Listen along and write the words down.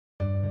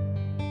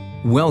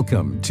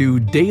Welcome to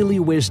Daily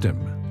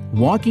Wisdom,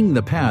 Walking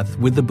the Path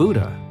with the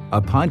Buddha,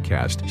 a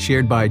podcast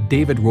shared by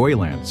David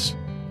Roylance.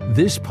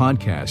 This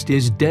podcast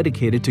is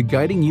dedicated to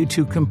guiding you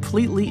to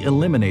completely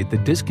eliminate the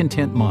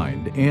discontent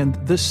mind and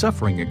the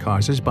suffering it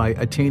causes by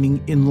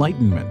attaining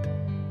enlightenment.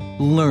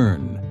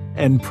 Learn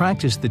and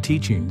practice the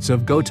teachings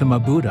of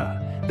Gautama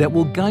Buddha that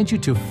will guide you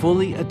to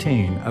fully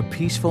attain a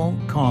peaceful,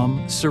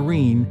 calm,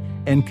 serene,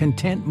 and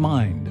content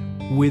mind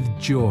with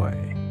joy.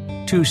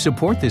 To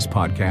support this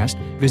podcast,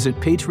 visit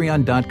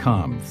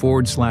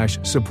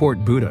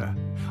patreon.com/support Buddha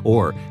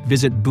or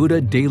visit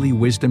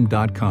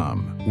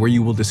buddhadailywisdom.com, where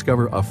you will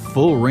discover a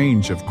full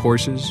range of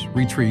courses,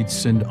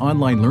 retreats, and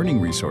online learning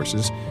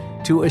resources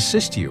to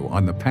assist you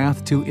on the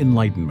path to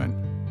enlightenment.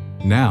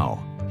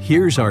 Now,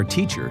 here's our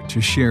teacher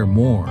to share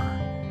more.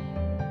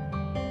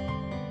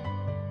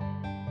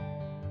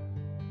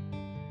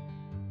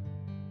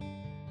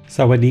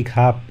 Sawadee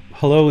Kap.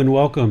 Hello and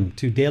welcome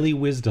to Daily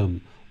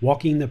Wisdom,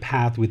 Walking the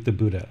Path with the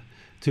Buddha.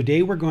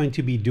 Today we're going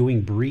to be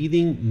doing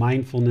breathing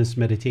mindfulness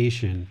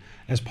meditation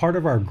as part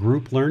of our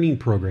group learning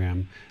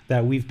program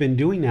that we've been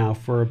doing now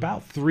for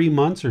about 3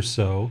 months or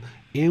so,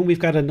 and we've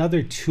got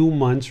another 2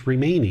 months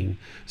remaining.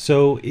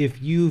 So if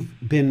you've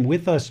been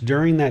with us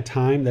during that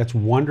time, that's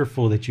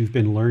wonderful that you've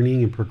been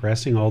learning and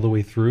progressing all the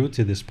way through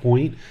to this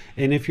point.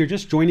 And if you're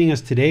just joining us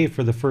today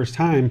for the first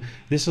time,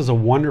 this is a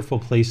wonderful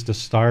place to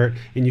start,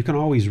 and you can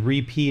always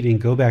repeat and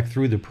go back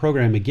through the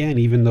program again,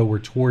 even though we're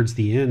towards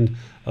the end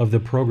of the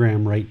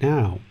program right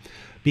now.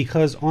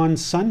 Because on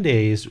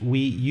Sundays, we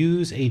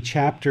use a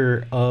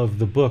chapter of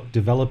the book,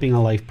 Developing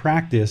a Life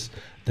Practice,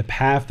 The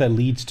Path That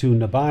Leads to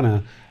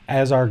Nibbana,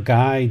 as our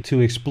guide to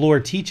explore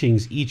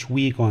teachings each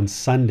week on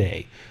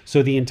Sunday.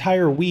 So the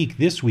entire week,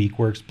 this week,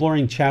 we're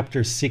exploring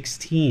chapter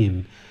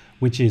 16,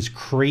 which is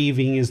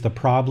Craving is the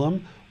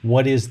Problem,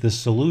 What is the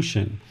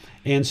Solution?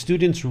 And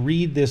students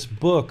read this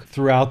book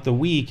throughout the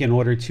week in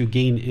order to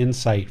gain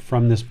insight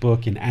from this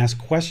book and ask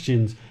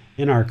questions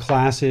in our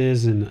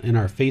classes and in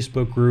our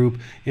Facebook group,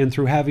 and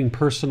through having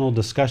personal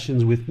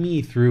discussions with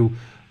me through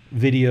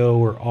video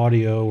or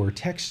audio or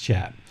text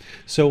chat.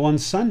 So on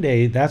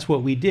Sunday, that's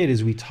what we did,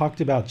 is we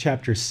talked about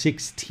chapter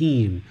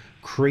 16,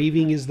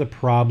 Craving is the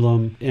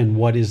Problem and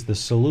What is the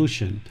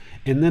Solution?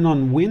 And then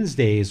on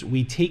Wednesdays,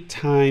 we take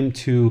time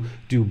to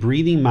do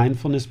breathing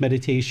mindfulness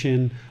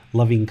meditation,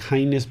 loving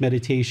kindness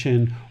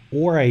meditation,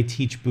 or I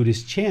teach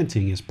Buddhist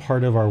chanting as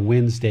part of our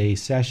Wednesday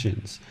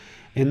sessions.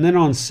 And then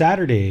on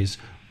Saturdays,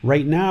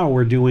 right now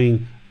we're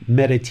doing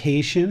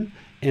meditation.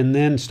 And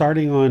then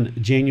starting on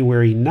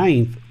January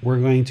 9th, we're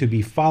going to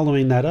be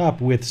following that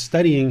up with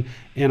studying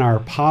in our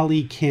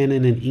Pali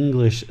Canon and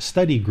English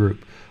study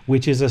group,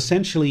 which is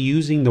essentially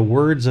using the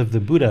words of the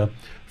Buddha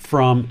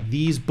from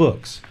these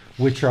books,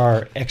 which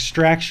are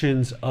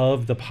extractions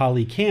of the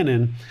Pali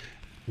Canon,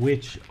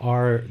 which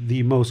are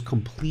the most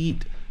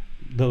complete,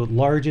 the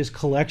largest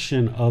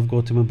collection of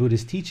Gautama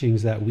Buddha's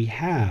teachings that we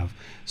have.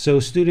 So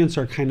students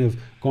are kind of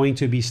going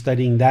to be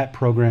studying that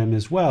program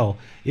as well.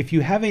 If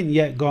you haven't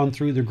yet gone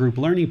through the group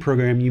learning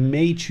program, you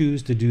may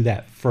choose to do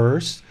that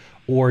first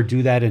or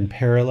do that in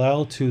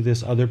parallel to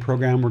this other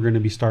program we're going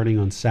to be starting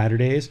on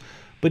Saturdays.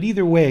 But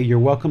either way, you're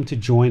welcome to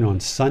join on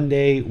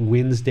Sunday,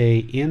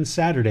 Wednesday, and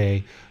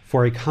Saturday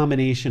for a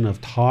combination of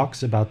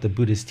talks about the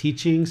Buddhist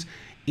teachings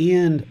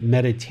and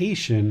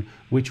meditation,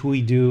 which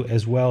we do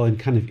as well and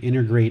kind of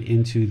integrate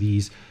into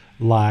these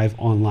live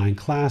online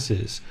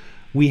classes.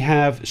 We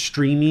have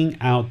streaming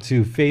out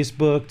to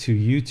Facebook, to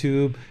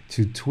YouTube,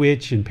 to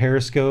Twitch and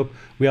Periscope.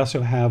 We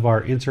also have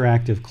our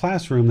interactive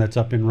classroom that's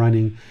up and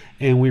running,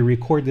 and we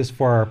record this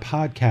for our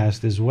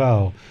podcast as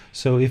well.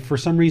 So if for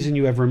some reason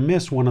you ever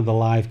miss one of the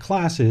live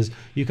classes,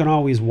 you can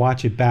always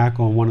watch it back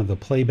on one of the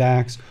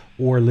playbacks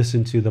or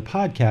listen to the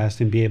podcast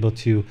and be able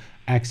to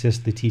access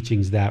the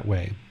teachings that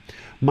way.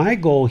 My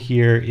goal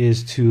here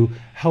is to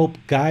help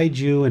guide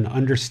you in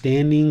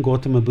understanding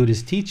Gautama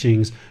Buddha's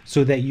teachings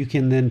so that you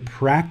can then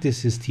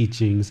practice his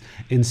teachings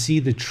and see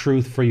the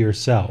truth for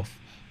yourself.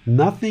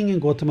 Nothing in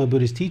Gautama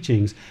Buddha's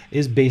teachings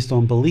is based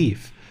on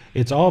belief.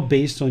 It's all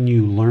based on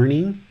you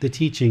learning the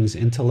teachings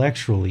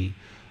intellectually,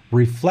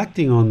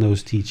 reflecting on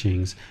those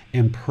teachings,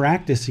 and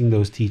practicing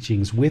those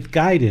teachings with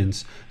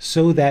guidance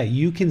so that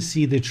you can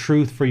see the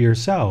truth for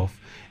yourself.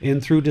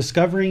 And through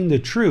discovering the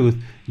truth,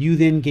 you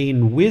then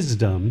gain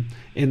wisdom,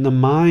 and the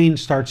mind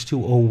starts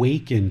to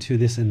awaken to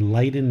this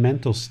enlightened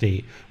mental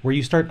state where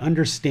you start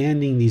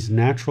understanding these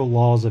natural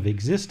laws of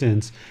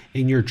existence,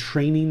 and you're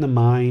training the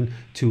mind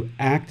to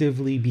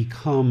actively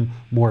become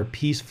more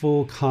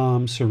peaceful,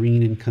 calm,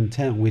 serene, and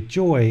content with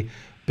joy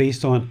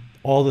based on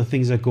all the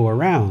things that go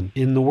around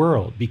in the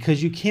world.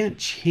 Because you can't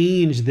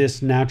change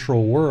this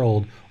natural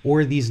world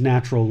or these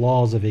natural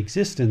laws of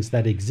existence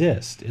that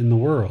exist in the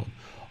world.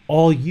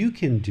 All you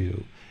can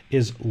do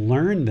is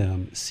learn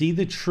them, see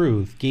the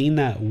truth, gain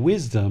that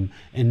wisdom,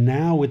 and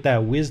now with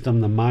that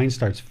wisdom, the mind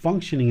starts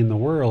functioning in the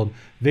world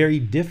very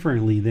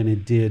differently than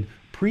it did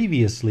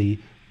previously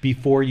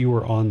before you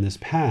were on this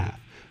path.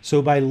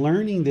 So by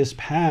learning this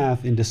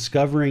path and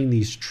discovering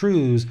these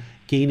truths,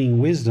 gaining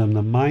wisdom,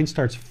 the mind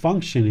starts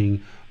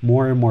functioning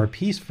more and more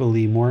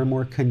peacefully, more and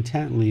more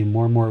contently, and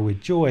more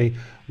with joy,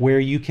 where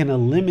you can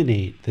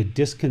eliminate the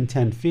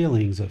discontent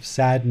feelings of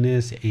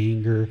sadness,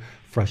 anger,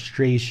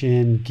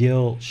 frustration,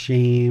 guilt,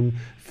 shame,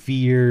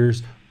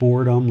 fears,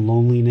 boredom,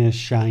 loneliness,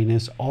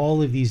 shyness.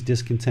 All of these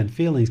discontent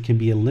feelings can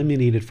be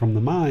eliminated from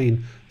the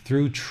mind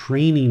through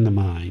training the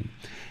mind.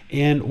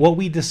 And what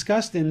we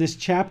discussed in this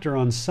chapter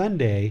on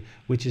Sunday,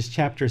 which is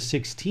chapter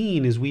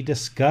 16, is we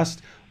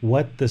discussed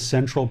what the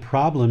central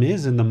problem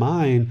is in the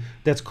mind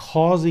that's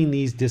causing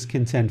these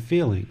discontent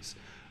feelings,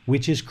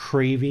 which is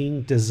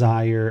craving,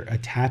 desire,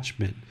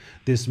 attachment,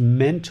 this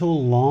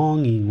mental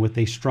longing with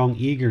a strong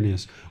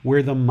eagerness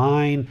where the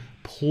mind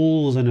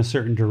pulls in a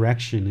certain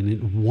direction and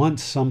it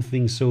wants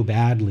something so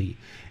badly.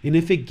 And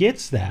if it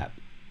gets that,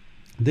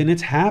 then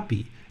it's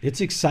happy,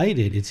 it's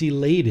excited, it's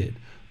elated.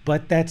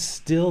 But that's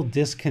still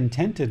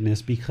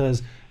discontentedness,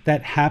 because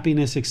that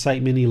happiness,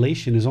 excitement,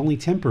 elation is only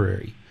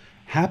temporary.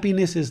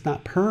 Happiness is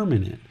not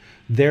permanent.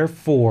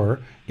 Therefore,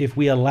 if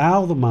we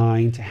allow the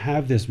mind to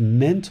have this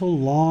mental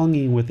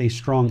longing with a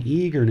strong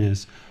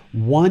eagerness,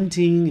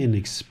 wanting and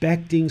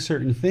expecting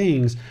certain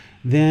things,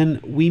 then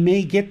we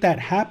may get that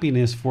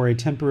happiness for a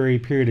temporary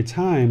period of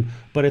time,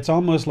 but it's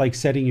almost like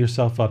setting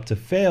yourself up to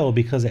fail,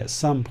 because at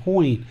some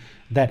point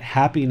that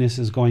happiness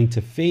is going to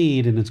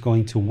fade and it's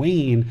going to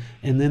wane,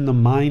 and then the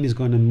mind is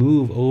going to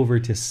move over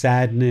to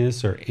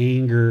sadness or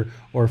anger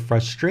or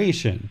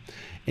frustration.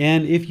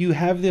 And if you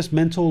have this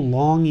mental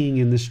longing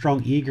and this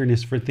strong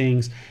eagerness for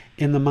things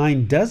and the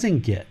mind doesn't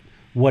get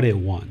what it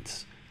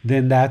wants,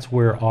 then that's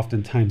where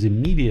oftentimes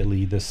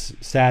immediately the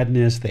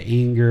sadness, the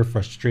anger,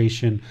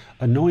 frustration,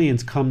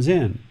 annoyance comes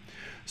in.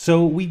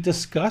 So we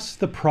discussed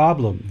the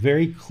problem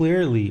very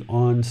clearly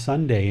on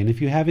Sunday. And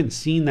if you haven't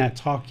seen that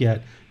talk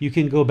yet, you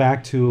can go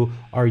back to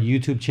our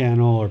YouTube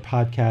channel or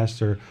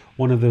podcast or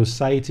one of those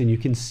sites and you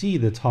can see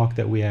the talk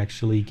that we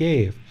actually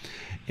gave.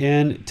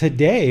 And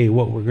today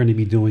what we're going to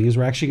be doing is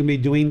we're actually going to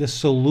be doing the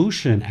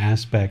solution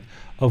aspect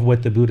of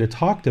what the Buddha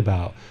talked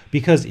about.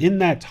 Because in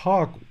that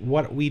talk,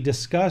 what we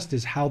discussed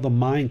is how the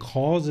mind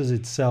causes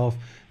itself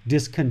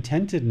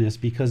discontentedness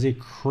because it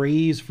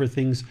craves for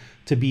things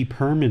to be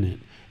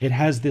permanent. It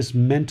has this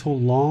mental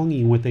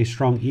longing with a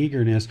strong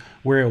eagerness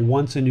where it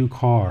wants a new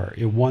car,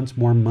 it wants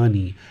more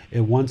money,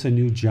 it wants a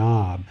new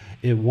job,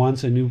 it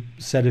wants a new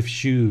set of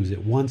shoes,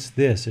 it wants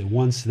this, it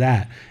wants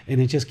that, and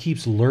it just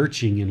keeps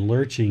lurching and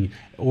lurching.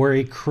 Or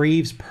it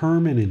craves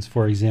permanence,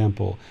 for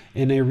example,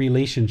 in a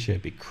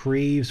relationship. It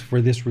craves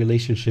for this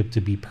relationship to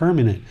be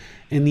permanent,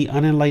 and the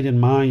unenlightened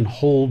mind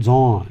holds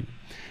on.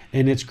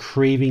 And it's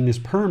craving this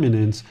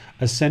permanence,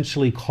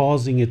 essentially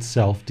causing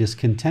itself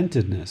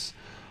discontentedness.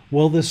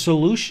 Well, the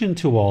solution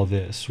to all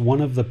this, one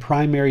of the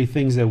primary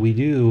things that we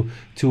do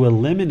to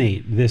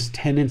eliminate this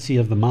tendency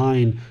of the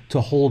mind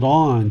to hold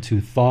on to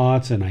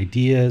thoughts and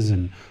ideas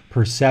and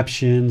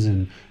perceptions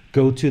and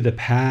go to the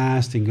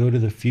past and go to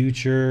the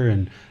future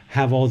and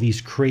have all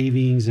these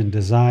cravings and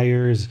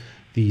desires,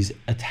 these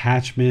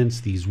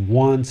attachments, these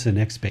wants and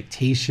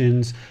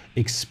expectations,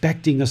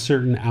 expecting a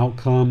certain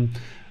outcome.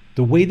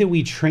 The way that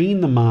we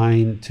train the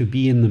mind to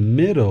be in the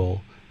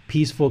middle,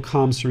 peaceful,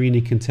 calm, serene,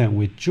 and content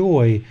with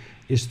joy,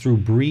 is through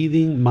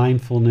breathing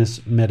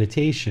mindfulness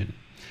meditation.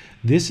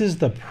 This is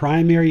the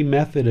primary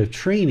method of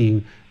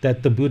training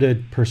that the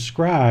Buddha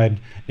prescribed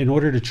in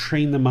order to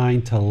train the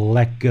mind to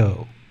let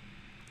go.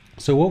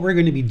 So what we're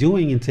going to be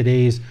doing in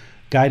today's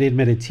guided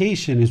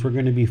meditation is we're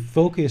going to be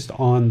focused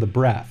on the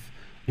breath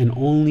and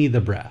only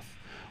the breath.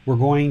 We're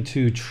going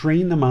to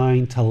train the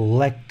mind to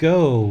let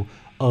go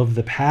of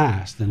the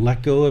past and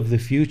let go of the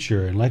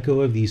future and let go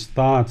of these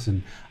thoughts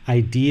and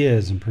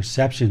ideas and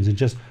perceptions and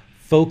just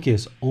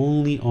focus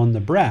only on the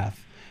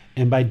breath.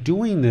 And by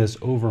doing this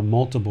over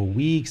multiple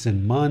weeks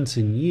and months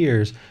and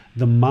years,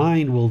 the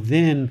mind will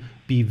then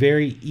be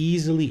very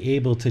easily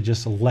able to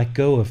just let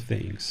go of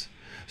things.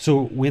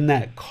 So when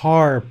that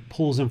car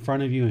pulls in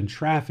front of you in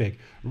traffic,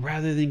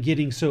 rather than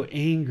getting so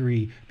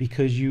angry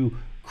because you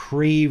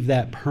crave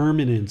that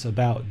permanence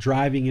about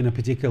driving in a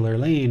particular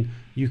lane,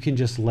 you can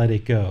just let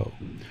it go.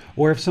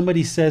 Or if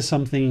somebody says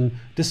something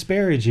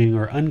disparaging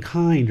or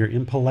unkind or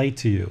impolite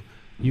to you,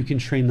 you can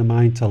train the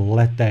mind to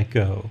let that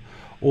go.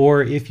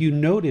 Or if you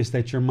notice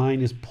that your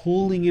mind is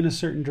pulling in a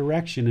certain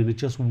direction and it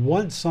just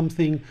wants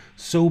something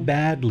so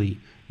badly,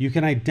 you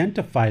can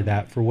identify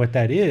that for what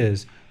that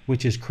is,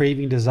 which is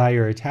craving,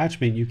 desire,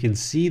 attachment. You can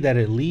see that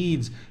it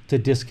leads to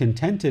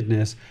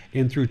discontentedness,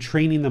 and through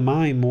training the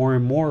mind more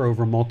and more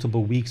over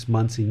multiple weeks,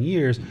 months, and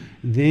years,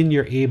 then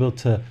you're able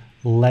to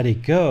let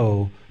it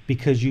go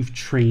because you've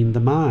trained the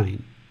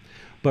mind.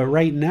 But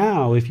right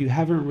now, if you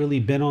haven't really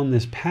been on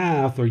this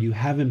path or you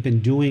haven't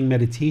been doing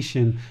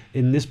meditation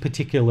in this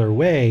particular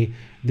way,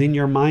 then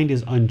your mind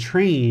is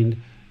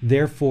untrained,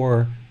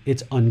 therefore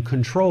it's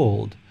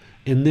uncontrolled.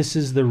 And this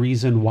is the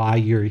reason why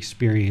you're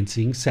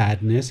experiencing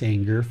sadness,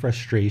 anger,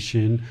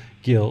 frustration,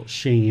 guilt,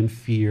 shame,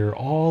 fear,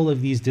 all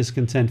of these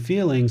discontent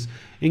feelings,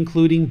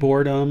 including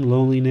boredom,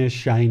 loneliness,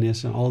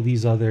 shyness, and all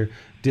these other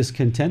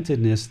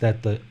discontentedness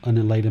that the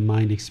unenlightened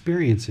mind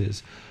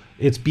experiences.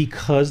 It's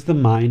because the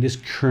mind is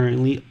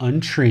currently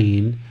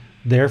untrained,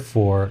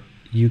 therefore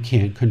you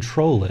can't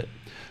control it.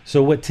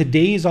 So what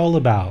today is all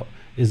about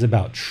is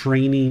about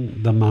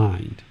training the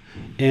mind.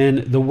 And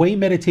the way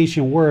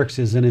meditation works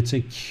is that it's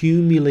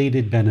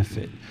accumulated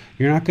benefit.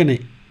 You're not going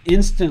to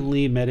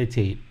instantly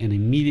meditate and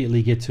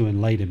immediately get to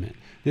enlightenment.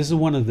 This is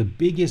one of the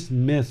biggest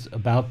myths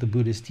about the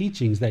Buddhist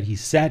teachings, that he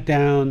sat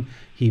down,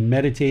 he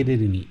meditated,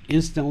 and he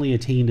instantly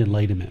attained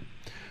enlightenment.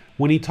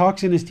 When he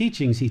talks in his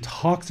teachings, he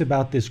talks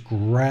about this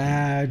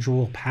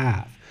gradual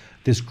path,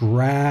 this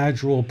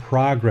gradual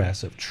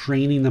progress of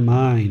training the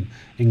mind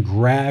and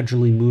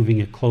gradually moving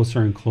it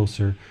closer and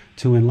closer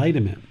to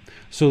enlightenment.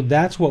 So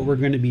that's what we're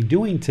going to be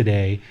doing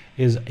today,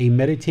 is a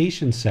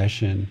meditation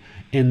session.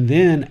 And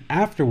then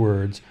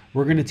afterwards,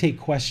 we're going to take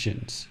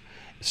questions.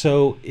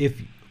 So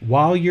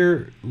while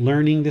you're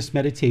learning this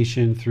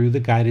meditation through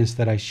the guidance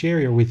that I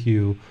share with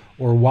you,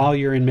 or while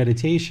you're in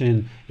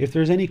meditation, if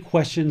there's any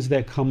questions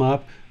that come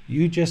up,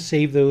 you just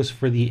save those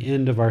for the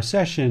end of our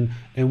session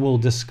and we'll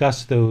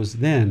discuss those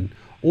then.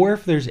 Or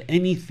if there's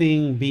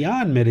anything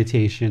beyond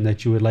meditation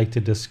that you would like to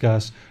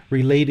discuss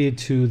related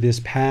to this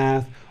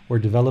path or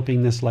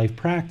developing this life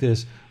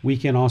practice, we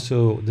can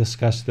also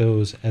discuss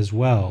those as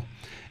well.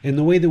 And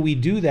the way that we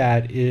do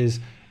that is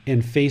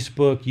in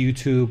Facebook,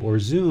 YouTube, or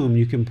Zoom.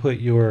 You can put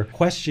your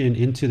question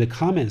into the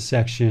comment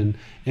section,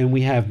 and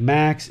we have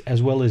Max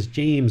as well as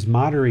James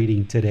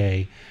moderating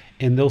today,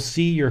 and they'll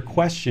see your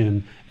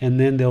question, and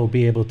then they'll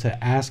be able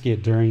to ask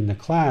it during the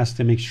class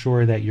to make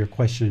sure that your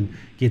question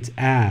gets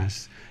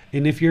asked.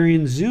 And if you're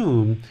in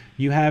Zoom,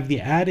 you have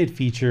the added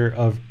feature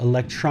of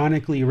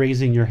electronically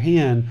raising your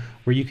hand,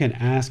 where you can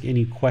ask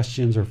any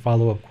questions or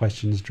follow-up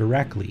questions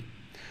directly.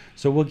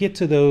 So we'll get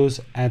to those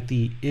at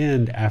the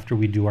end after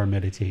we do our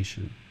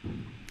meditation.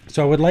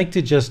 So I would like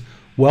to just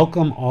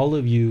welcome all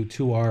of you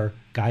to our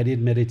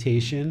guided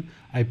meditation.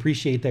 I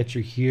appreciate that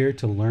you're here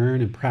to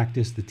learn and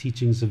practice the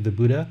teachings of the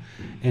Buddha,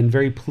 and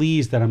very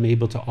pleased that I'm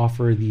able to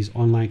offer these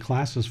online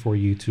classes for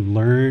you to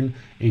learn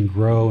and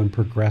grow and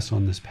progress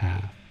on this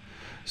path.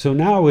 So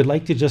now I would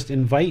like to just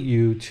invite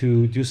you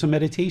to do some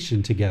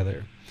meditation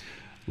together.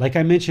 Like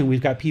I mentioned,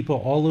 we've got people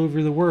all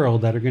over the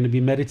world that are going to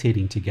be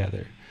meditating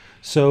together.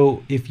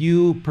 So if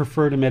you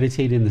prefer to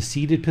meditate in the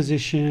seated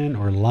position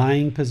or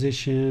lying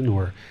position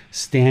or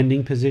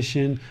standing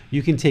position,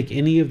 you can take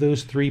any of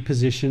those three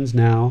positions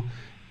now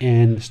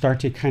and start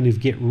to kind of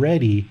get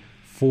ready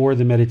for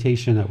the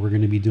meditation that we're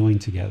going to be doing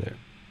together.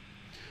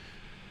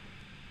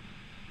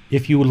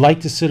 If you would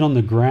like to sit on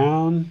the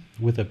ground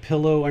with a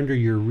pillow under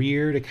your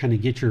rear to kind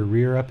of get your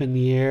rear up in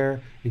the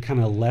air and kind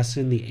of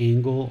lessen the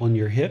angle on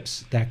your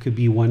hips, that could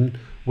be one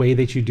way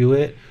that you do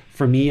it.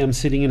 For me, I'm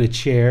sitting in a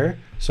chair,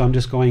 so I'm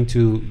just going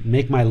to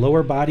make my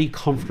lower body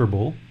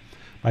comfortable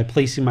by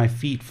placing my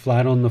feet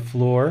flat on the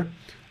floor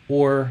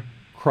or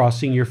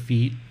crossing your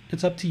feet.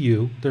 It's up to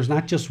you. There's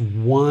not just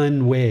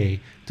one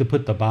way to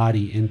put the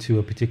body into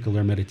a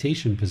particular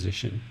meditation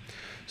position.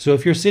 So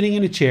if you're sitting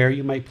in a chair,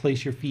 you might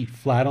place your feet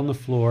flat on the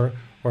floor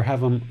or have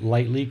them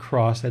lightly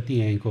crossed at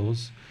the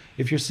ankles.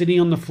 If you're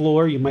sitting on the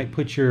floor, you might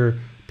put your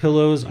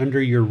pillows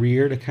under your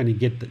rear to kind of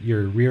get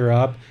your rear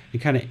up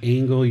and kind of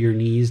angle your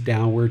knees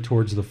downward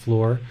towards the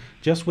floor,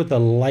 just with a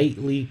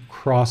lightly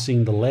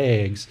crossing the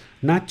legs,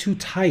 not too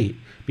tight,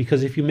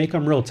 because if you make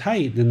them real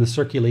tight, then the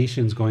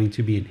circulation is going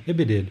to be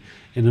inhibited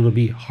and it'll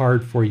be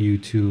hard for you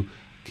to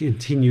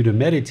continue to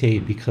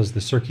meditate because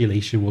the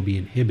circulation will be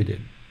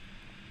inhibited.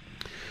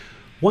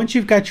 Once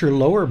you've got your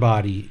lower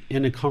body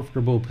in a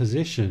comfortable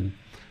position,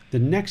 the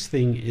next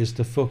thing is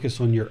to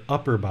focus on your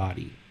upper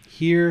body.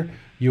 Here,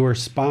 your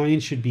spine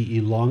should be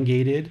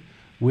elongated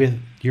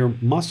with your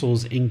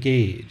muscles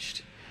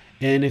engaged.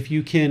 And if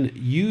you can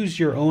use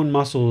your own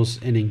muscles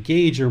and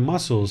engage your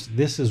muscles,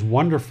 this is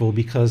wonderful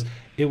because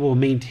it will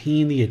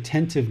maintain the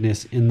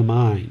attentiveness in the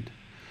mind.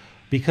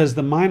 Because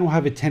the mind will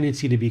have a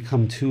tendency to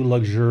become too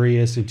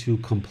luxurious and too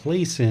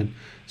complacent.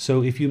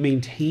 So if you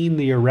maintain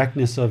the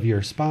erectness of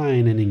your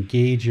spine and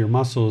engage your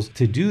muscles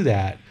to do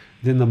that,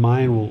 then the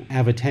mind will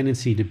have a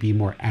tendency to be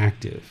more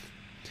active.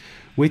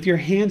 With your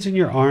hands and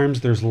your arms,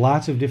 there's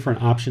lots of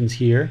different options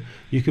here.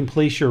 You can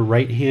place your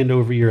right hand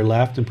over your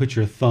left and put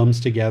your thumbs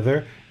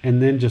together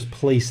and then just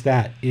place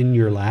that in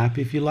your lap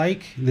if you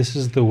like. This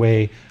is the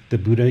way the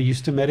Buddha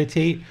used to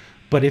meditate.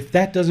 But if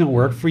that doesn't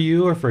work for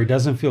you, or if it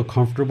doesn't feel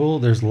comfortable,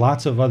 there's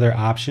lots of other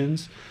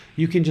options.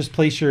 You can just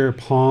place your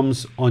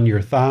palms on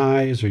your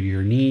thighs or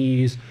your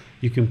knees.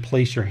 You can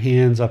place your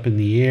hands up in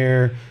the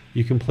air.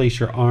 You can place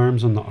your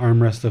arms on the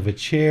armrest of a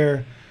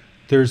chair.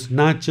 There's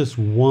not just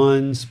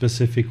one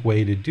specific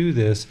way to do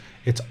this.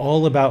 It's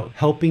all about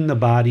helping the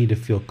body to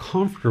feel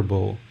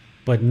comfortable,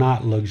 but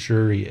not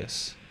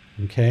luxurious.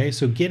 Okay,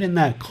 so get in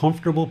that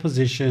comfortable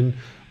position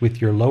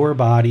with your lower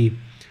body,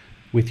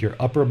 with your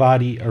upper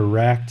body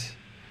erect,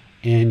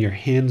 and your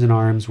hands and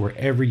arms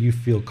wherever you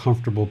feel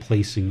comfortable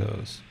placing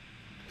those.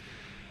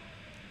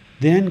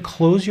 Then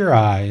close your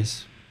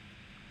eyes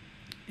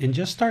and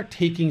just start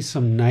taking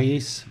some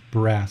nice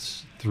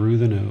breaths through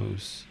the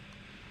nose.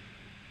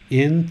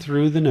 In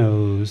through the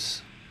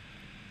nose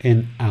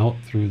and out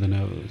through the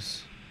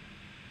nose.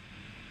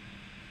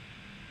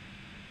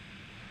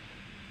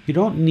 You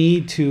don't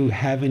need to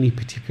have any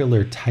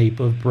particular type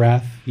of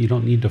breath. You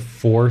don't need to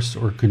force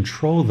or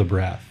control the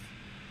breath.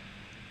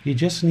 You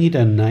just need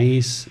a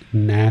nice,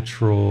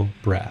 natural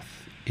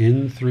breath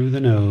in through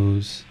the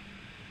nose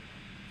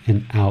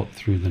and out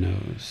through the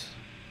nose.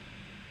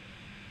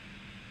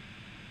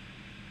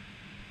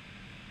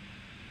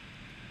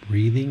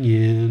 Breathing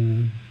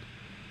in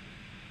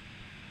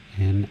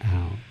and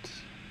out.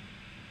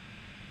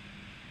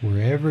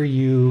 Wherever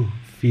you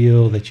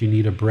feel that you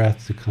need a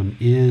breath to come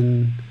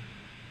in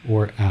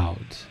or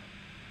out,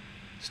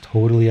 it's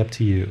totally up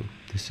to you.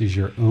 This is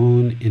your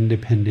own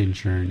independent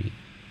journey.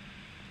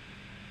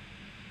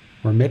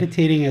 We're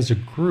meditating as a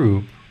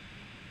group,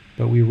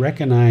 but we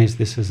recognize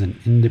this is an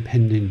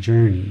independent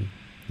journey,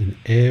 and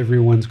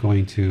everyone's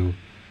going to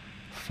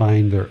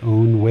find their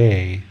own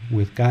way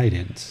with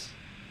guidance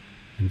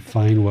and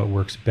find what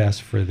works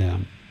best for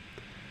them.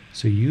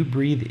 So you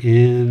breathe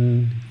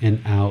in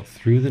and out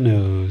through the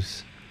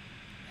nose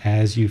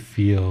as you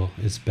feel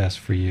is best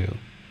for you.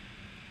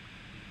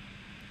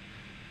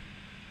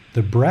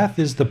 The breath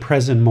is the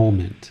present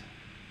moment.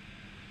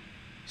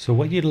 So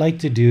what you'd like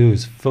to do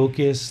is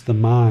focus the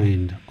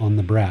mind on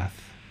the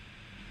breath.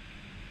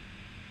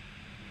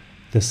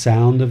 The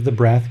sound of the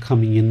breath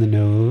coming in the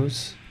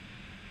nose,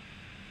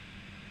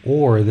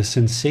 or the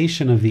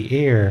sensation of the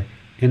air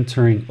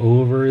entering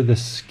over the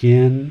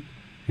skin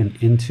and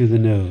into the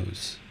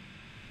nose.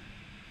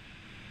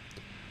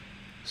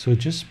 So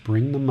just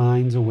bring the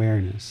mind's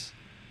awareness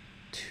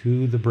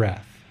to the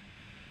breath.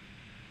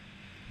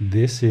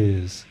 This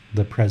is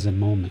the present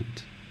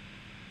moment.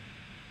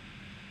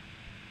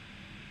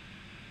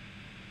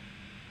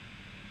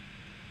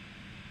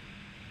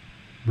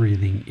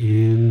 Breathing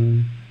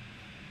in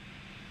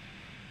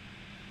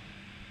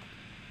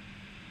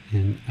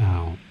and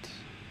out.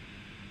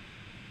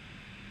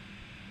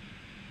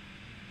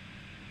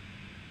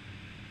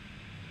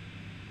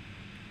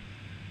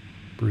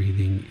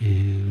 Breathing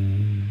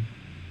in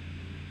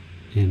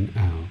and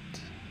out.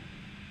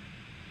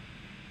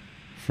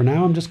 For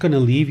now, I'm just going to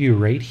leave you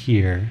right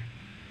here,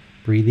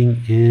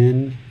 breathing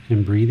in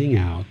and breathing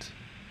out.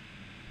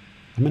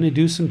 I'm going to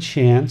do some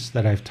chants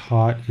that I've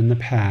taught in the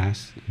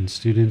past, and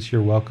students,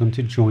 you're welcome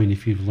to join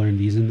if you've learned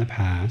these in the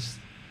past.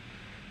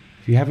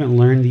 If you haven't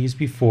learned these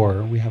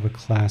before, we have a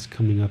class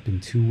coming up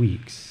in 2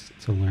 weeks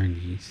to learn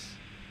these.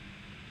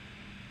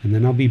 And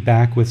then I'll be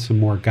back with some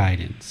more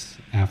guidance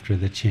after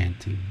the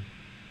chanting.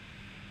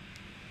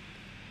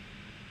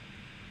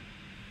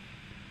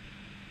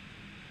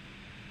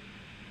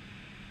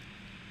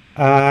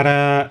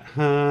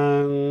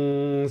 Arahang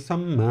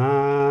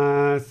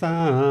Samma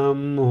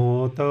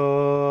Sambuddho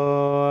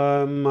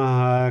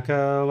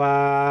Bhagava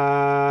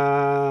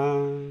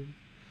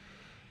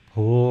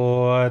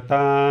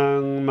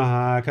Bhutang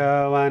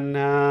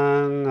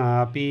Bhagavanang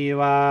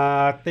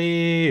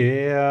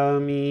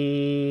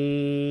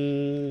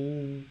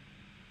Abhivateyami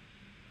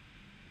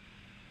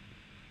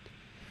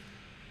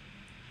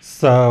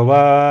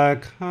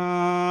Savakhato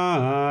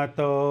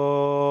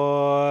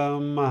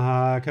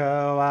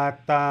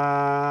Bhagavata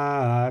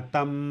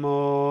Tammo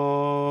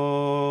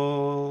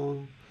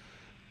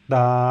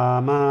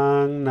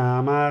Dhammang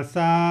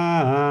Namasami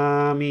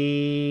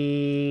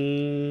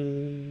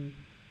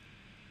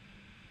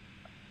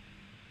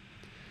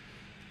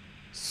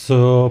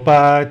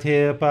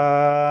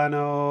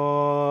Supatipano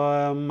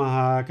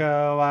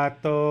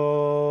Bhagavato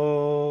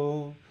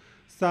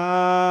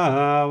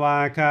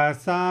Sāvaka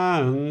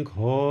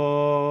Saṅkho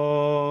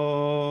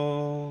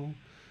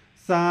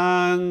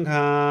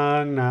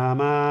Saṅghang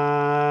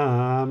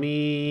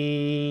Namami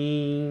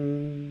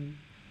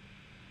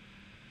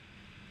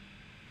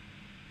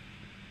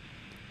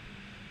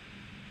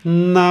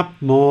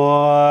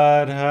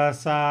Namo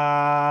Tassa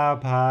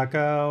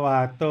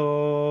Bhagavato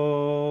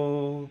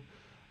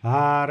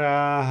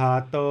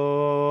Arahato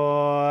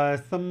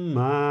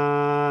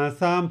Samma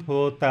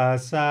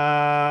Sambuddhassa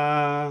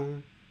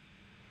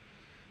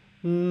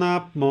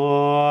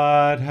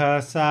Namo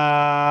Tassa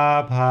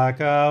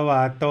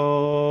Bhagavato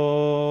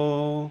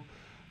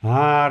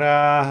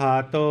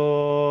Arahato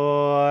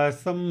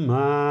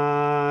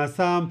Samma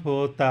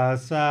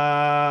Sambuddhassa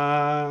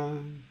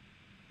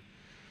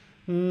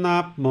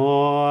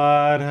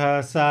Namo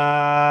Tassa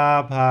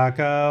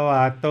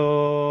Bhagavato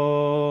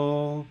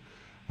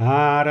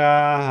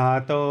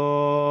Arahato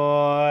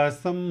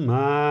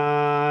Samma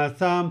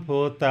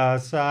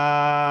Sambuddhassa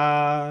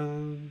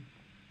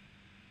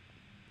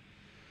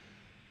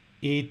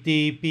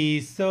Iti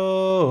piso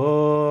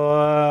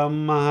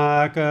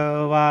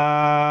Bhagava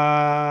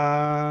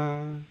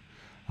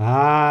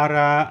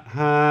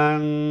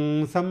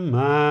Arahang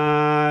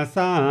Samma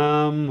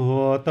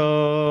Sambuddho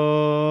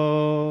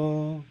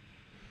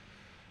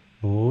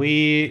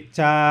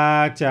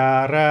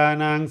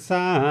Vicacaranang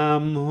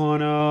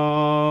Samhono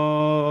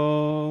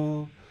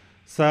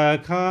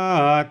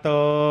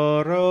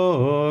Sakhato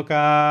Rogavitu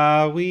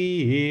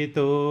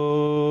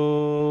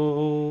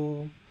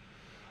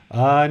อ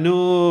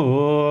นุ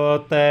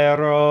เต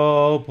โร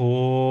ปุ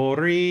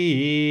ริ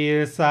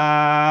สา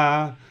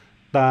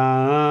ตา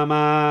ม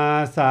า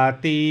ส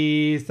ติ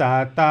สั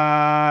ตตา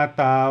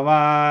ตาว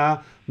า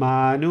มา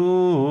นุ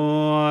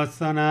ส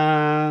นั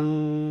ง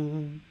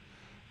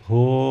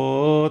พุ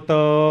ทโธ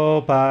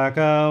ภค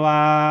ว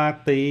า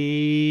ติ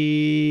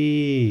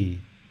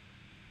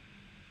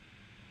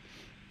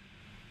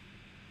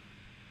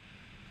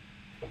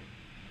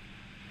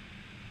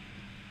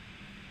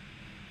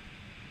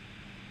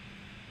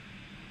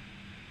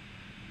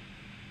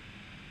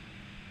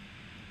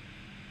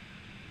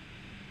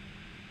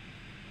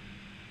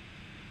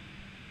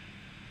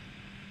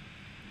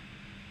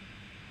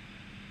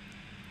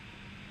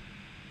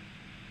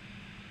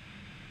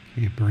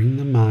Okay, bring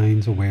the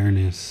mind's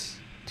awareness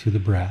to the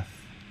breath.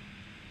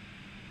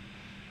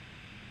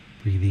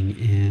 Breathing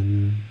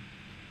in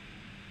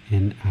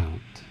and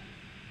out.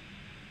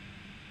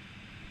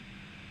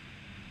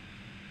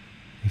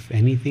 If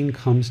anything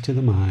comes to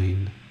the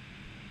mind,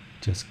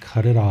 just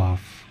cut it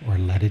off or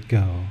let it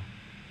go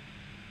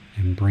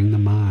and bring the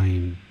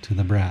mind to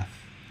the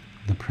breath,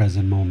 the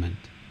present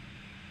moment.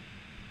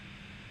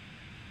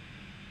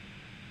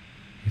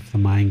 If the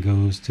mind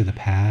goes to the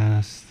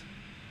past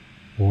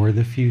or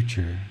the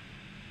future,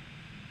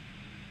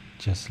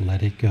 just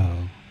let it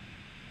go.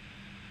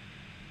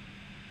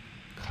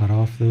 Cut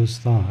off those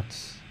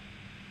thoughts.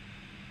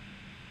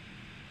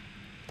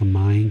 The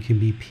mind can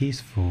be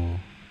peaceful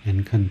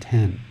and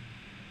content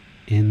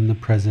in the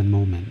present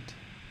moment,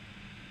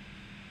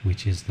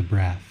 which is the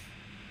breath.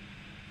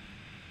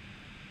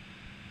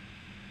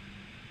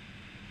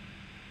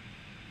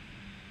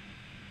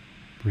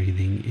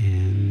 Breathing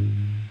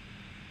in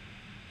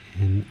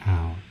and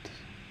out.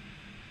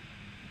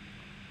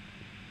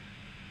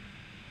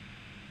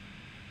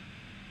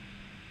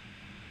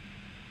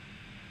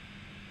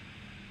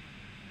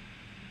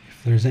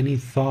 If there's any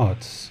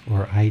thoughts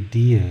or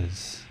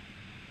ideas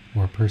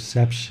or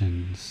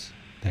perceptions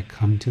that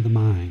come to the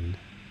mind,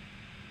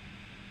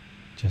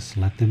 just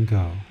let them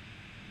go.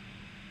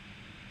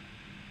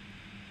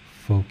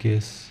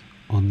 Focus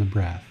on the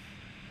breath,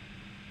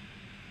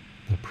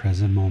 the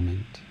present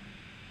moment.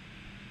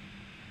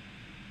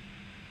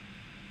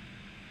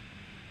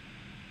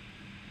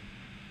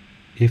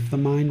 If the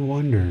mind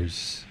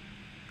wanders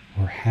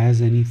or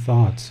has any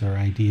thoughts or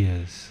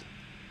ideas,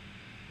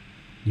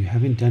 you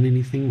haven't done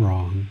anything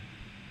wrong.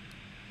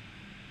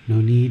 No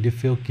need to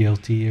feel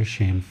guilty or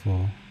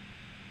shameful.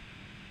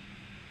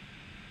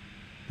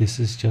 This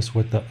is just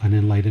what the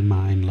unenlightened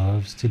mind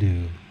loves to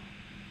do.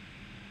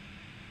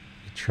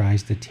 It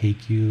tries to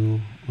take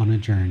you on a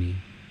journey.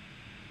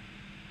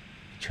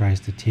 It tries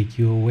to take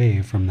you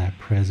away from that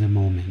present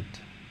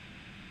moment.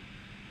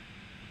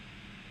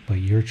 But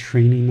you're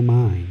training the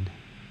mind.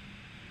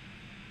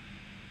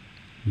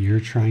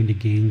 You're trying to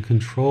gain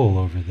control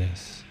over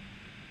this.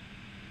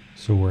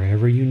 So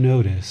wherever you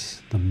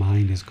notice the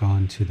mind has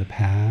gone to the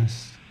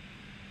past,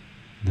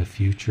 the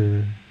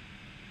future,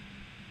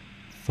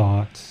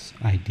 thoughts,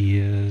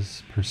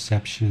 ideas,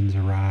 perceptions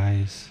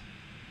arise,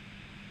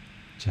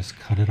 just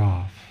cut it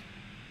off.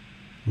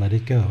 Let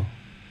it go.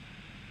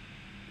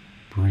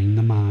 Bring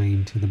the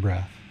mind to the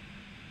breath.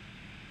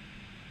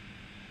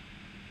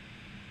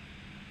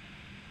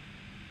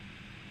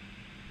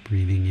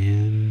 Breathing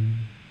in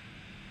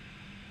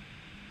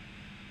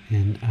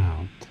and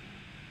out.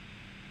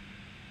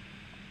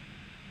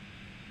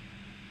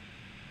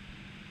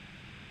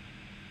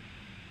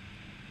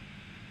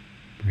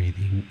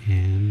 Breathing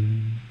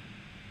in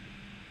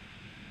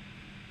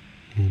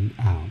and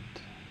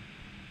out.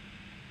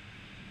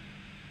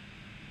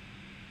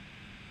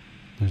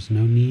 There's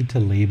no need to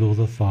label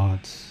the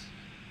thoughts,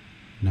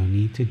 no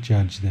need to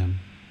judge them.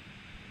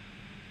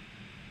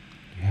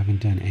 You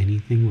haven't done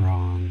anything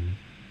wrong.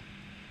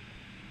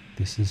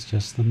 This is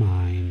just the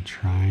mind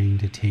trying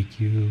to take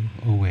you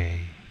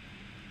away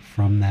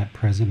from that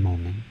present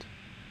moment.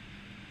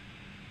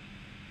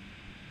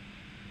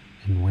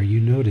 And where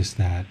you notice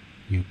that,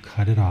 you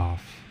cut it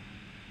off,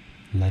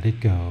 let it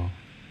go,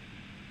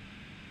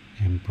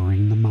 and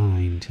bring the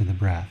mind to the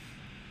breath.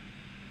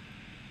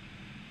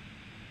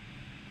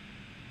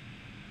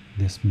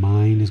 This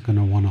mind is going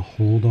to want to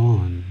hold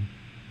on.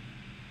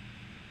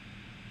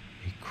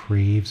 It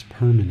craves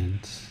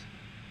permanence,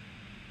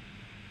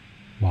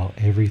 while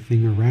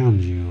everything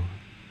around you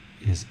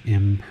is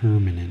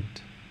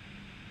impermanent.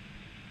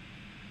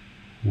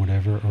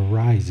 Whatever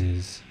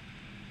arises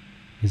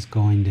is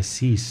going to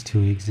cease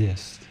to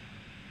exist.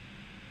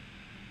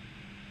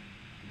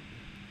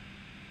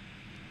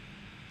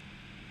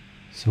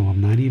 So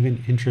I'm not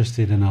even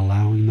interested in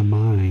allowing the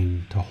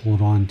mind to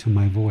hold on to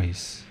my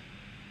voice.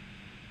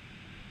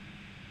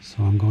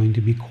 So I'm going to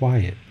be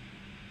quiet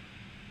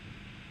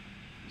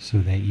so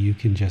that you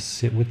can just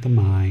sit with the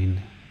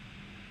mind,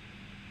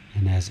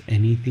 and as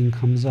anything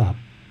comes up,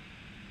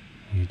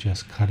 you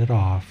just cut it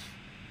off,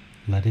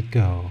 let it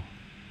go,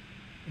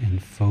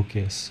 and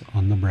focus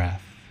on the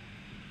breath,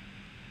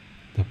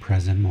 the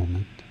present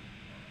moment.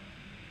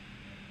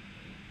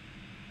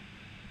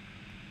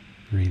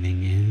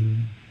 Breathing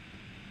in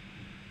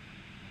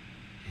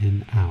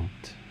and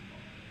out.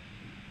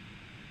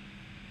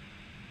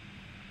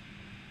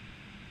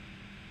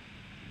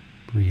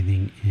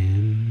 Breathing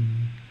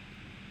in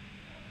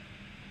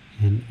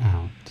and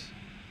out.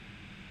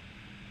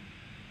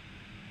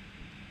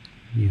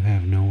 You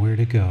have nowhere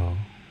to go,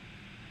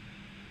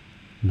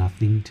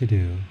 nothing to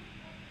do.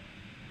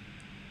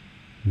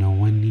 No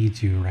one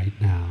needs you right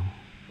now.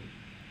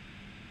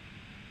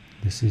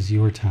 This is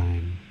your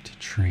time to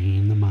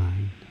train the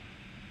mind.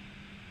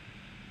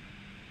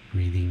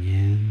 Breathing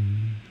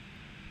in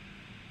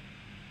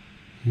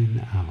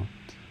and out.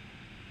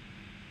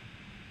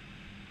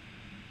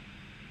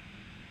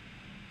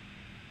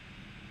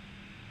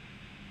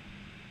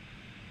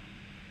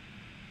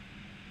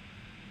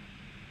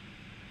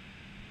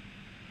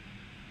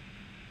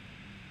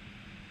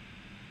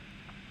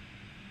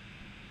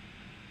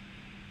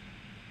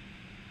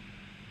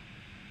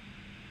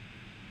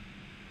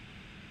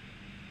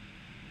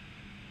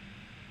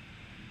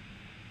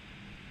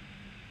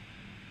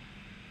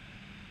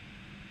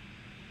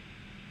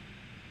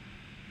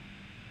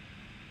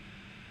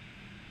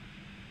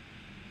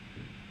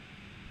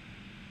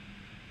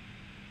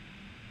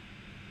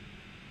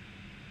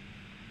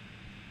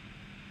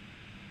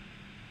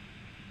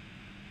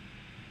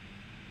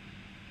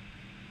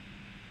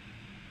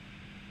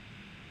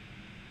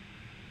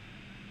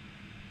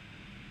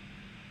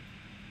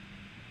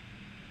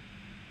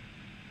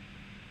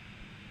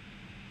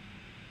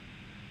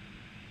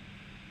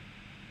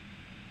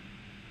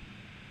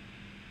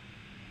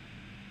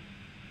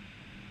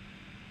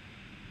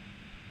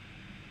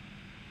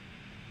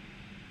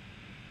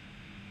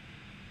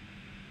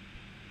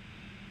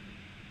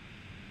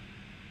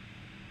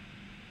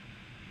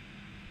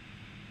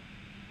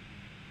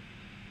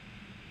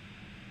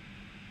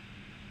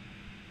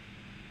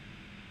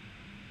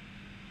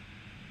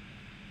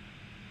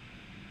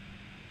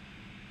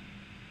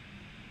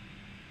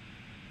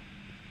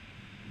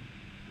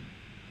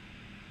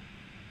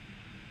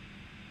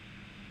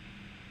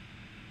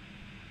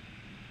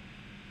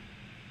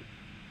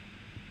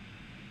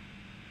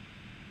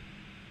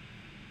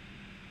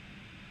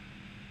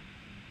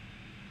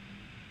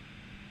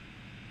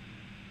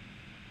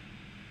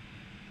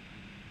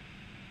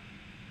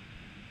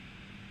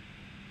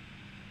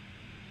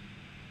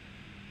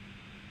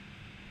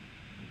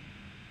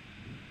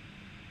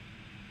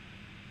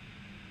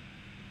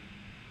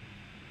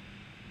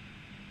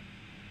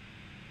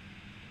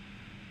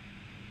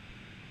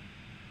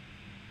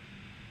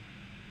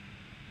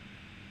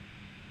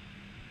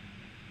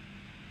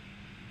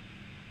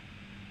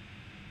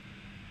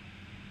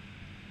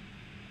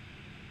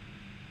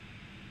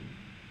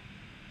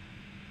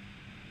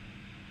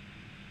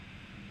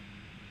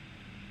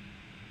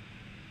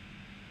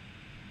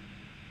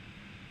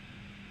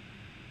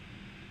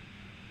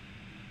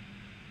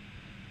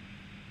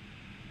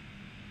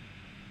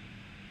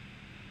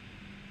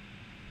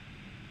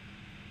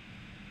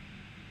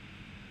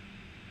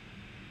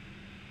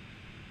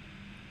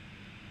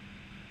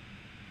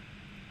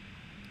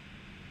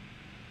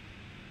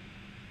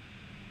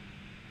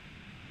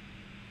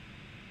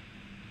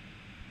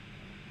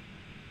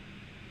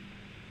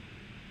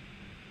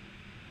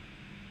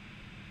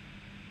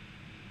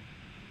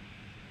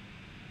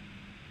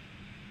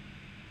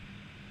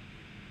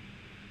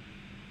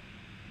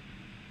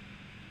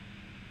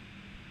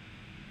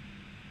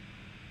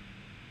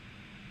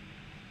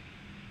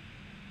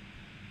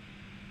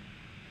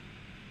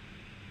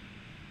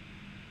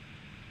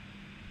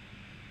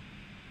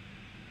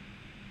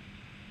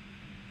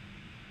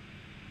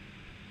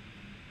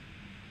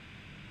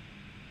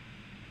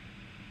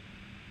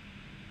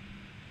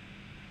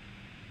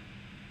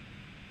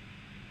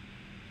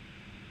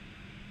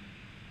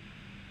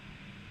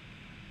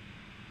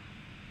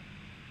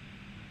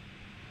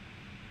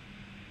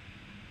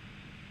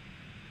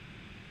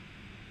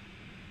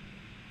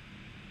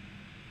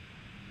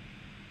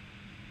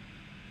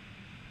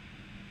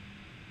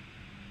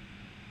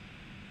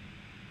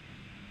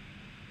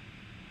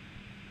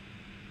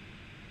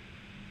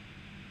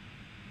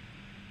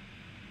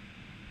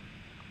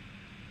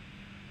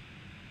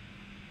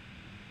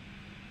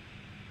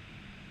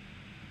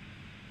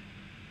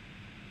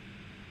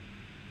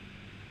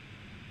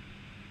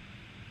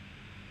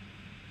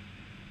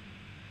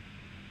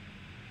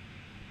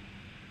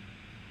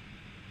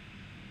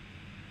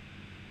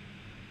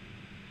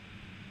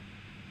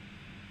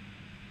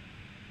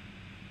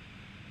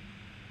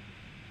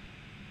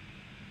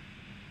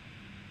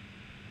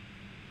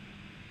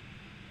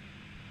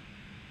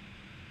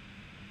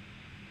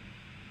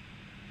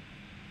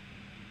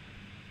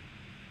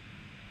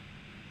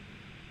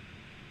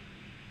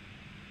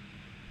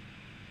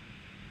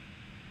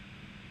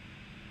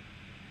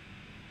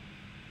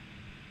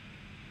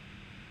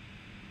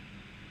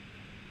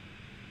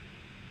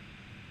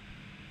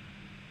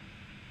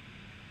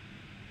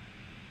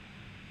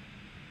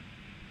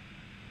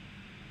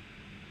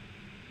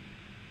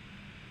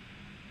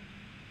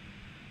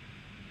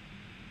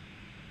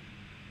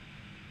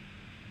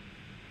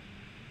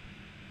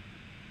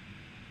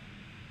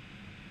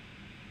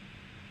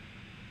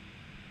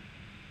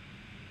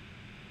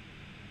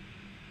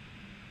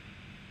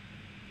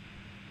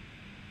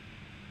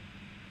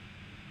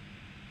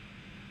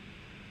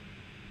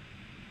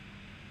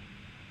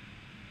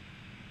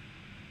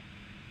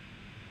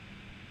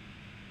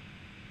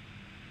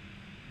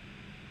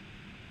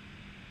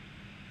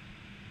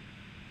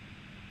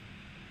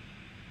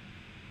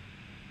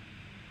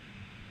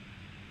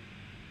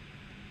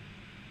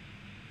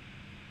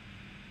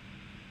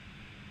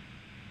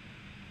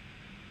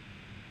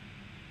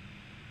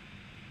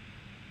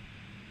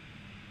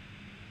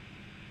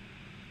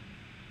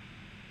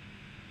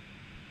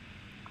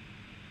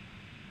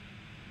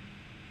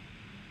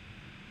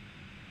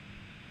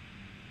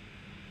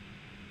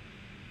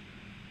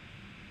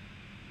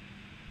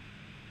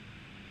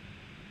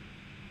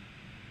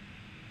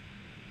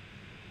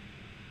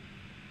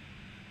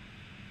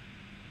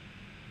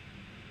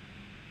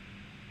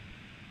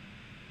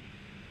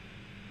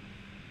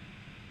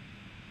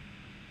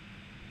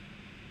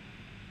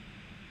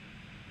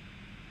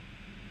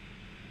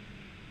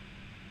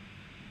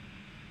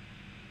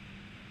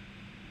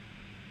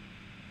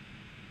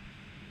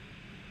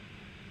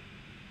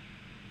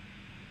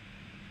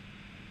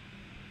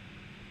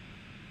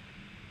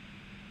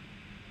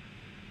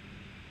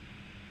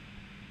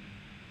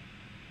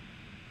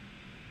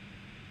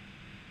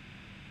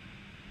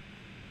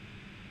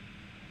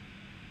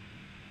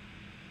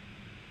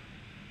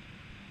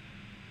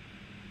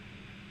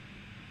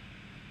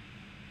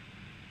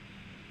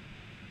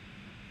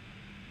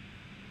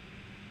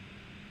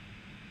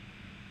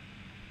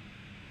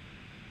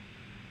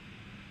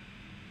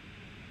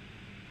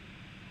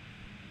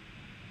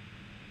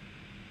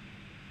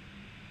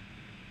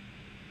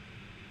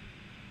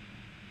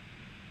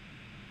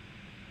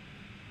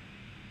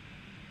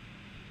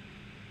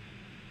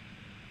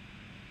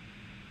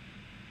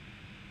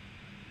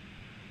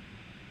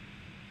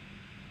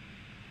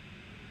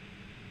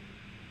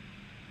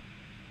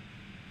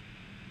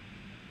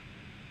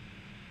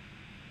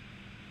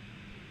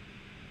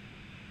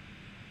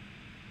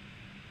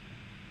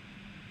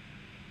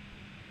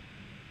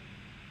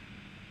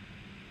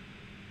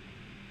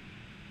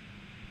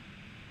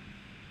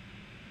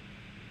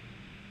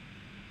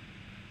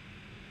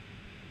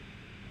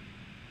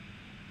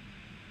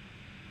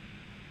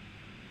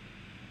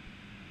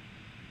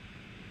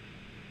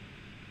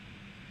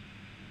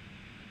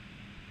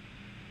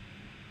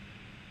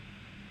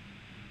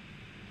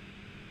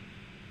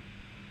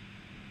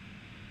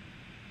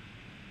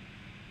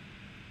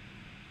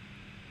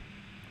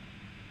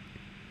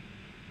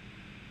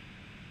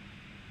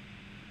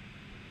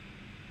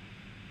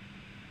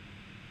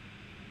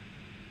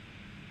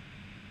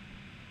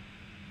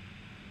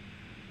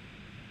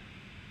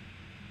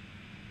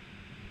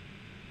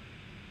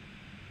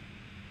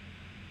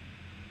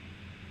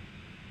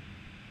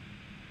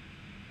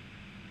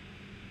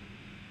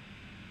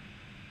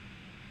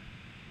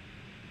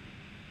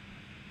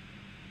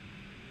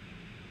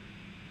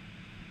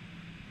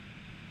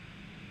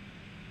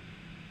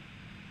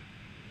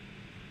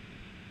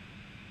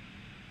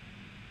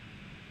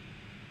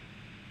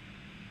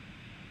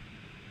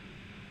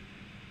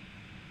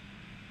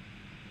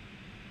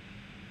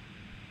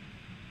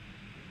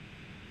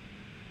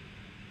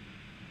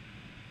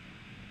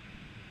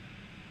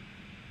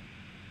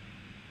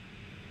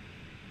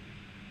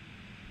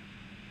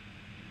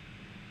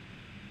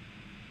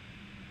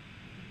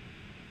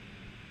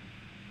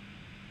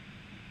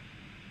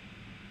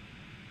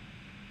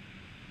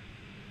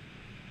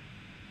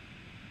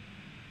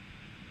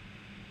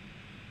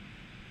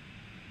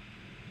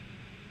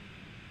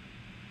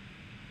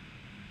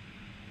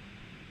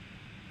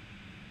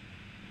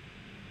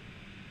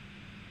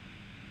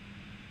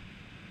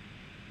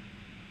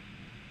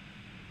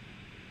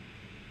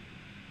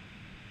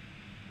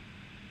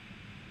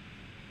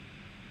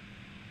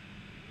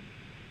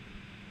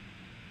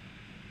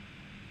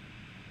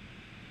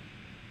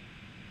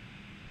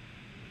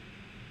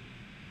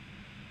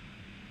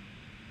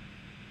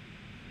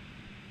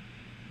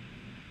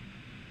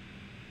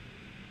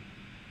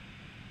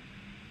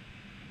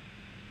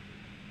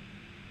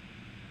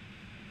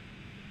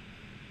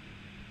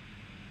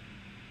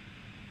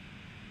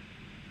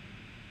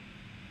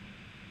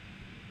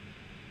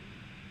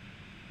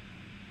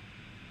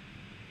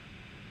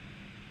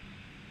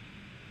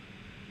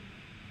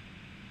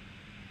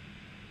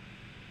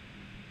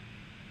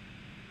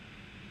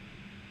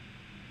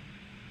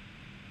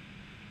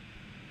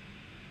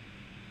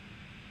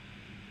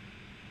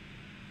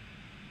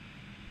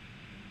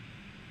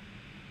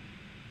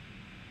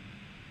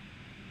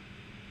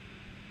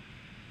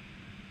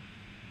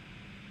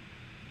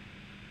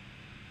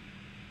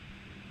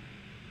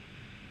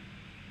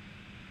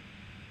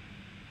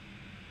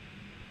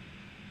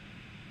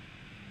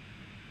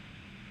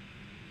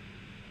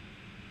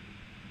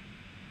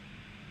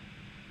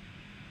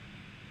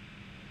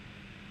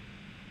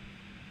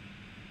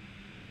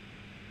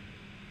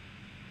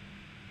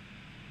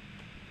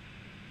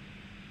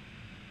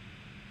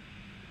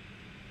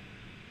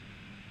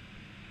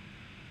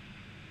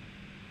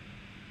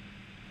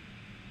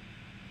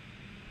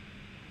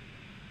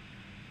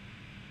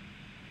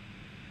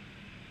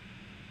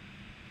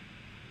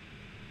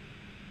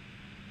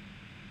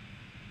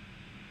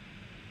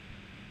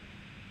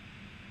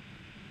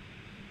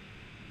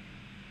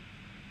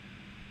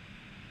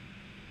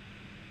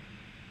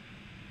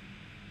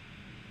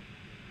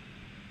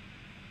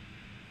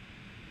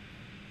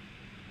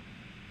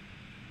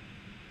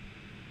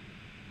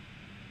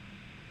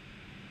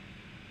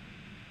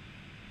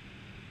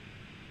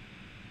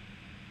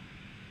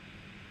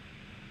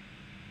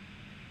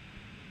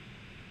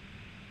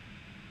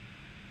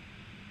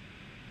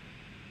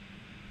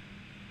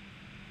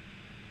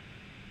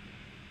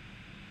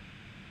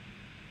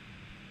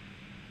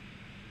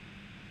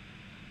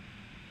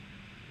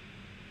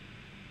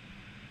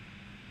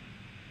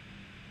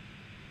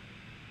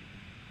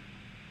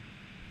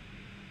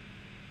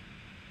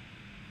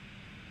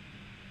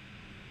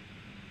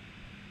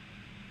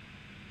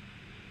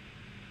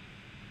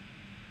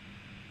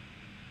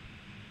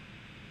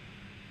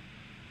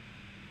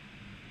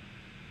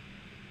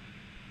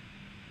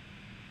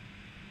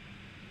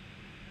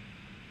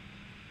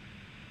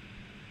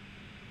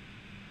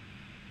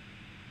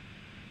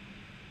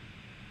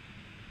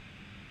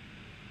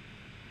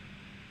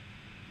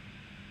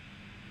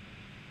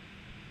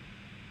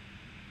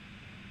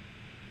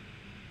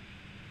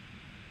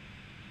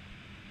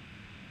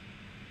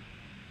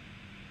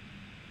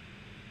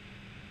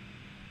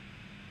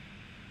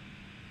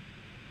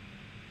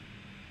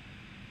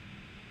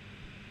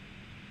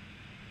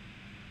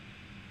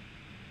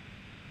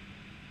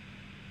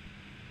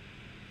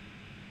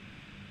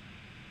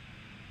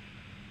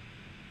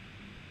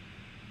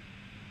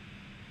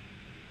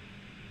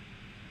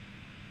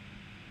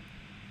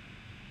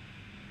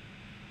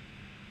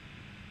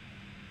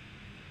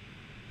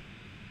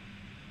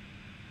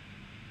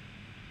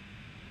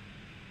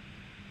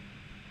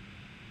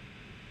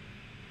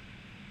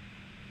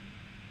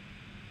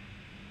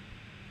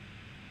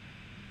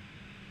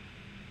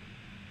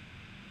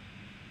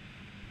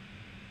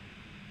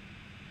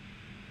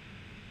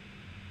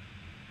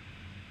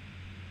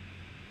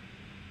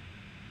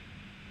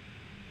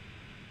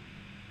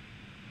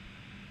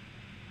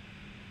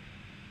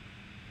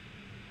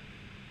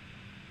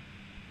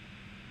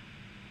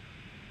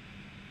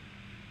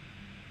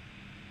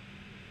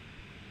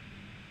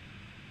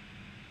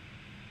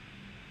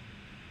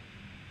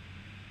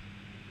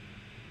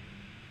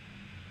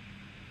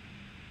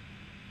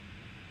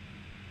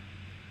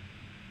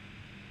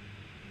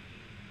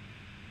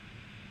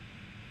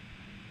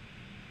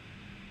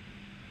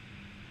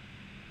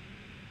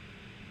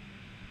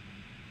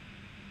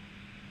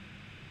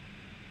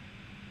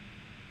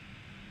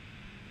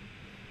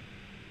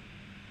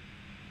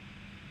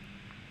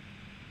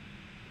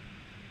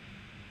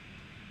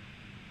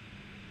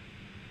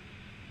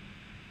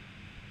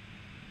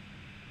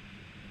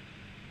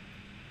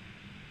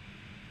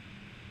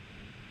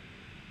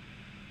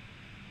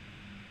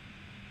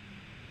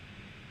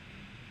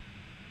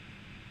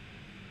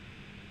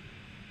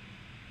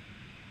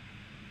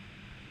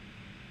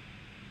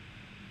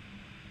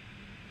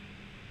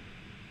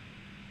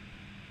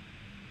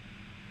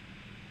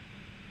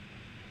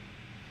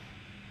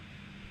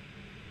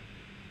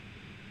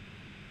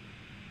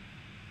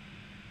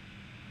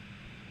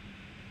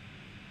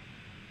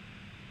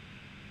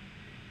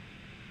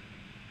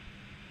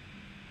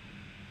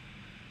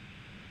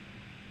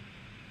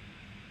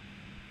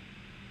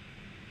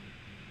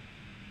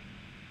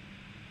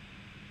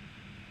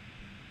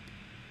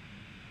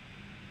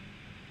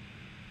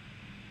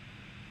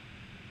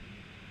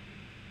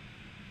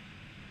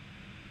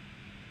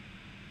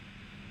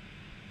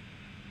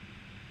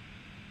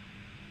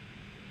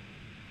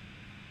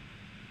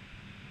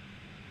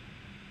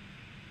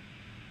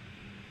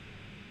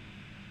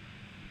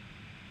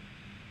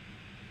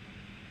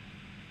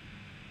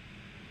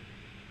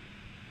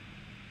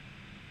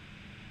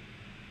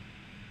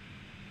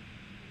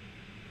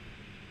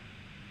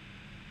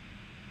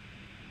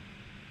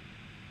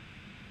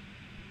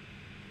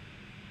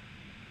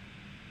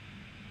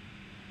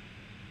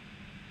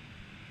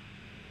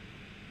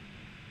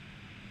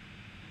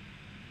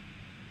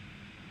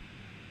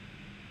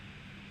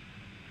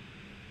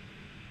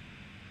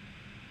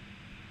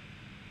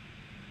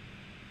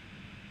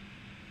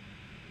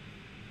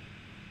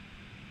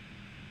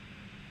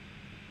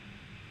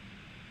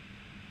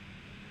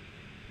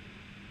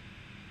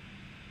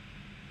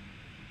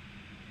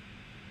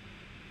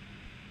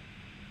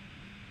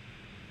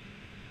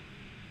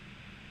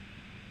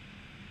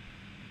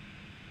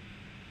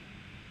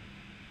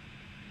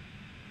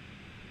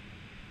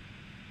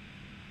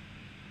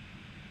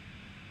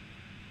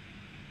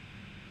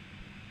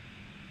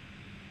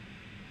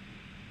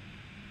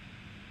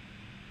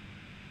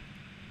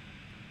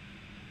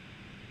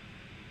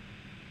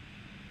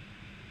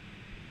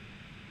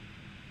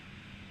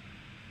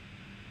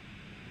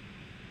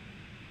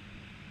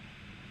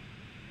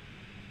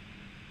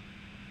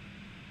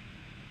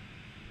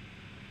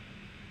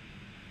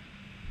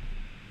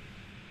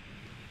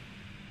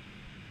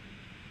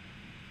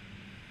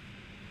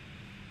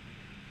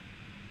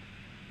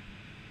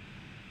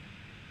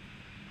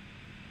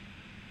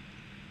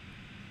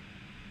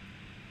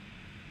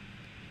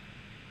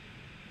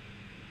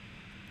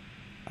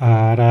 อ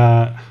ะระ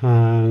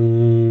หัง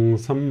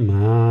สัมม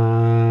า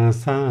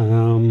สั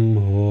ม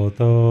พุทโ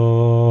ธ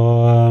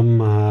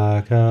ภะ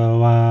คะ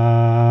วา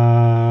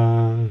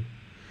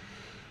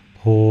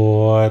พุ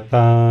ท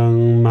ธัง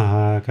ภ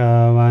ะคะ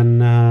วัน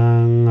ตั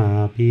งอ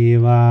ภิ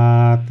วา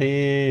เท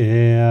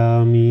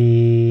มิ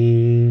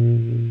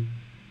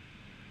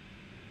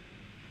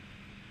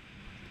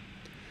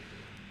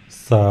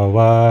สว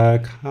าก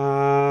ขา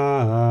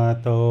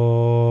โต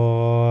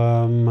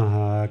ภะ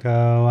ค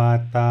ะวะ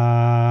ตา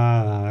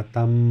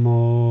ธัมโม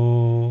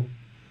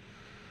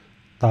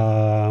ธั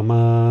ม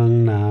มัง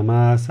นาม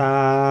าสา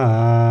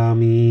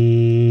มิ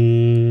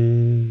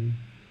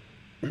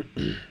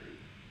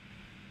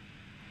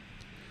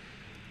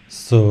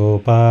สุ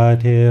ป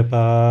ฏิ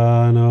ปั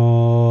นโน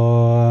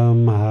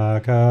ภะ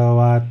คะว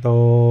ะโต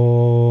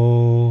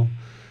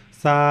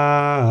สา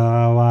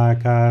ว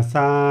ก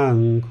สัง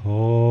โฆ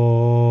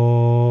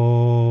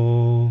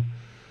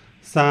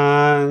สั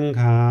ง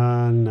ฆั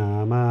งนา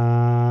มา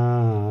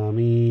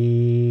มิ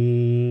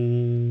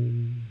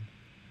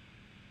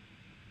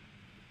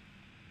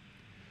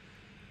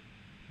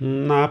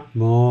นะโ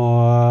ม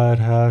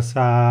ตัสส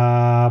ะ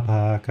ภ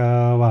ะคะ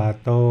วะ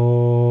โต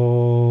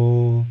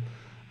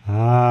อ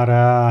ะร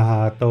ะห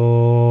ะโต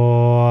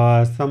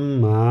สัม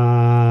มา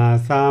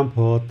สัม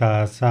พุทธั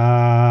สสะ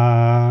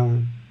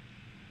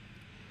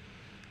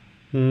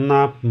น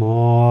ะโม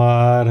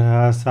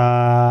ตัสสะ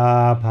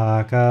ภะ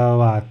คะ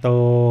วะโต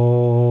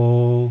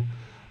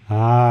อ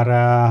ะร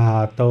ะห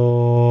ะโต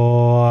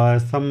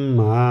สัมม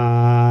า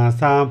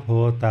สัม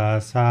พุทธัส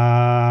สะ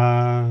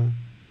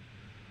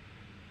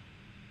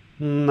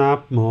นะ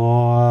โม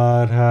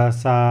ตัส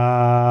สะ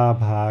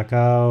ภะค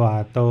ะวะ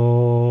โต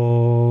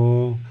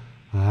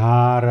อ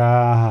ะร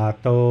ะหะ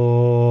โต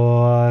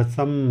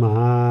สัมม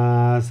า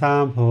สั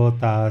มพุท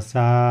ธัสส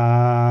ะ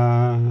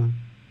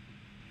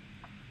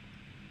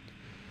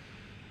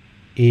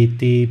อิ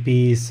ติ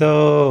ปิโส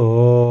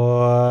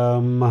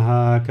ภ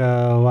ะคะ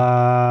วะ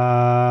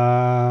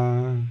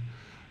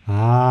อ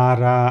ะ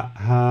ระ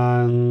หั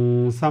ง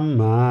สัม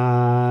มา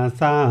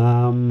สั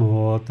ม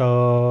พุทโธ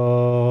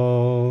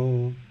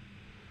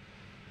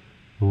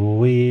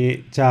วิ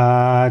จา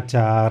จ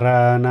าร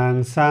ณัง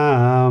สั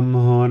ม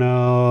โหโน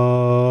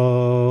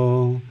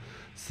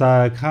สั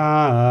คขะ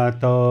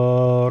โต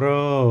โร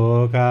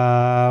กา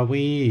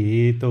วิ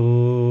ตุ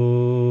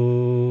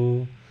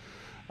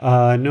อ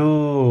นุ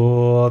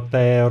เต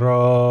โร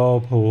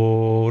ภู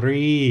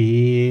ริ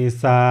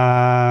สา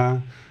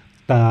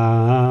ตา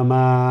ม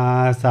า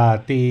ส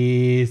ติ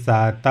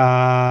สัตตา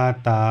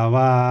ตาว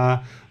า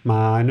ม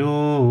านุ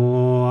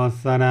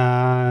สนั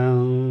ง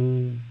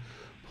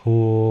พุ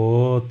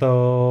ทโธ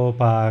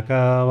ภค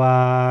ว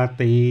า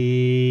ติ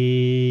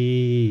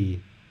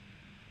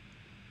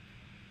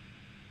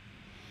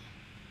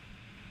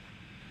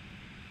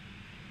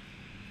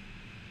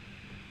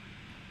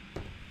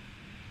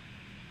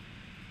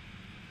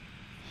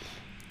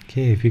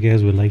Okay, if you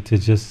guys would like to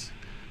just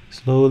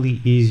slowly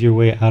ease your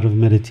way out of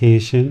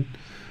meditation.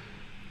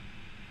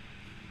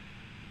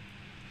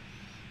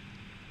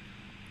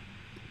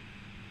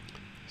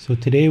 So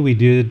today we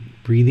did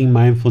breathing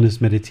mindfulness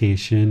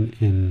meditation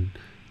and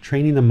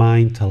training the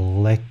mind to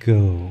let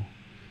go,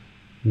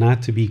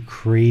 not to be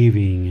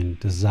craving and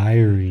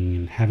desiring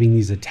and having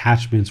these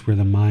attachments where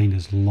the mind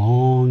is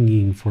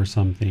longing for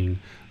something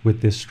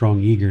with this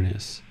strong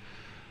eagerness.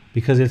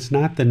 Because it's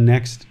not the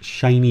next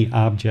shiny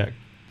object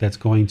that's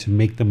going to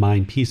make the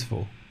mind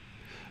peaceful.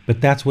 But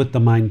that's what the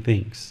mind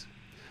thinks.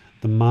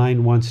 The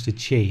mind wants to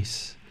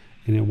chase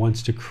and it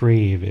wants to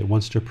crave, it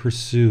wants to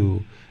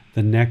pursue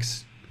the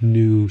next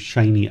new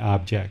shiny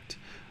object,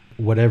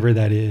 whatever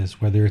that is,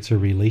 whether it's a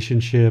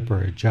relationship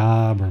or a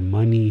job or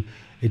money.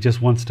 It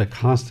just wants to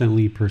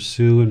constantly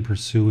pursue and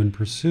pursue and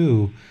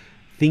pursue,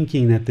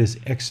 thinking that this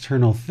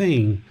external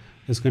thing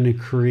is going to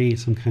create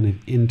some kind of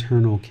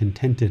internal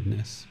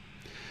contentedness.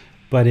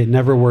 But it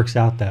never works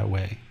out that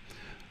way.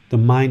 The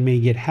mind may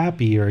get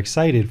happy or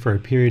excited for a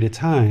period of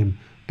time,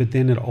 but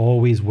then it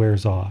always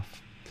wears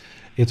off.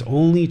 It's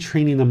only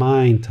training the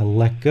mind to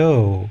let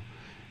go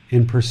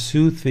and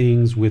pursue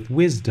things with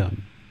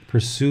wisdom,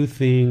 pursue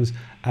things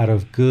out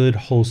of good,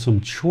 wholesome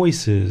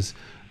choices,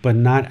 but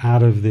not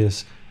out of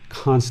this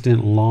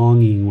constant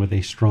longing with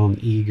a strong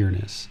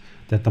eagerness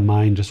that the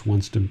mind just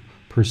wants to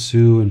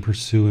pursue and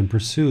pursue and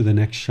pursue the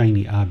next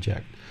shiny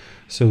object.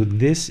 So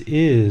this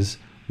is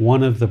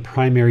one of the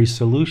primary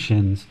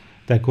solutions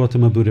that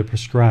Gautama Buddha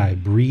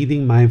prescribed,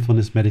 breathing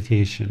mindfulness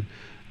meditation,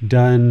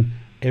 done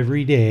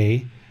every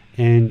day,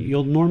 and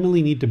you'll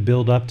normally need to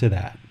build up to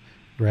that,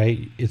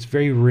 right? It's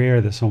very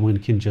rare that someone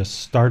can just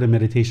start a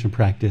meditation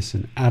practice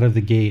and out of the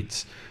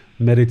gates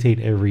meditate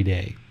every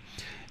day.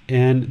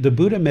 And the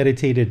Buddha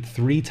meditated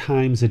 3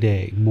 times a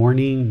day,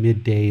 morning,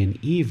 midday, and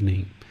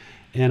evening.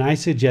 And I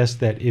suggest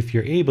that if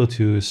you're able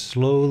to,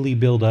 slowly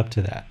build up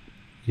to that.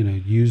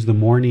 Use the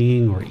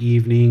morning or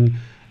evening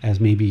as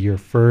maybe your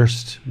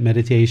first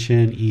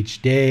meditation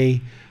each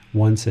day,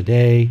 once a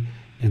day,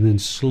 and then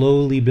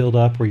slowly build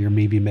up where you're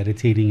maybe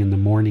meditating in the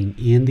morning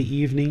and the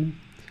evening.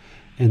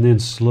 and then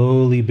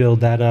slowly build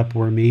that up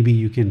where maybe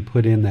you can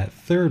put in that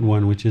third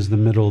one, which is the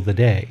middle of the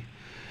day.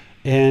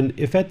 And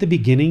if at the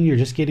beginning you're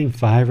just getting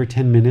 5 or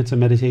 10 minutes of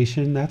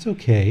meditation, that's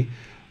okay.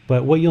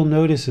 But what you'll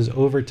notice is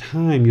over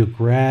time, you'll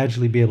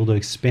gradually be able to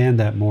expand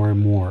that more and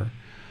more.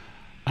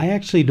 I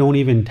actually don't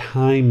even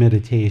time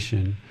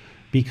meditation,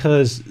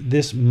 because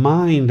this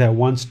mind that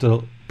wants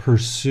to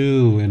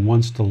pursue and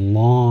wants to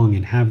long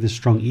and have this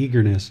strong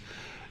eagerness,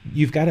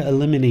 you've got to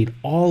eliminate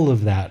all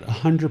of that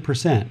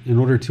 100% in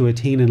order to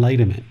attain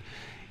enlightenment.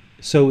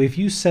 So if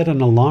you set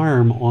an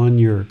alarm on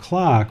your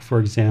clock, for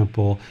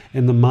example,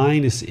 and the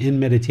mind is in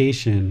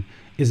meditation,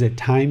 is it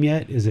time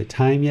yet? Is it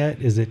time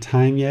yet? Is it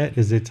time yet?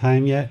 Is it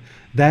time yet?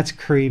 That's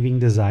craving,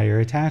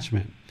 desire,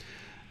 attachment.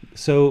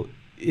 So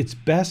it's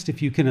best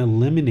if you can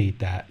eliminate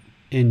that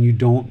and you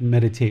don't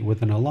meditate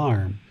with an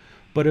alarm.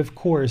 But of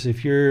course,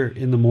 if you're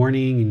in the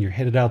morning and you're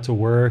headed out to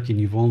work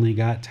and you've only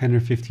got 10 or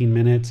 15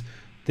 minutes,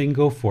 then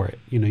go for it.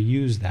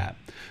 Use that.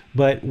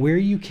 But where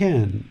you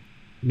can,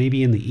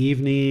 maybe in the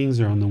evenings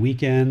or on the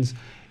weekends,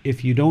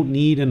 if you don't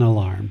need an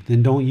alarm,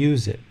 then don't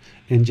use it,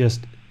 and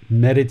just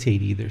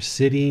meditate, either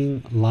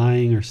sitting,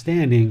 lying, or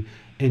standing,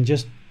 and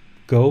just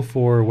go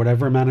for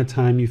whatever amount of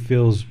time you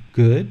feels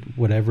good,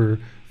 whatever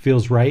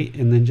feels right,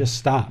 and then just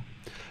stop.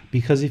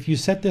 Because if you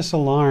set this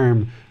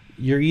alarm,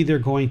 you're either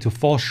going to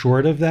fall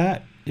short of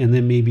that and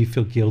then maybe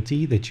feel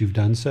guilty that you've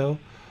done so,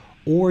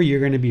 or you're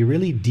going to be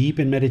really deep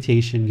in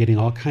meditation, getting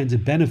all kinds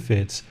of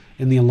benefits,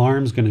 and the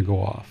alarm's going to go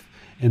off.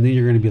 And then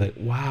you're going to be like,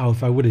 wow,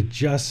 if I would have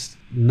just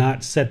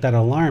not set that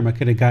alarm, I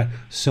could have got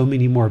so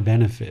many more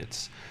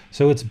benefits.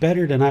 So it's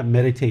better to not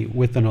meditate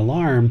with an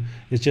alarm.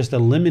 It's just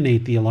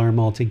eliminate the alarm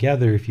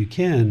altogether if you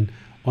can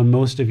on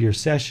most of your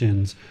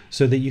sessions,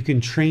 so that you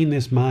can train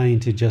this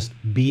mind to just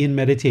be in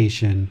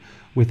meditation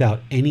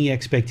without any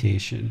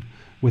expectation,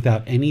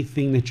 without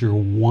anything that you're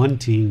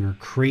wanting or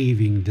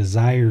craving,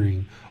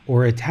 desiring,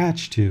 or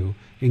attached to,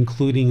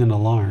 including an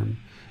alarm.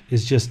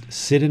 Is just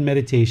sit in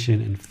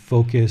meditation and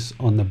focus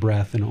on the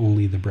breath and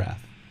only the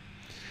breath.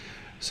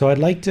 So I'd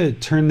like to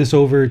turn this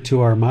over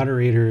to our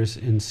moderators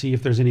and see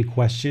if there's any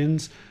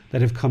questions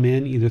that have come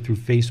in either through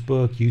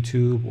Facebook,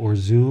 YouTube, or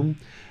Zoom.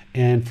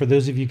 And for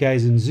those of you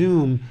guys in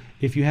Zoom,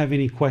 if you have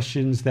any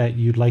questions that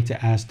you'd like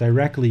to ask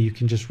directly, you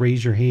can just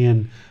raise your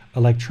hand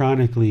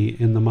electronically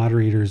and the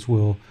moderators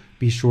will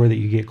be sure that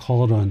you get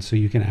called on so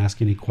you can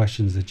ask any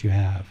questions that you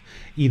have,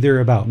 either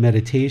about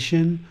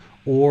meditation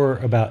or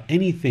about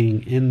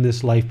anything in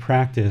this life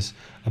practice,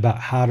 about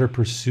how to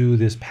pursue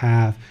this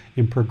path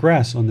and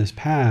progress on this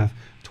path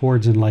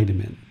towards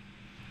enlightenment.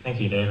 Thank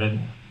you, David.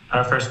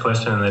 Our first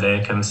question of the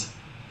day comes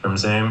from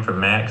Zoom, from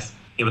Max.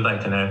 He would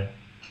like to know,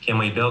 can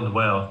we build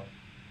wealth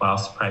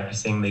whilst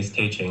practicing these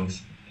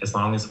teachings as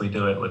long as we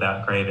do it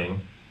without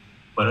craving?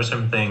 What are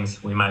some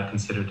things we might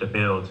consider to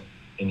build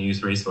and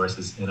use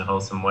resources in a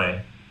wholesome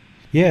way?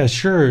 Yeah,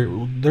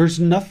 sure. There's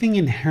nothing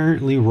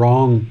inherently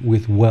wrong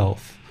with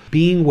wealth.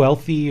 Being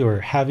wealthy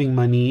or having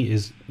money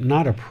is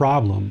not a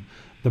problem.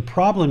 The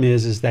problem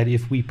is that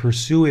if we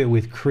pursue it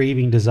with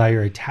craving,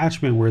 desire,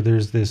 attachment, where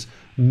there's this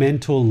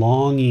mental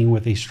longing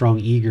with a strong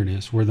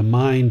eagerness, where the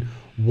mind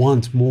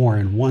wants more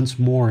and wants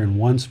more and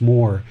wants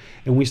more,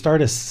 and we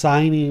start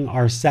assigning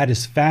our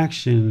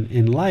satisfaction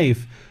in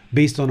life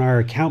based on our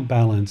account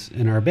balance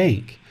in our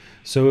bank.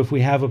 So if we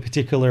have a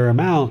particular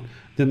amount,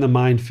 then the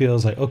mind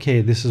feels like,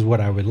 okay, this is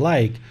what I would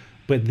like.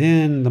 But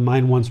then the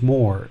mind wants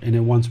more, and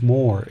it wants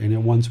more, and it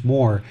wants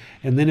more.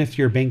 And then if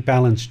your bank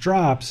balance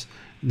drops,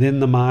 then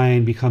the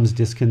mind becomes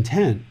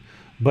discontent.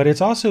 But it's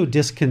also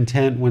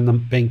discontent when the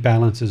bank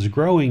balance is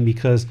growing,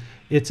 because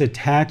it's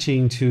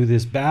attaching to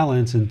this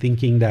balance and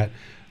thinking that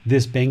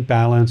this bank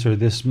balance or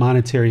this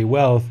monetary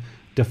wealth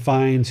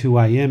defines who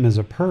I am as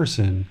a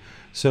person.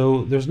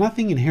 So there's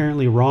nothing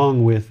inherently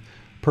wrong with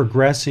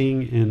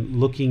progressing and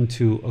looking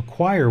to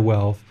acquire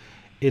wealth.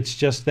 It's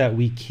just that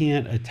we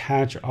can't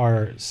attach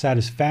our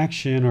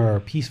satisfaction or our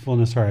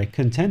peacefulness or our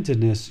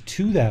contentedness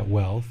to that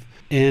wealth.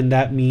 And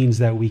that means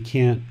that we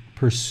can't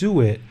pursue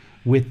it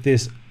with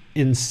this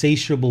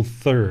insatiable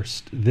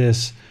thirst,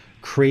 this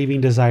craving,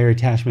 desire,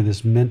 attachment,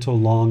 this mental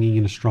longing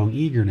and a strong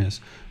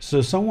eagerness.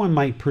 So someone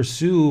might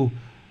pursue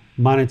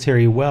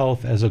monetary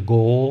wealth as a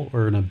goal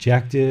or an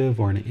objective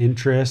or an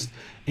interest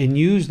and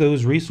use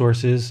those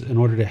resources in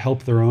order to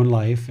help their own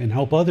life and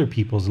help other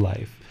people's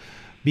life.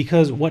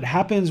 Because what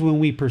happens when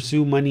we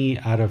pursue money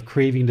out of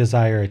craving,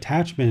 desire,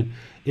 attachment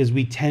is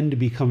we tend to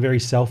become very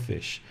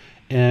selfish,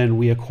 and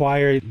we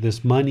acquire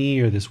this money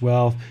or this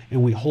wealth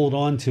and we hold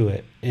on to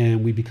it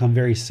and we become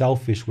very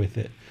selfish with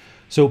it.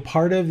 So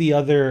part of the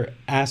other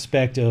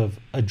aspect of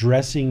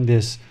addressing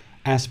this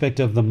aspect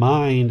of the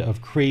mind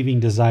of craving,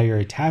 desire,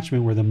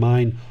 attachment, where the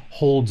mind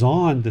holds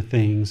on to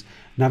things,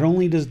 not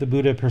only does the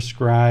Buddha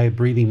prescribe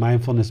breathing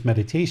mindfulness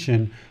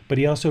meditation, but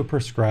he also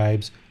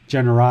prescribes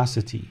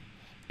generosity,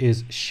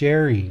 is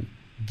sharing,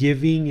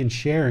 giving and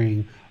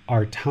sharing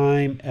our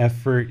time,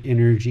 effort,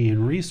 energy,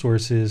 and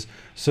resources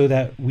so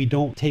that we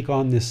don't take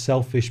on this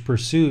selfish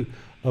pursuit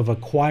of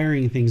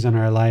acquiring things in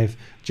our life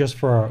just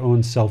for our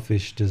own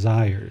selfish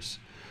desires.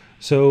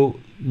 So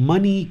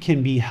money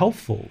can be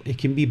helpful. It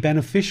can be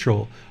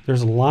beneficial.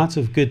 There's lots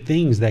of good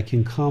things that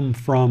can come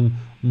from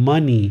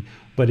money.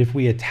 But if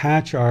we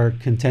attach our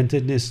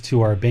contentedness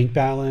to our bank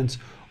balance,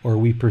 or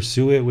we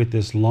pursue it with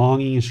this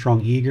longing and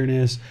strong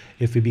eagerness,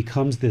 if it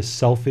becomes this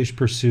selfish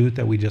pursuit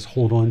that we just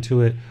hold on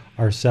to it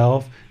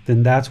ourselves,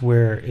 then that's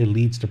where it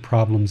leads to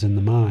problems in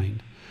the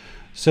mind.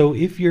 So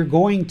if you're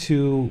going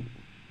to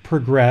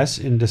progress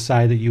and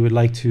decide that you would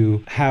like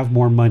to have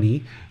more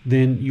money,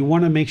 then you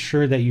want to make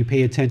sure that you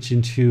pay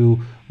attention to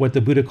what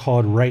the Buddha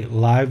called right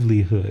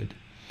livelihood.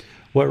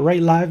 What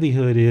right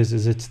livelihood is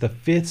it's the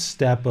fifth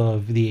step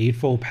of the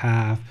Eightfold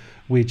Path,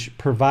 which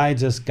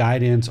provides us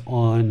guidance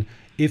on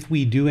if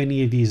we do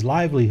any of these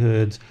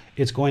livelihoods,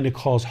 it's going to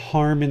cause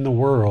harm in the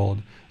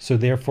world. So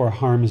therefore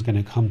harm is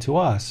going to come to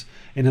us.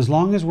 And as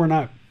long as we're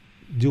not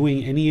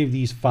doing any of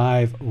these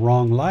 5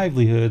 wrong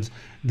livelihoods,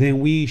 then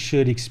we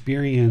should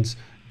experience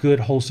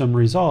good, wholesome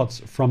results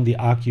from the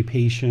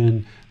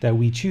occupation that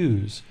we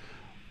choose.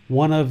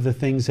 One of the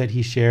things that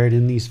he shared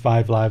in these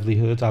 5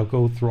 livelihoods, I'll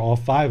go through all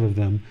 5 of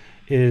them,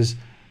 is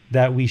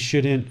that we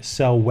shouldn't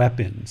sell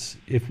weapons.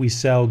 If we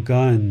sell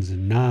guns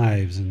and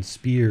knives and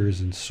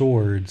spears and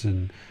swords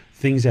and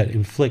things that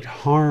inflict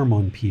harm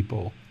on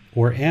people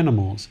or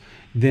animals,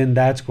 then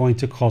that's going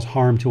to cause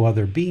harm to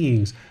other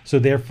beings. So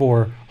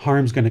therefore,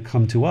 harm's going to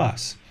come to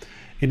us.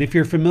 And if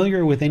you're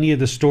familiar with any of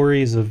the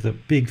stories of the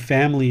big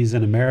families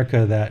in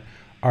America that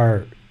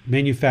are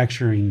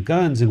manufacturing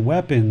guns and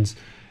weapons,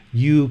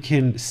 you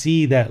can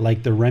see that,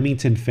 like the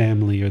Remington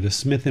family or the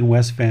Smith and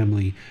West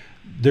family,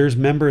 there's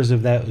members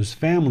of those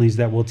families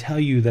that will tell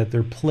you that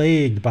they're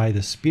plagued by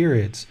the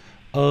spirits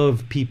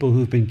of people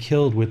who've been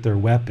killed with their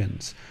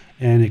weapons,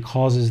 and it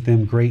causes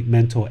them great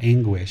mental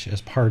anguish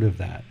as part of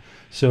that.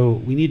 So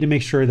we need to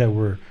make sure that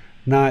we're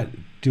not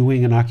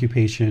doing an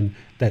occupation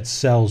that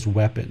sells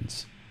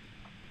weapons.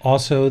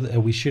 Also,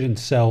 that we shouldn't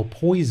sell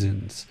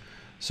poisons.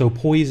 So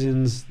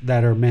poisons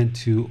that are meant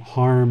to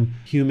harm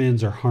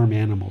humans or harm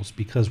animals,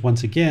 because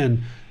once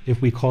again,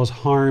 if we cause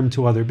harm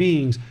to other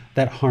beings,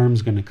 that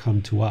harm's going to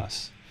come to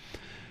us.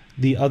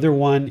 The other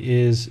one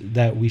is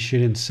that we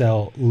shouldn't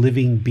sell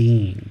living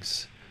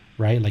beings,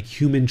 right? Like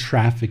human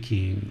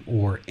trafficking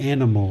or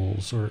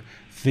animals or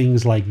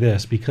things like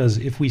this, because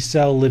if we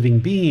sell living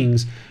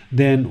beings,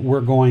 then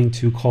we're going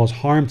to cause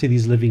harm to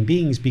these living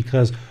beings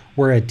because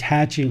we're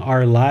attaching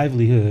our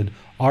livelihood,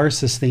 our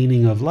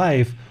sustaining of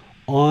life,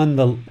 on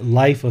the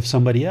life of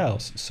somebody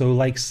else. So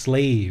like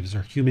slaves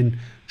or human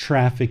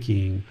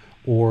trafficking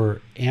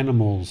or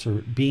animals or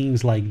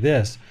beings like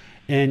this.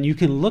 And you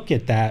can look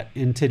at that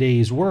in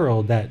today's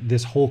world, that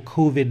this whole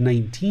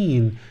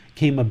COVID-19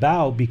 came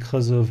about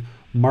because of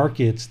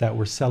markets that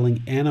were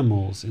selling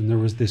animals, and there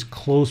was this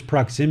close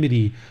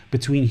proximity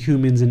between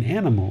humans and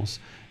animals.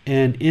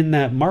 And in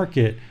that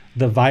market,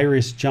 the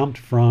virus jumped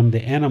from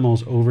the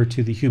animals over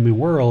to the human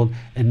world,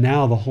 and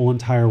now the whole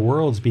entire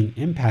world's being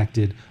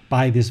impacted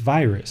by this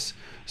virus.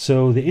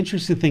 So the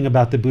interesting thing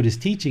about the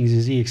Buddhist teachings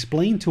is he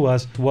explained to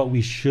us what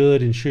we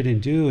should and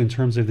shouldn't do in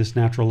terms of this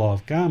natural law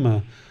of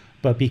karma.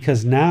 But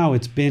because now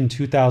it's been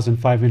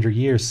 2,500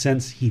 years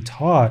since he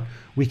taught,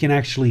 we can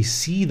actually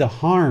see the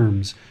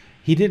harms.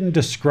 He didn't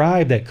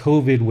describe that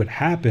COVID would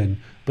happen,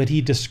 but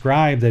he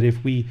described that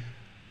if we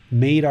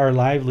made our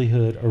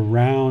livelihood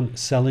around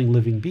selling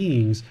living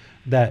beings,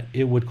 that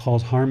it would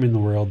cause harm in the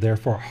world.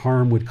 Therefore,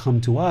 harm would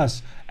come to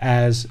us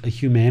as a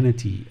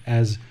humanity,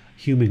 as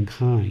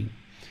humankind.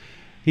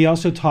 He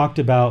also talked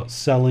about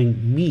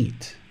selling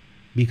meat,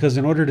 because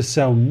in order to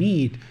sell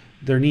meat,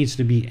 there needs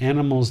to be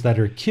animals that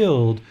are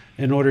killed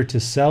in order to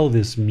sell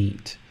this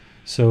meat.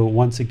 So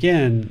once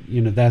again,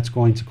 that's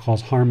going to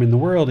cause harm in the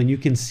world. And you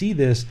can see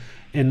this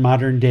in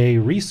modern day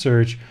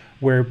research,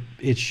 where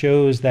it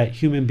shows that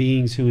human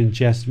beings who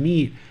ingest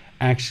meat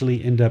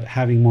actually end up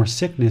having more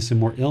sickness and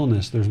more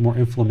illness. There's more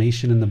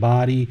inflammation in the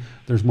body,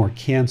 there's more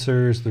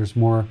cancers, there's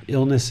more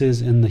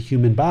illnesses in the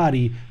human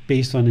body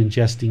based on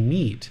ingesting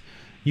meat.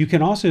 You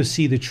can also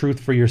see the truth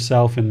for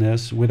yourself in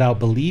this without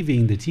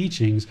believing the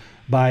teachings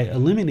by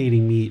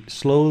eliminating meat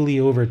slowly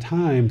over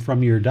time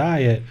from your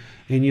diet.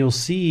 And you'll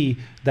see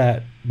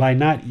that by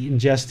not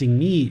ingesting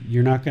meat,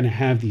 you're not going to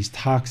have these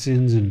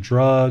toxins and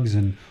drugs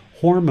and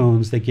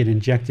hormones that get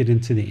injected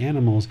into the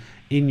animals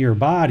in your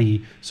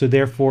body. So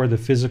therefore, the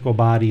physical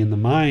body and the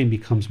mind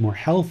becomes more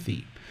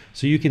healthy.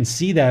 So you can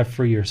see that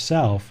for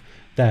yourself,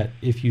 that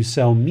if you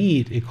sell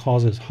meat, it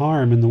causes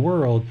harm in the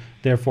world.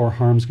 Therefore,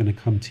 harm's going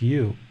to come to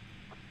you.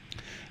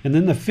 And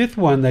then the fifth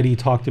one that he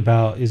talked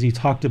about is he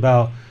talked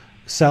about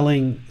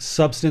selling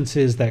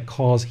substances that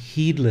cause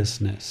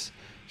heedlessness.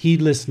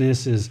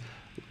 Heedlessness is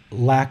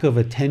lack of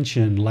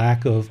attention,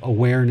 lack of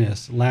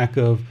awareness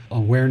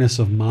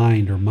of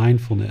mind or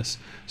mindfulness.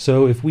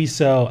 So if we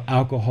sell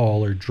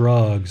alcohol or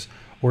drugs,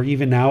 or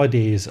even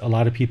nowadays, a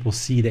lot of people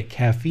see that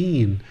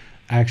caffeine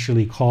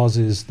actually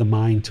causes the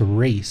mind to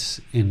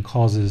race and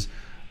causes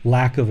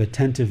lack of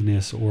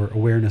attentiveness or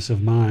awareness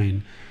of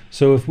mind.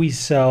 So if we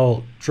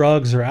sell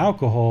drugs or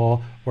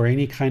alcohol or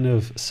any kind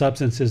of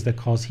substances that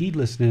cause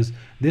heedlessness,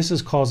 this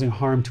is causing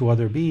harm to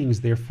other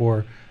beings.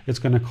 Therefore, it's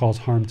going to cause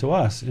harm to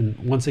us. And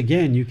once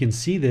again, you can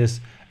see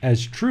this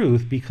as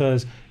truth,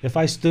 because if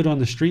I stood on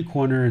the street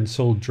corner and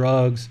sold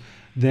drugs,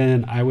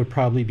 then I would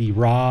probably be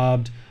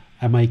robbed.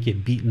 I might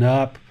get beaten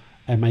up.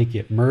 I might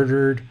get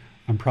murdered.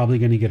 I'm probably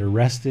going to get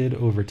arrested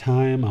over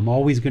time. I'm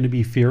always going to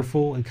be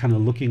fearful and kind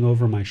of looking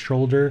over my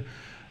shoulder.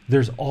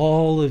 There's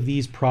all of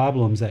these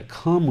problems that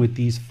come with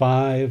these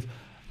 5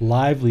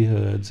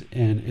 livelihoods,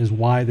 and is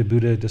why the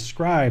Buddha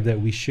described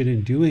that we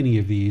shouldn't do any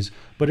of these.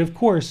 But of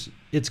course,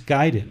 it's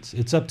guidance.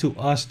 It's up to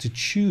us to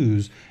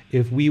choose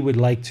if we would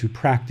like to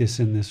practice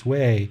in this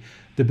way.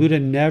 The Buddha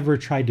never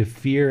tried to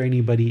fear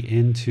anybody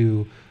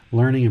into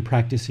learning and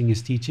practicing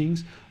his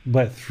teachings,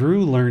 but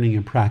through learning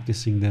and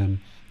practicing them,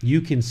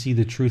 you can see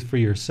the truth for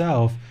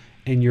yourself,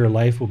 and your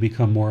life will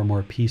become more and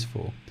more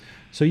peaceful.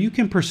 So you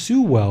can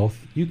pursue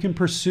wealth, you can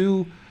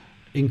pursue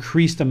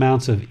increased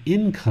amounts of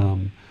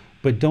income,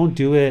 but don't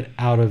do it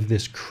out of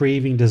this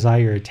craving,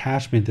 desire,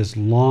 attachment, this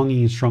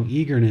longing, strong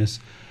eagerness,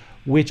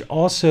 which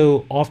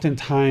also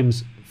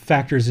oftentimes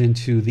factors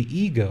into the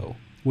ego,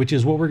 which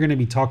is what we're going to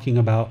be talking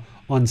about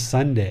on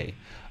Sunday.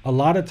 A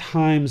lot of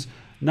times,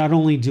 not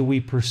only do we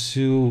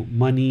pursue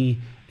money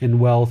and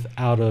wealth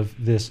out of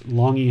this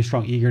longing and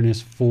strong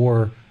eagerness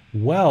for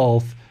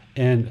wealth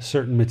and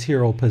certain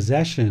material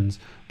possessions,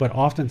 but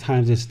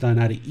oftentimes it's done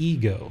out of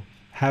ego.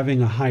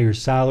 Having a higher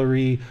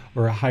salary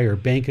or a higher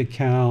bank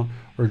account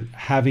or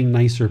having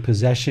nicer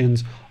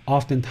possessions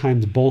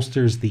oftentimes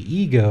bolsters the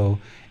ego,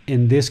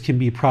 and this can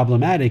be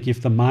problematic if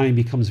the mind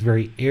becomes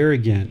very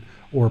arrogant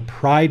or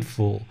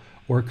prideful,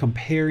 or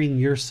comparing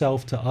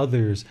yourself to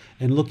others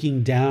and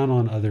looking down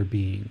on other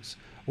beings,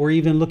 or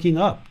even looking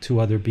up to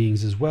other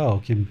beings as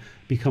well, can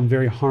become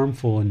very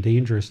harmful and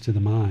dangerous to the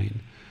mind.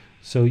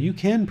 So you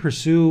can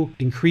pursue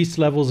increased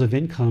levels of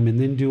income and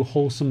then do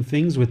wholesome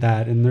things with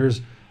that. And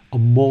there's a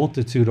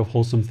multitude of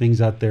wholesome things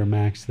out there,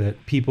 Max,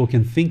 that people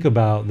can think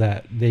about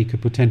that they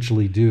could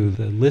potentially do.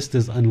 The list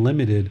is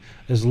unlimited.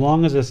 As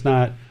long as it's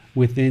not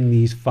within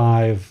these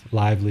 5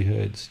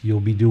 livelihoods, you'll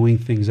be doing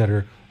things that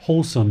are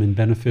wholesome and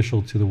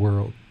beneficial to the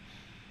world.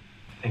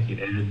 Thank you,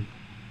 David.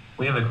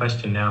 We have a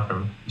question now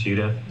from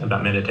Judah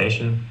about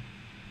meditation.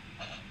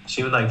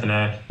 She would like to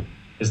know,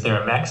 is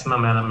there a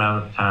maximum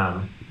amount of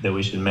time that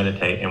we should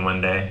meditate in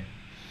one day?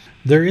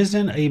 There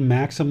isn't a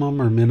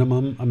maximum or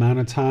minimum amount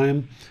of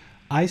time.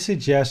 I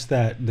suggest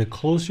that the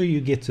closer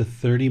you get to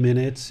 30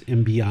 minutes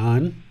and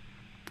beyond,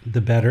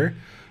 the better.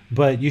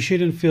 But you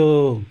shouldn't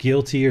feel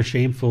guilty or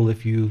shameful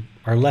if you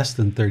are less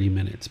than 30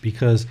 minutes,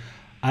 because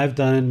I've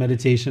done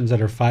meditations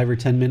that are 5 or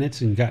 10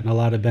 minutes and gotten a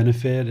lot of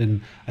benefit.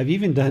 And I've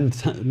even done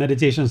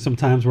meditations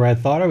sometimes where I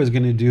thought I was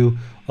going to do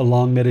a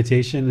long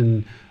meditation,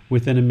 and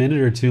within a minute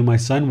or two, my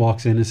son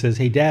walks in and says,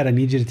 "Hey, Dad, I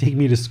need you to take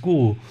me to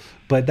school."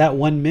 But that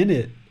 1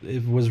 minute,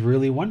 it was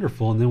really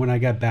wonderful. And then when I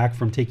got back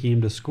from taking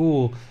him to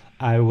school,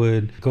 I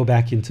would go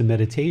back into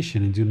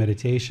meditation and do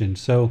meditation.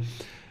 So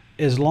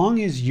as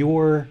long as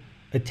you're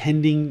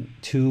attending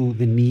to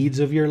the needs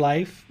of your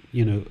life,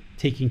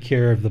 taking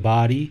care of the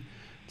body,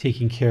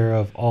 taking care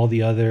of all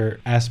the other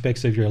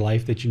aspects of your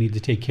life that you need to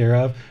take care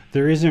of,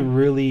 there isn't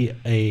really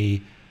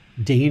a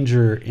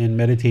danger in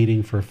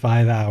meditating for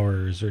 5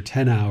 hours or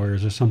 10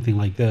 hours or something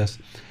like this.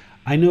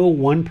 I know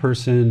one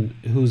person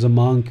who's a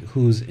monk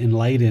who's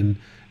enlightened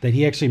that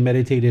he actually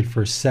meditated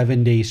for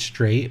 7 days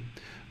straight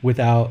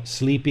without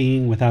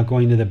sleeping, without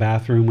going to the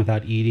bathroom,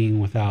 without eating,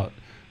 without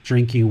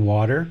drinking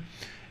water.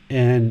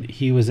 And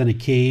he was in a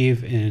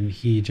cave and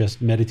he just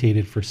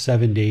meditated for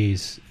 7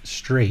 days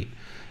straight.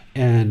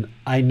 And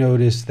I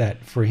noticed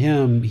that for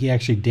him, he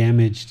actually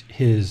damaged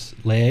his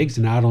legs.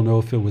 And I don't know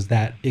if it was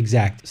that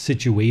exact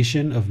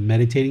situation of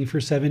meditating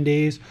for 7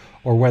 days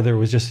or whether it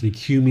was just an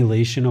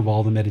accumulation of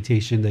all the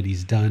meditation that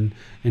he's done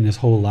in his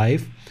whole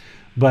life.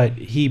 But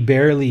he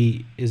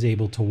barely is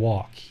able to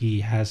walk.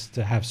 He has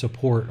to have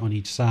support on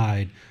each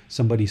side,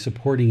 somebody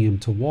supporting him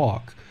to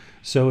walk.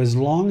 So as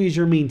long as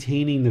you're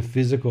maintaining the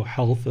physical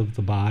health of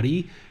the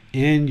body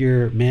and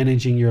you're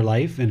managing your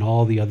life and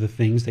all the other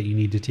things that you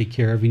need to take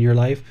care of in your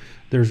life,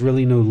 there's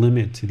really no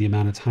limit to the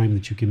amount of time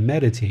that you can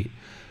meditate,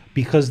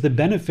 because the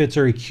benefits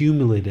are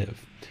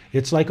accumulative.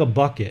 It's like a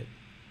bucket.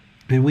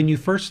 And when you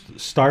first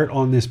start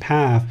on this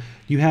path,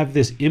 you have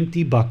this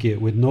empty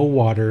bucket with no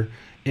water,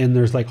 and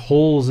there's like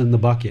holes in the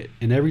bucket.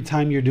 And every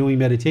time you're doing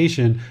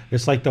meditation,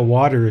 it's like the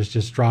water is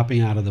just dropping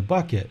out of the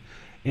bucket.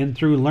 And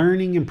through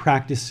learning and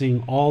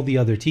practicing all the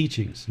other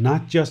teachings,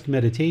 not just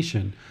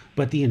meditation,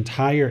 but the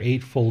entire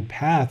Eightfold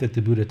Path that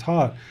the Buddha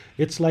taught,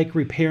 it's like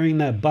repairing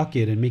that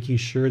bucket and making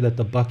sure that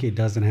the bucket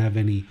doesn't have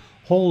any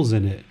holes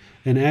in it.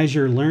 And as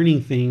you're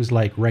learning things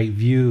like right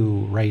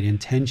view, right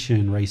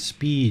intention, right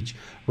speech,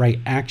 right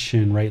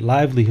action, right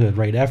livelihood,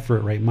 right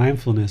effort, right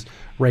mindfulness,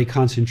 right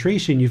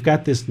concentration, you've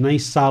got this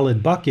nice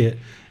solid bucket.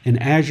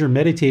 And as you're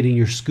meditating,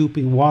 you're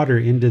scooping water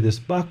into this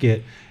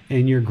bucket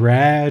and you're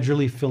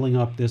gradually filling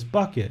up this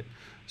bucket.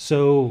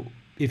 So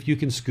if you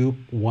can scoop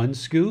 1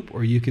 scoop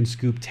or you can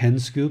scoop 10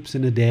 scoops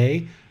in a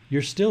day,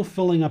 you're still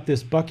filling up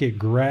this bucket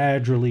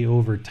gradually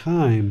over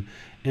time.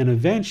 And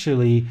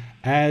eventually,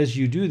 as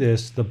you do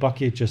this, the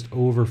bucket just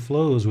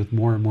overflows with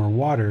more and more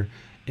water,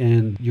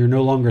 and you're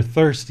no longer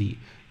thirsty.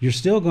 You're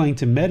still going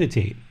to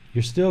meditate.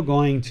 You're still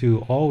going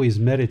to always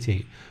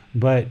meditate,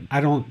 but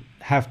I don't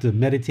have to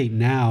meditate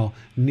now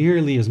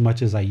nearly as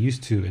much as I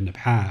used to in the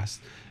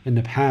past. In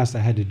the past, I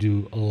had to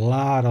do a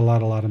lot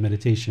of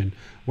meditation,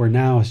 where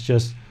now it's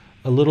just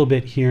a little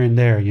bit here and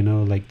there.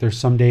 Like there's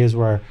some days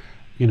where,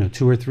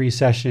 2 or 3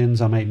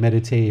 sessions, I might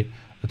meditate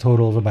a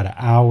total of about an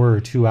hour or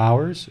 2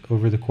 hours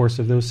over the course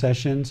of those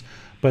sessions.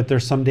 But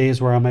there's some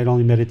days where I might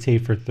only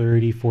meditate for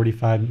 30,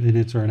 45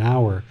 minutes or an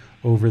hour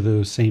over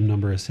those same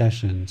number of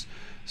sessions.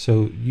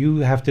 So you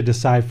have to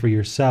decide for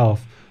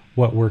yourself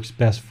what works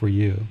best for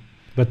you.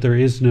 But there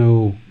is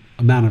no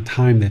amount of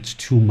time that's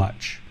too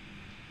much.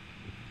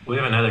 We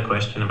have another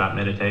question about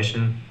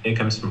meditation. It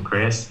comes from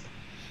Chris.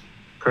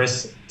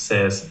 Chris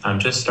says, I'm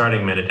just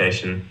starting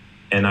meditation,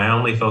 and I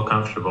only feel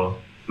comfortable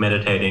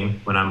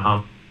meditating when I'm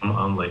home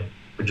only,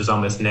 which is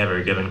almost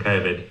never given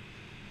COVID.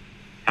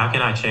 How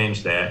can I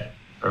change that,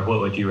 or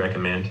what would you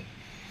recommend?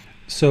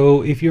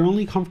 So if you're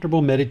only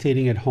comfortable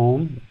meditating at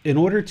home, in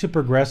order to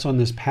progress on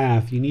this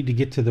path, you need to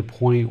get to the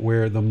point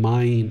where the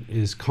mind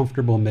is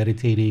comfortable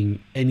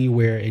meditating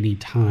anywhere,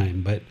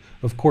 anytime. But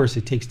of course,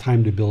 it takes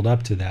time to build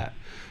up to that.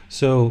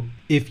 So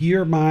if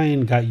your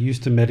mind got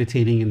used to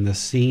meditating in the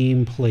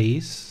same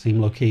place, same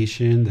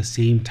location, the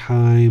same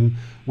time,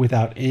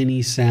 without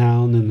any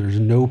sound, and there's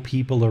no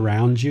people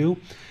around you,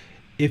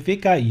 if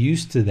it got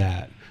used to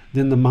that,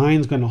 then the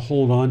mind's going to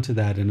hold on to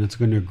that, and it's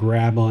going to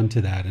grab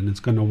onto that, and it's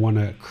going to want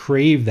to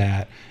crave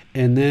that.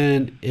 And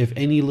then if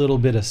any little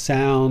bit of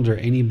sound or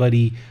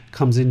anybody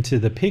comes into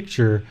the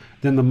picture,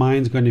 then the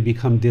mind's going to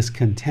become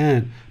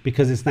discontent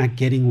because it's not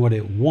getting what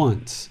it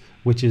wants,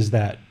 which is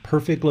that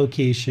perfect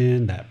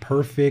location, that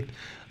perfect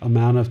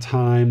amount of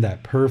time,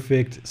 that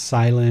perfect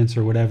silence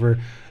or whatever.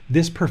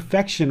 This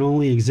perfection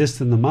only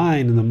exists in the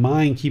mind, and the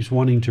mind keeps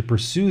wanting to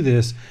pursue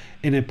this,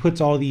 and it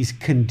puts all these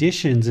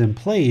conditions in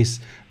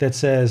place that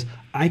says,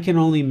 I can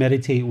only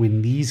meditate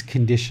when these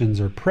conditions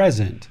are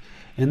present.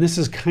 And this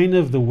is kind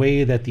of the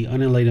way that the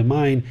unenlightened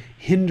mind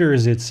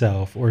hinders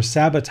itself or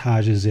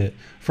sabotages it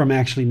from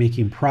actually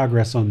making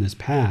progress on this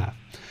path.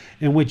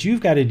 And what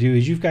you've got to do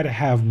is you've got to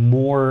have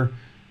more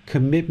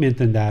commitment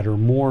than that, or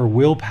more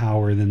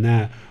willpower than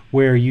that,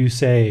 where you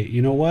say,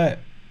 you know what?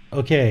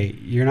 Okay,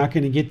 you're not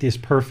going to get this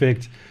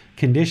perfect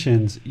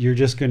conditions. You're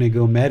just going to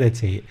go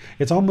meditate.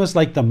 It's almost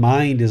like the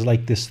mind is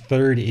like this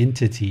third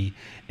entity,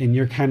 and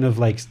you're kind of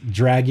like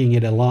dragging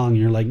it along.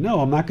 You're like,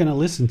 no, I'm not going to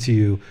listen to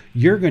you.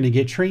 You're going to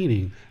get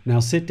training. Now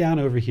sit down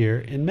over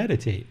here and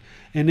meditate.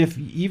 And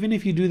even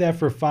if you do that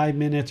for 5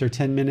 minutes or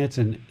 10 minutes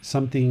and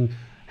something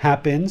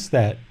happens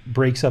that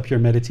breaks up your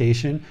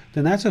meditation,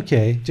 then that's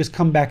okay. Just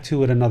come back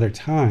to it another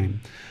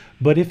time.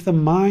 But if the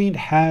mind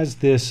has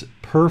this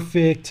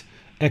perfect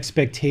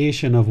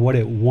expectation of what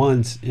it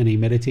wants in a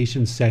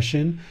meditation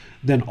session,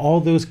 then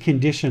all those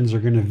conditions are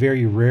going to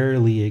very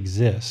rarely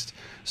exist.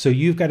 So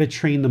you've got to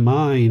train the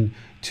mind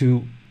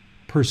to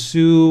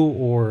pursue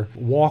or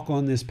walk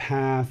on this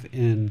path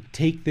and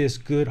take this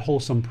good,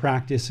 wholesome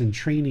practice and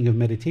training of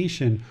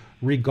meditation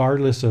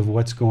regardless of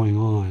what's going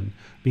on,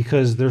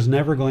 because there's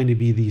never going to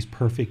be these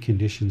perfect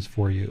conditions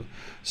for you.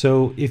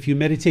 So if you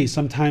meditate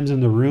sometimes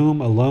in the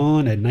room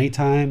alone at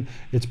nighttime,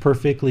 it's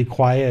perfectly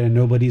quiet and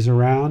nobody's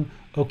around,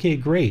 okay,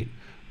 great.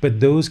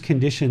 But those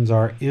conditions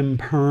are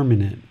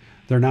impermanent.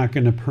 They're not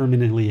going to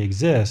permanently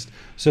exist.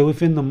 So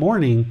if in the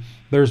morning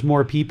there's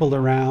more people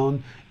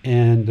around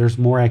and there's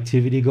more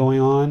activity going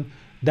on,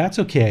 that's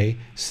okay.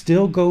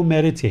 Still go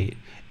meditate.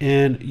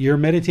 And your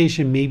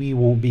meditation maybe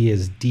won't be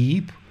as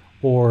deep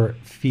or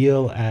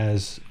feel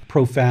as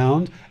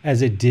profound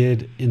as it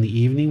did in the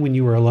evening when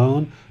you were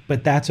alone,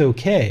 but that's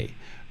okay.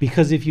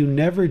 Because if you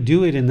never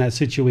do it in that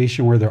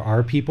situation where there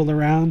are people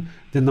around,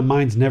 then the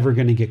mind's never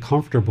going to get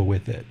comfortable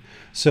with it.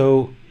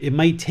 So it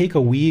might take a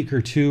week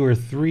or 2 or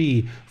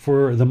 3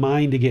 for the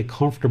mind to get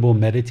comfortable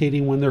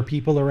meditating when there are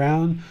people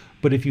around.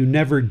 But if you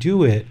never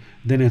do it,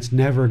 then it's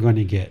never going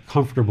to get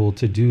comfortable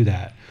to do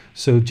that.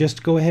 So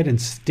just go ahead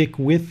and stick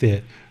with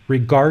it,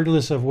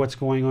 regardless of what's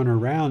going on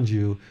around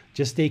you.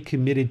 Just stay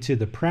committed to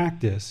the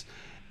practice.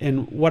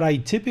 And what I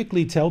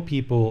typically tell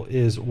people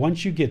is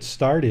once you get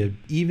started,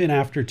 even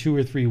after 2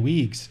 or 3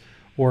 weeks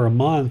or a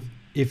month,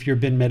 if you've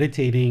been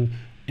meditating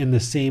in the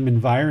same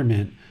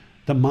environment,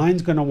 the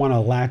mind's going to want to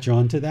latch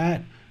onto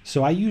that.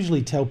 So I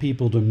usually tell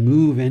people to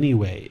move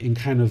anyway and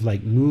kind of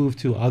like move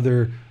to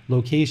other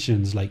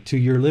locations, like to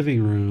your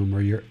living room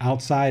or your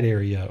outside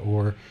area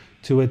or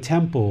to a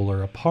temple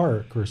or a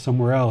park or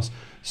somewhere else.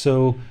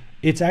 So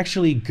it's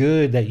actually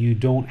good that you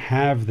don't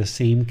have the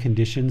same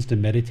conditions to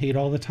meditate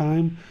all the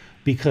time,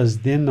 because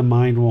then the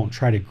mind won't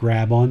try to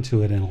grab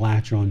onto it and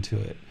latch onto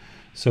it.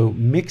 So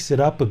mix it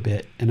up a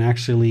bit and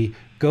actually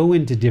go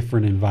into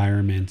different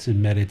environments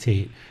and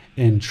meditate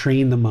and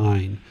train the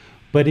mind.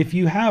 But if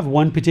you have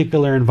one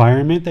particular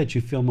environment that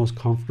you feel most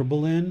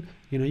comfortable in,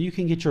 you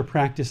can get your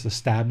practice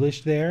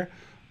established there.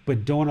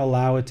 but don't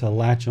allow it to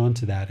latch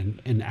onto that,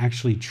 and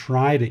actually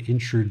try to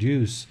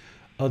introduce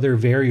other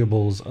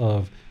variables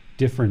of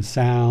different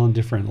sound,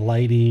 different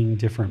lighting,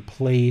 different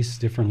place,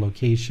 different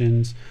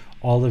locations.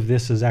 All of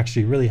this is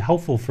actually really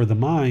helpful for the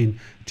mind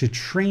to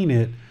train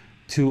it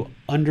to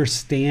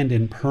understand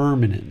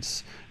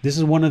impermanence. This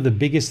is one of the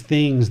biggest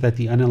things that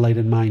the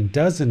unenlightened mind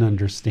doesn't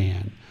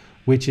understand,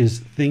 which is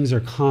things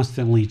are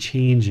constantly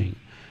changing.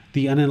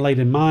 The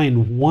unenlightened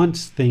mind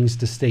wants things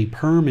to stay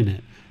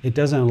permanent. It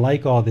doesn't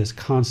like all this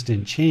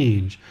constant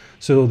change.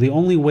 So the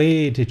only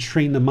way to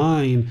train the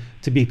mind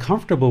to be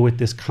comfortable with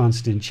this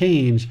constant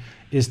change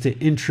is to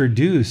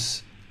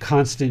introduce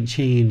constant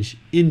change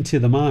into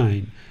the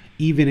mind,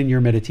 even in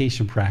your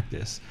meditation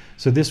practice.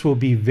 So this will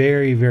be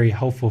very, very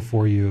helpful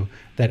for you,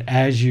 that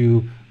as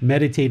you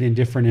meditate in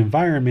different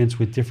environments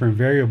with different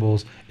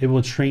variables, it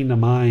will train the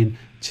mind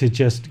to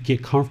just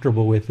get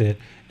comfortable with it,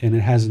 and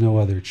it has no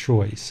other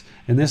choice.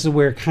 And this is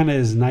where it kind of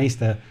is nice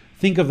to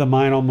think of the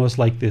mind almost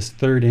like this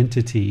third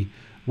entity,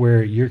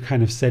 where you're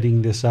kind of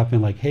setting this up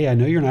and like, hey, I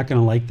know you're not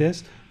going to like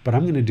this, but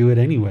I'm going to do it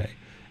anyway.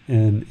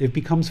 And it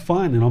becomes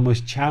fun and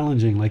almost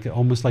challenging,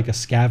 almost like a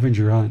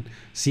scavenger hunt,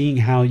 seeing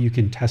how you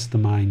can test the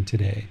mind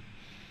today.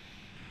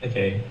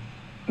 Okay.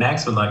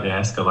 Max would like to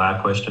ask a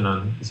live question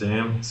on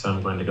Zoom, so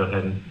I'm going to go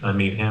ahead and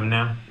unmute him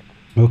now.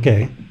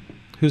 Okay.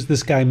 Who's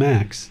this guy,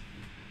 Max?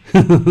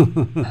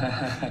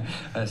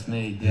 That's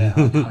me, yeah.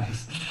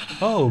 Nice.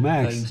 Oh,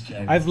 Max,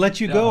 I've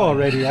let you go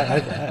already.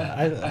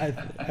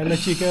 I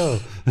let you go.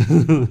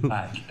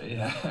 Back,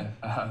 yeah.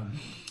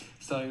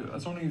 So I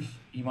was wondering if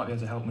you might be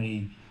able to help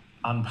me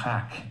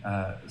unpack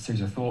a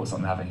series of thoughts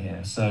I'm having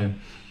here. So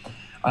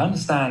I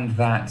understand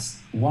that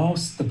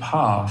whilst the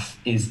path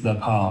is the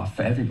path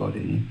for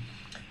everybody,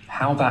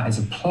 how that is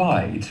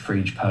applied for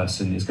each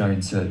person is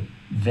going to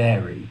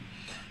vary,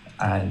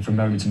 and from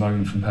moment to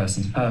moment, from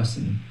person to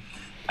person.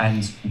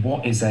 And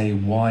what is a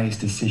wise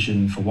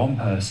decision for one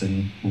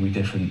person will be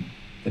different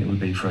than it would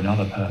be for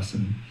another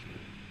person.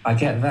 I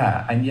get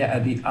that. And yet,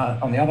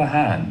 on the other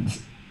hand,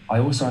 I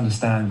also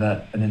understand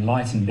that an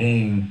enlightened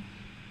being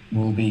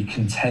will be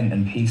content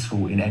and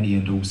peaceful in any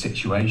and all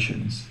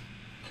situations.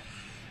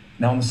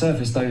 Now, on the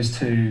surface, those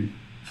two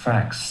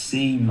facts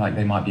seem like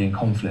they might be in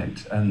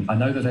conflict. And I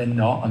know that they're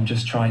not. I'm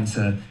just trying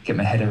to get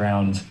my head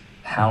around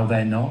how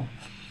they're not.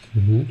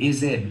 Mm-hmm.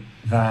 Is it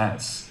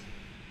that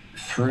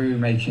through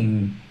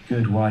making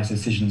good, wise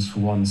decisions for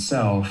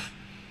oneself,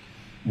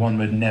 one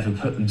would never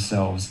put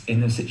themselves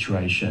in a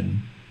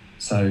situation,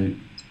 so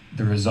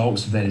the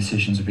results of their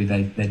decisions would be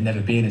they'd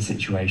never be in a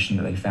situation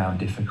that they found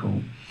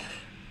difficult?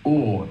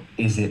 Or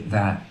is it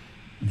that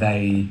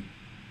they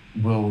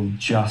will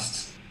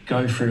just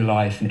go through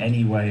life in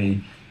any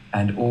way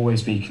and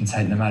always be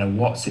content no matter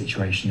what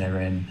situation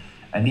they're in,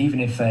 and even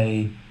if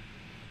they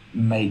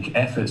make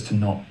efforts to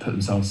not put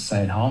themselves,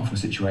 say, in harmful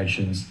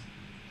situations,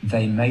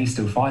 they may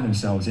still find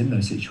themselves in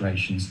those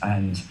situations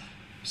and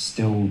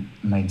still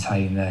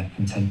maintain their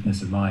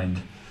contentness of mind?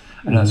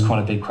 I know that's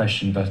quite a big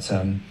question, but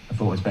I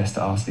thought it was best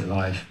to ask it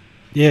live.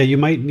 Yeah, you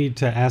might need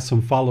to ask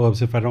some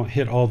follow-ups if I don't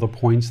hit all the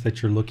points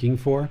that you're looking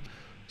for.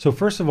 So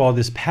first of all,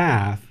 this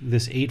path,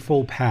 this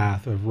eightfold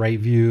path of right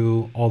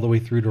view all the way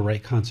through to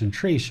right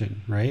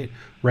concentration, right?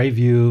 Right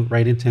view,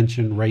 right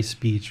intention, right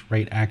speech,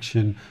 right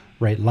action,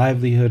 right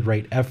livelihood,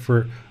 right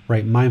effort,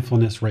 right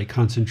mindfulness, right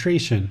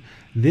concentration.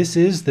 This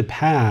is the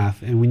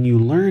path, and when you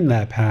learn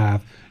that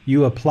path,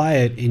 you apply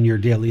it in your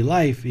daily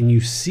life, and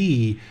you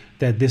see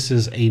that this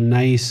is a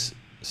nice,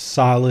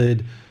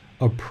 solid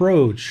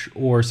approach,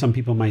 or some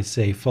people might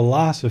say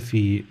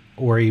philosophy,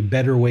 or a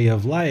better way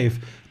of life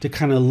to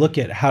kind of look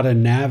at how to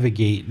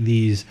navigate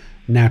these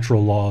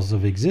natural laws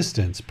of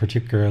existence,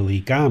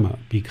 particularly Gamma,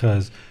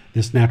 because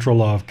this natural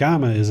law of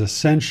Gamma is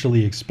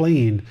essentially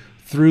explained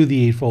through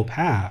the Eightfold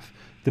Path.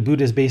 The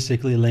Buddha is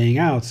basically laying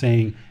out,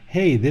 saying,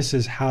 hey, this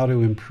is how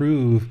to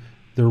improve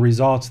the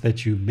results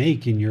that you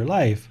make in your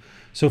life.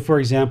 So for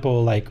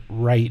example, like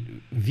right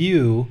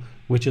view,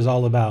 which is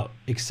all about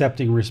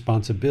accepting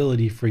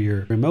responsibility for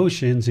your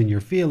emotions and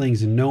your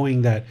feelings and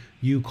knowing that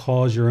you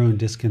cause your own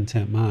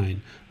discontent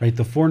mind, right?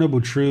 The Four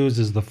Noble Truths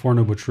is the Four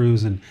Noble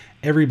Truths, and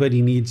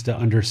everybody needs to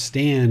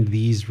understand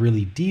these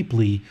really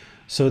deeply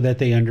so that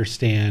they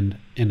understand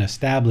and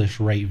establish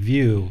right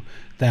view,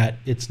 that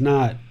it's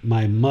not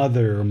my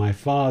mother or my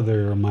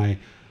father or my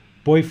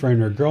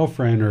boyfriend or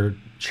girlfriend or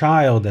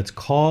child that's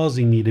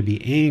causing me to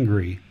be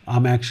angry.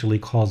 I'm actually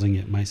causing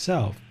it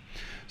myself.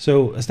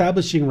 So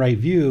establishing right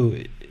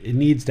view, it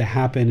needs to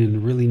happen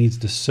and really needs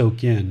to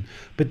soak in.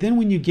 But then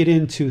when you get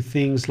into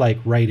things like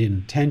right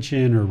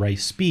intention or right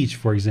speech,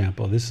 for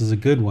example, this is a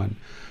good one.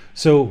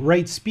 So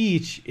right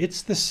speech,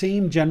 it's the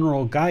same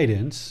general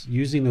guidance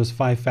using those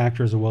 5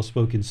 factors of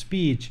well-spoken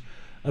speech,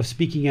 of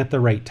speaking at the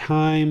right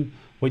time,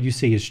 what you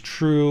say is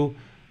true,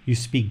 you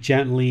speak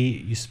gently,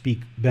 you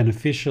speak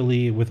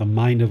beneficially with a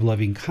mind of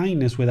loving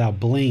kindness without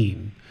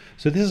blame.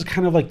 So this is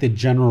kind of like the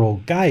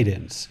general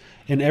guidance.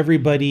 And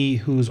everybody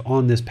who's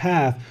on this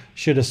path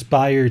should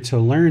aspire to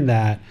learn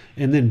that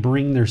and then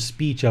bring their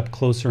speech up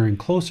closer and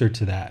closer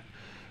to that.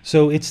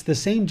 So it's the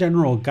same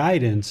general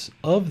guidance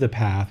of the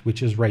path,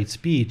 which is right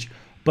speech,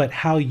 but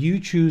how you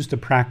choose to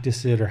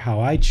practice it, or how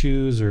I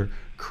choose, or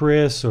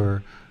Chris,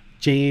 or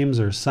James,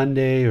 or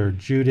Sunday, or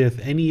Judith,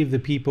 any of the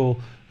people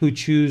who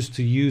choose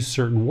to use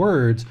certain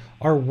words,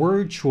 our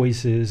word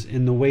choices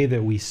in the way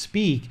that we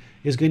speak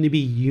is going to be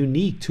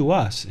unique to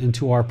us and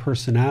to our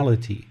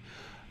personality.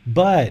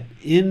 But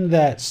in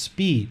that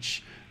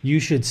speech, you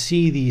should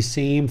see these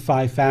same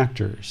 5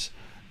 factors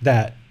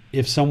that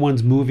if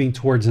someone's moving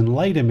towards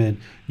enlightenment,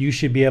 you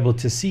should be able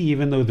to see,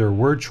 even though their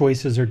word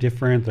choices are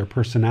different, their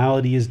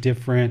personality is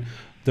different,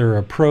 their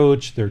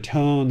approach, their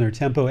tone, their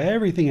tempo,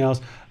 everything else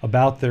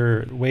about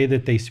their way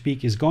that they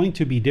speak is going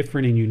to be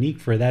different and unique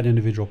for that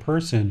individual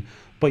person.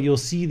 But you'll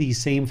see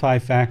these same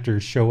 5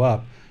 factors show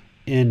up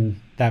in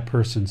that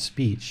person's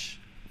speech.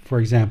 For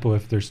example,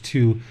 if there's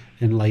 2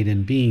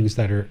 enlightened beings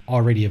that are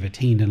already have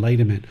attained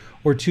enlightenment,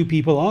 or 2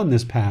 people on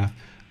this path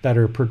that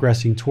are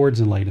progressing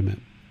towards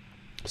enlightenment.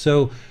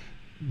 So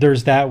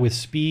there's that with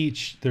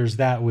speech, there's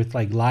that with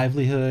like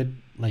livelihood,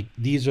 like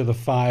these are the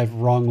 5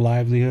 wrong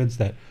livelihoods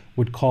that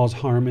would cause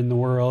harm in the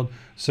world.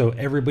 So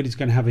everybody's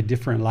going to have a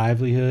different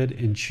livelihood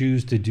and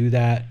choose to do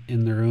that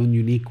in their own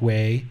unique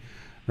way,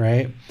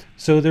 right?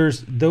 So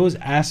there's those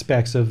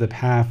aspects of the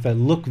path that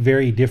look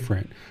very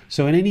different.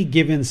 So in any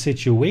given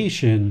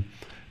situation,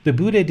 the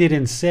Buddha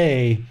didn't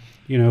say,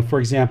 for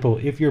example,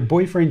 if your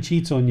boyfriend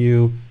cheats on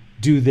you,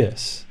 do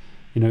this.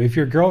 If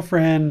your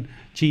girlfriend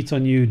cheats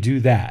on you, do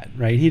that,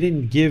 right? He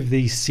didn't give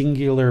these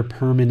singular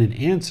permanent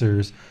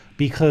answers,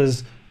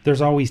 because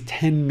there's always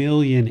 10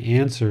 million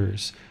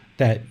answers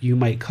that you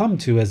might come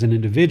to as an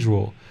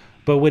individual.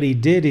 But what he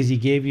did is he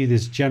gave you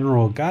this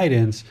general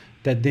guidance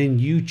that then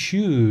you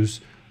choose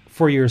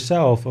for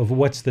yourself of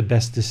what's the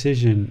best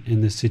decision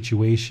in this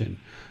situation.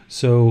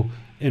 So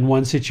in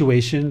one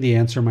situation, the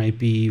answer might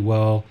be,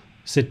 well,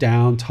 sit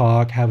down,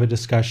 talk, have a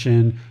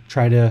discussion,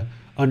 try to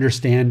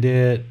understand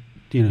it,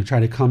 try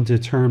to come to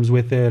terms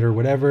with it or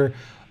whatever.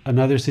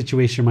 Another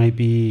situation might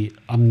be,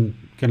 I'm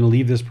going to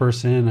leave this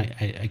person.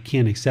 I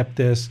can't accept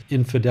this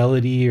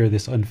infidelity or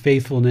this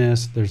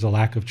unfaithfulness. There's a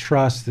lack of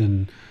trust,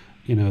 and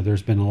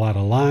there's been a lot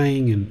of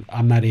lying, and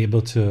I'm not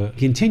able to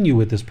continue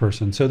with this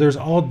person. So there's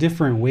all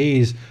different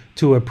ways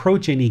to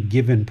approach any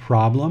given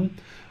problem,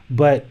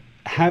 but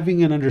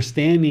having an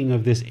understanding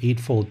of this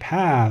eightfold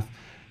path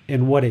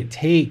and what it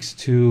takes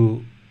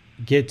to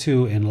get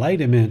to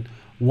enlightenment,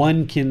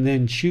 one can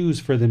then choose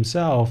for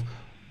themselves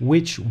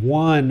which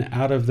one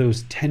out of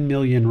those 10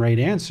 million right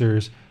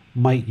answers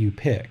might you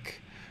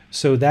pick.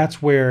 So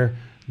that's where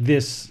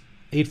this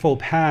eightfold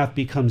path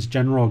becomes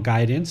general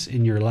guidance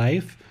in your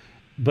life,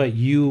 but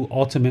you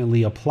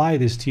ultimately apply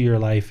this to your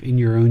life in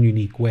your own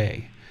unique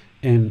way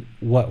and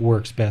what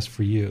works best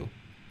for you.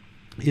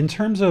 In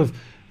terms of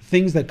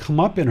things that come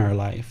up in our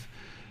life,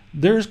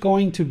 there's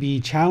going to be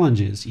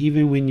challenges.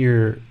 Even when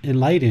you're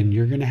enlightened,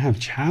 you're going to have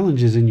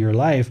challenges in your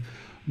life.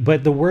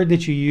 But the word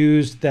that you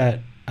used, that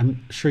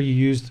I'm sure you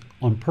used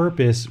on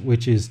purpose,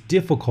 which is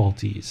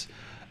difficulties.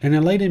 An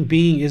enlightened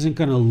being isn't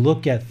going to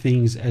look at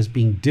things as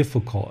being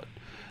difficult.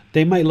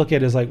 They might look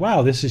at it as like,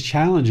 wow, this is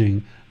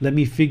challenging. Let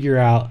me figure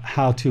out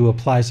how to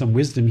apply some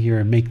wisdom here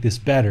and make this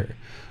better.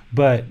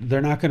 But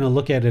they're not going to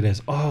look at it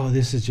as, oh,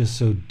 this is just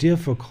so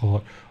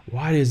difficult.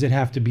 Why does it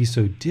have to be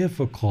so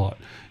difficult?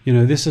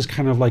 This is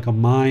kind of like a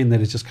mind that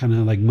is just kind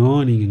of like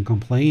moaning and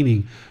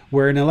complaining,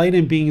 where an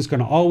enlightened being is going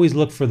to always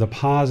look for the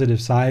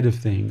positive side of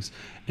things.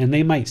 And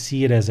they might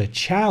see it as a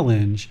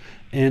challenge,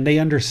 and they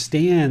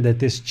understand that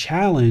this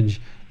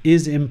challenge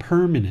is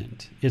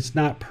impermanent. It's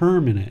not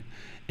permanent.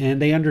 And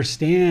they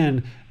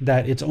understand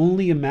that it's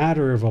only a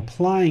matter of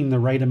applying the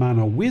right amount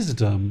of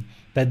wisdom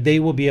that they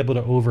will be able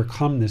to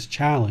overcome this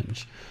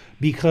challenge.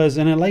 Because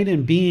an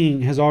enlightened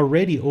being has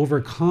already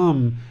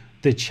overcome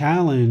the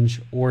challenge,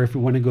 or if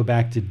we want to go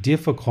back to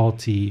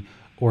difficulty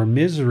or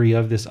misery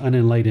of this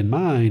unenlightened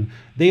mind,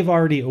 they've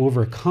already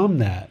overcome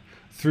that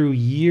through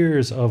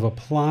years of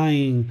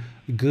applying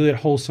good,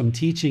 wholesome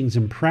teachings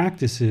and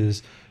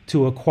practices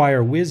to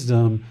acquire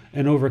wisdom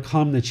and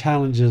overcome the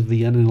challenges of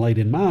the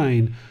unenlightened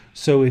mind.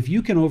 So if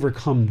you can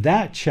overcome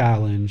that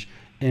challenge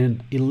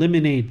and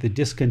eliminate the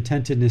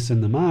discontentedness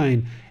in the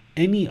mind,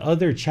 any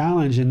other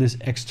challenge in this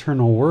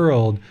external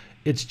world,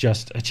 it's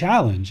just a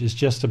challenge. It's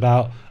just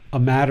about a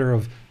matter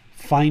of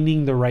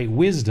finding the right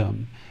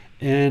wisdom.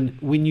 And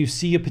when you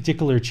see a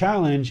particular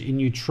challenge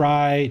and you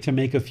try to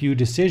make a few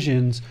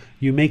decisions,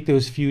 you make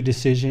those few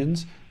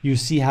decisions, you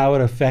see how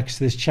it affects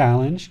this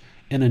challenge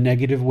in a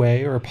negative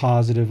way or a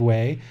positive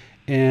way.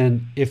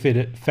 And if it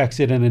affects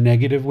it in a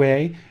negative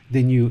way,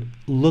 then you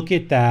look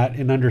at that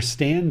and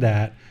understand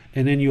that,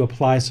 and then you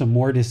apply some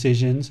more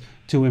decisions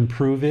to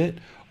improve it.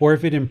 Or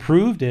if it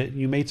improved it,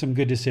 you made some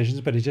good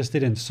decisions, but it just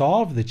didn't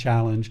solve the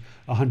challenge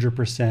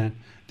 100%,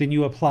 then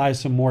you apply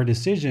some more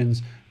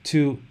decisions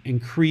to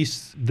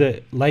increase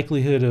the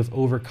likelihood of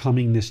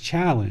overcoming this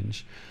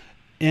challenge.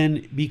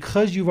 And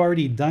because you've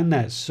already done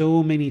that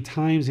so many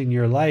times in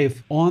your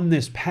life on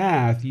this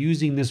path,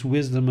 using this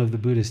wisdom of the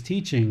Buddhist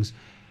teachings,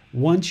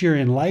 once you're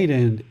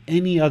enlightened,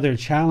 any other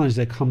challenge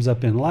that comes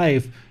up in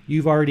life,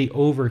 you've already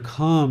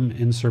overcome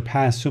and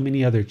surpassed so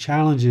many other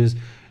challenges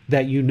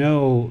that you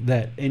know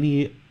that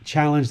any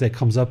challenge that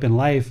comes up in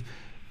life,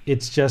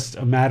 it's just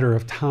a matter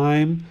of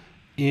time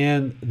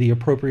and the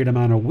appropriate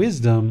amount of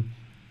wisdom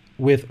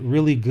with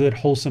really good,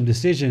 wholesome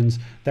decisions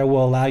that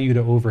will allow you to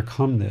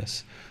overcome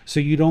this. So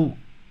you don't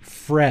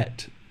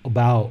fret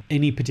about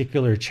any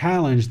particular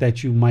challenge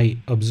that you might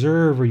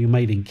observe or you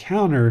might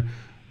encounter,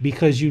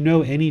 because you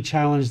know any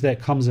challenge that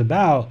comes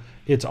about,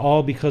 it's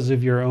all because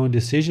of your own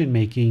decision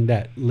making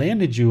that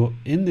landed you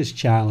in this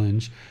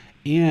challenge.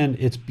 And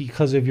it's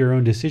because of your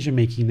own decision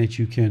making that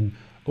you can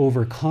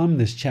overcome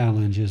this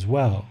challenge as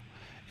well.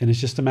 And it's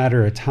just a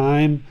matter of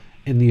time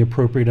and the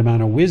appropriate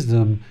amount of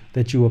wisdom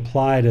that you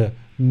apply to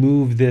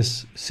move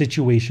this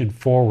situation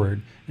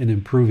forward and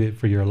improve it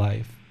for your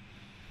life.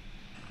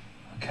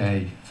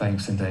 Okay,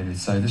 thanks, then, David.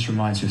 So this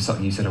reminds me of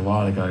something you said a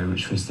while ago,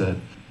 which was that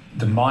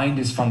the mind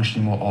is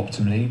functioning more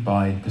optimally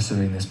by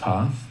pursuing this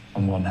path,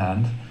 on one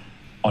hand.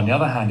 On the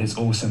other hand, it's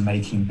also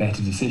making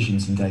better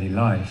decisions in daily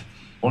life.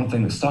 One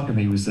thing that stuck with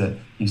me was that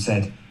you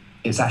said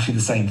it's actually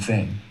the same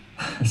thing.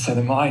 So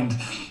the mind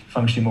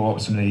functioning more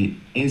optimally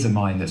is a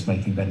mind that's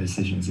making better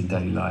decisions in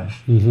daily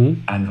life,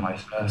 and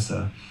vice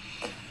versa.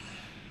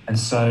 And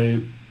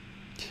so,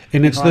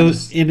 and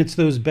it's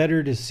those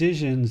better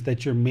decisions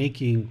that you're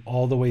making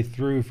all the way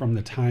through, from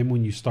the time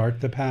when you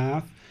start the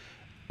path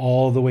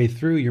all the way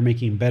through. You're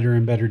making better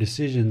and better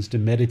decisions to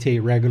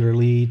meditate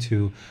regularly,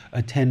 to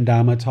attend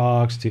Dhamma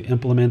talks, to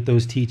implement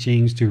those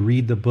teachings, to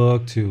read the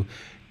book, to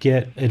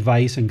get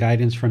advice and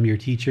guidance from your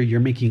teacher. You're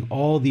making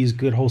all these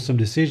good, wholesome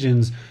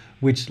decisions,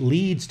 which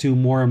leads to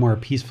more and more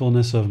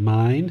peacefulness of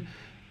mind.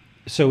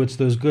 So it's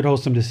those good,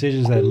 wholesome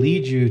decisions that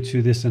lead you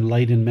to this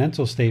enlightened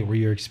mental state where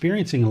you're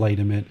experiencing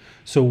enlightenment.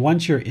 So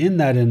once you're in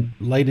that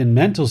enlightened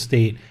mental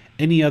state,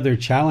 any other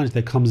challenge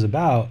that comes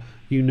about,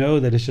 you know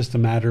that it's just a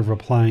matter of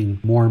applying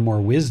more and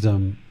more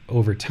wisdom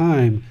over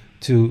time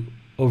to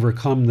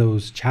overcome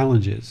those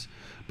challenges.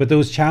 But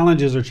those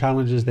challenges are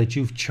challenges that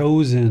you've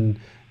chosen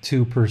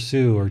to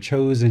pursue or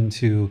chosen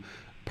to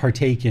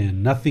partake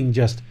in. Nothing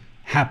just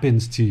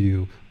happens to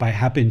you by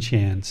happen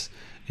chance.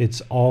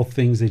 It's all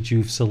things that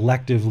you've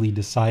selectively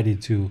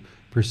decided to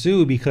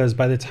pursue, because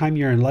by the time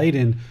you're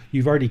enlightened,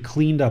 you've already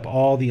cleaned up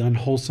all the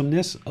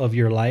unwholesomeness of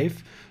your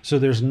life. So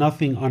there's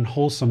nothing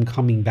unwholesome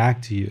coming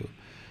back to you.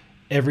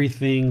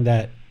 Everything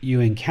that you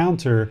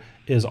encounter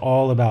is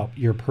all about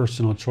your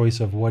personal choice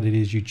of what it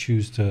is you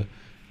choose to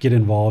get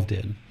involved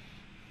in.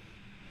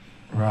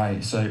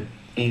 Right. So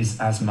is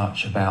as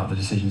much about the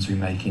decisions we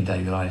make in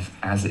daily life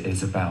as it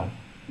is about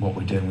what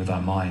we're doing with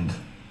our mind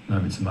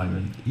moment to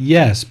moment.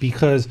 Yes,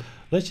 because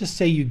let's just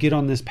say you get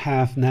on this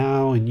path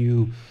now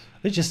and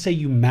let's just say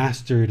you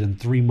mastered in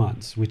 3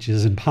 months, which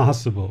is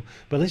impossible.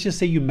 But let's just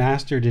say you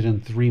mastered it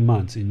in 3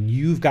 months and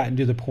you've gotten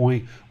to the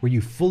point where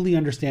you fully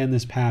understand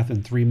this path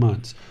in 3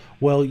 months.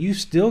 Well, you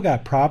still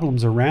got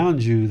problems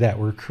around you that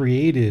were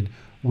created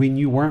when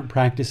you weren't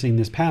practicing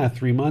this path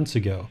 3 months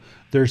ago.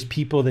 There's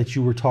people that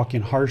you were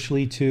talking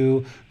harshly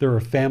to. There are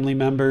family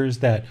members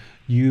that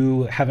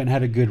you haven't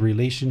had a good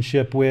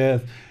relationship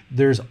with.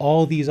 There's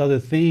all these other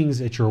things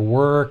at your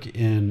work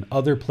and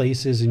other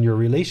places in your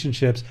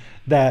relationships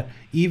that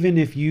even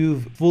if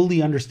you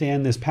fully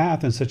understand this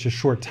path in such a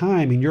short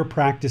time and you're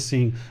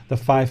practicing the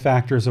 5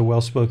 factors of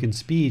well-spoken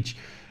speech,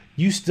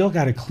 you still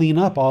got to clean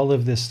up all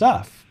of this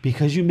stuff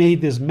because you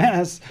made this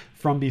mess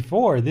from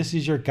before. This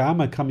is your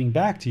Kamma coming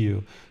back to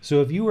you.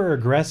 So if you were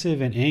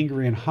aggressive and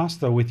angry and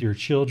hostile with your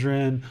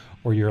children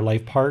or your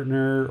life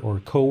partner or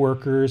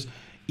coworkers,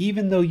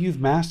 even though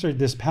you've mastered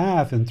this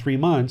path in 3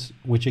 months,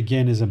 which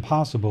again is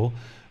impossible,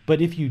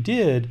 but if you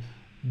did,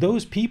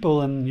 those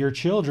people and your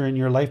children,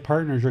 your life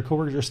partners, your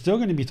coworkers are still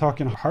going to be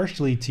talking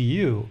harshly to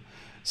you.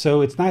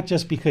 So it's not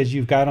just because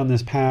you've got on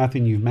this path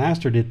and you've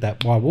mastered it that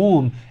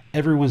wawum,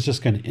 everyone's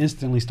just going to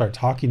instantly start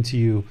talking to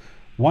you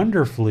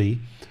wonderfully.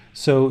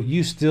 So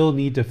you still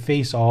need to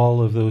face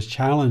all of those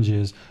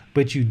challenges,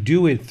 but you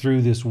do it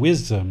through this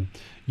wisdom.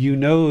 You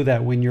know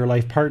that when your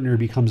life partner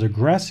becomes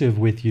aggressive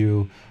with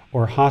you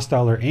or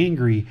hostile or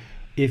angry,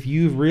 if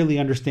you really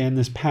understand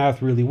this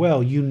path really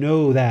well, you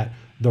know that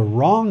the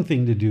wrong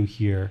thing to do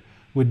here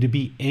would to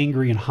be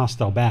angry and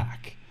hostile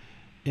back.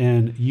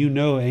 And you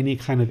know any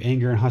kind of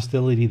anger and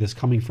hostility that's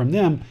coming from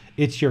them,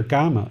 it's your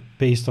Kamma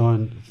based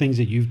on things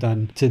that you've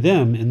done to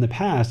them in the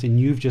past, and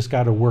you've just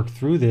got to work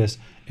through this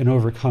and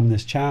overcome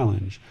this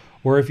challenge.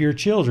 Or if your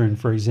children,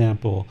 for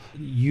example,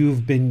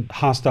 you've been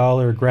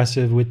hostile or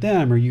aggressive with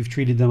them, or you've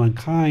treated them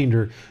unkind,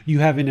 or you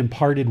haven't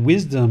imparted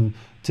wisdom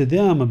to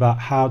them about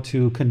how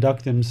to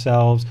conduct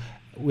themselves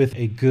with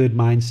a good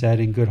mindset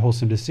and good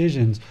wholesome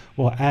decisions.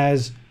 Well,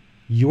 as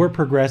you're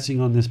progressing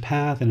on this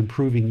path and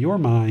improving your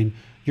mind,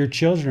 your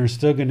children are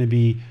still going to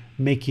be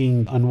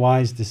making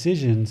unwise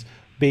decisions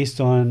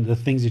based on the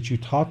things that you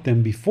taught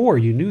them before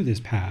you knew this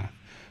path.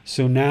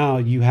 So now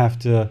you have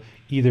to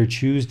either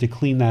choose to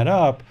clean that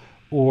up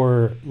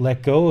or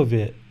let go of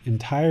it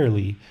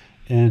entirely.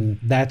 And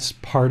that's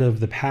part of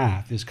the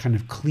path, is kind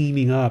of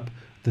cleaning up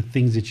the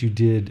things that you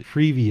did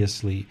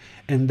previously.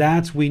 And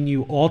that's when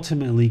you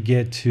ultimately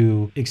get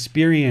to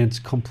experience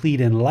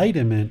complete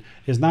enlightenment,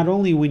 is not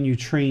only when you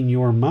train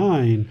your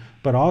mind,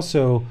 but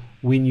also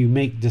when you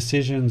make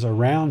decisions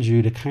around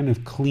you to kind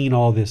of clean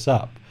all this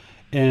up.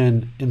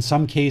 And in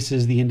some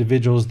cases, the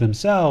individuals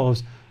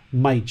themselves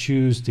might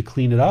choose to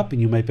clean it up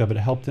and you might be able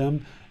to help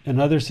them. In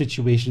other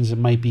situations, it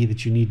might be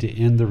that you need to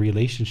end the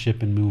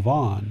relationship and move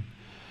on.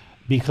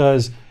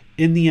 Because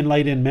in the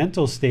enlightened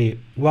mental state,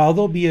 while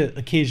there'll be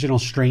occasional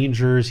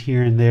strangers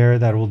here and there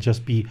that will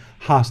just be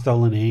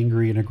hostile and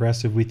angry and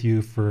aggressive with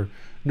you for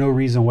no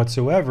reason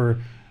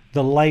whatsoever,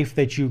 the life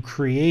that you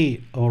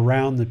create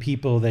around the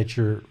people that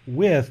you're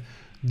with,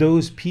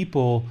 those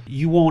people,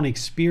 you won't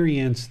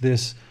experience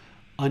this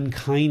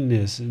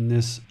unkindness and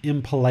this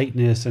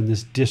impoliteness and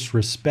this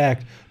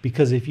disrespect,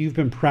 because if you've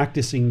been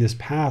practicing this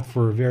path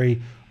for a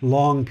very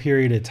long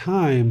period of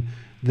time,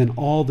 then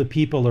all the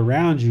people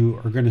around you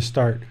are going to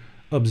start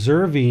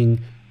observing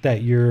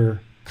that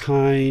you're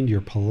kind,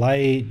 you're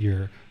polite,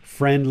 you're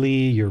friendly,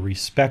 you're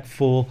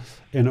respectful.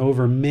 And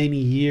over many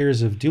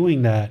years of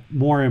doing that,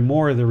 more and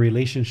more of the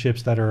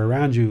relationships that are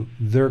around you,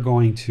 they're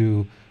going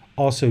to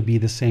also be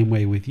the same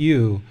way with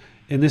you.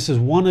 And this is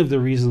one of the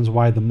reasons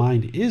why the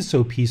mind is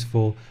so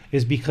peaceful,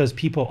 is because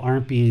people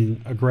aren't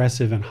being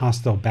aggressive and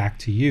hostile back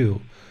to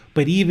you.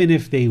 But even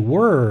if they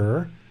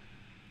were,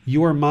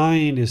 your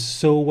mind is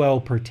so well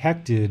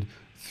protected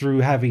through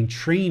having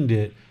trained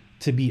it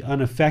to be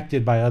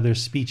unaffected by other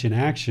speech and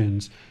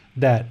actions,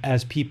 that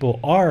as people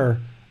are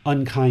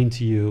unkind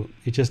to you,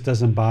 it just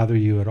doesn't bother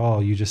you at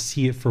all. You just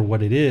see it for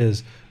what it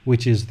is,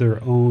 which is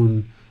their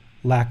own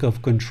lack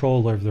of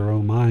control of their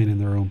own mind and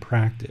their own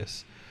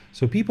practice.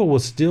 So people will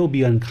still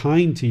be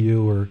unkind to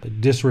you or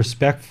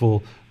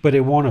disrespectful, but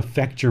it won't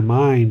affect your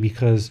mind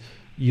because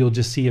you'll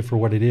just see it for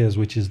what it is,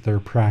 which is their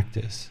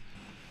practice.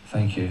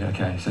 Thank you.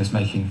 Okay, so it's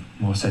making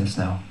more sense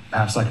now.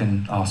 Perhaps I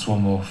can ask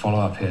one more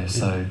follow-up here.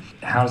 So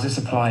how does this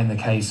apply in the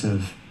case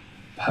of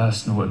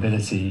personal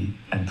ability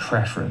and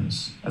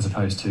preference as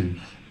opposed to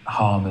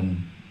harm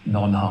and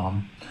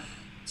non-harm?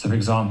 So for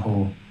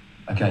example,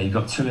 okay, you've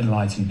got two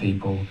enlightened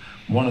people.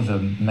 One of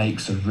them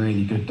makes a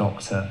really good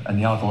doctor and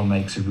the other one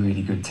makes a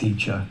really good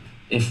teacher.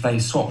 If they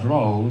swap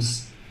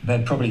roles,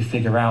 they'd probably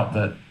figure out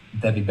that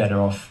they'd be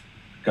better off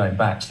going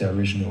back to their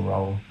original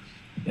role.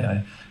 You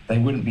know, they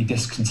wouldn't be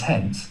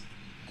discontent,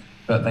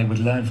 but they would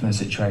learn from those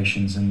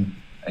situations and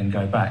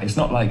go back. It's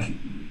not like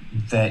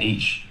they're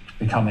each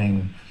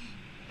becoming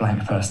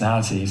blank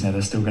personalities. You know,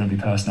 there's still going to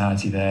be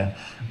personality there.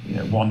 You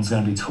know, one's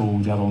going to be tall,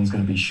 the other one's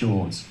going to be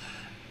short,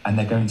 and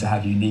they're going to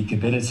have unique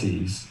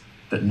abilities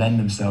that lend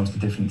themselves to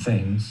different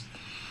things.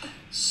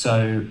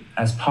 So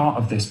as part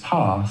of this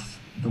path,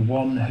 the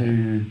one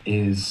who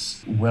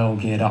is well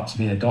geared up to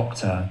be a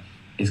doctor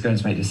is going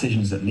to make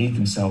decisions that lead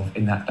themselves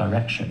in that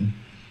direction.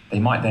 They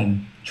might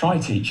then try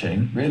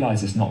teaching,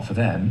 realize it's not for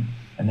them,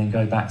 and then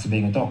go back to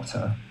being a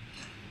doctor.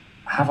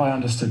 Have I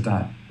understood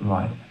that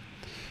right?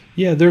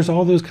 Yeah, there's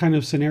all those kind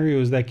of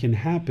scenarios that can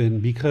happen,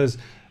 because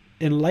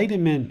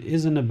enlightenment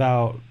isn't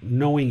about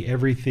knowing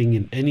everything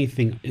and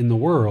anything in the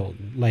world.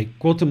 Like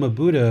Gautama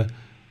Buddha,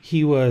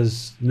 he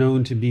was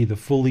known to be the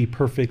fully,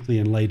 perfectly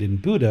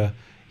enlightened Buddha.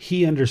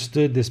 He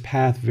understood this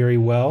path very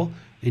well,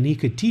 and he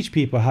could teach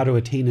people how to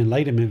attain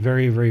enlightenment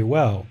very, very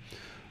well.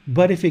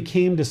 But if it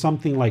came to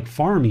something like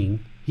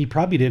farming, he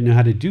probably didn't know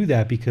how to do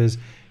that because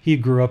he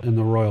grew up in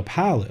the royal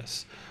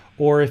palace.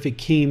 Or if it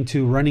came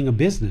to running a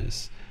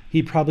business,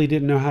 he probably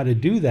didn't know how to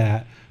do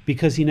that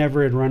because he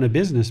never had run a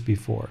business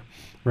before,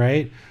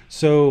 right?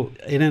 So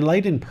an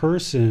enlightened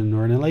person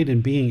or an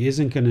enlightened being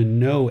isn't going to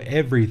know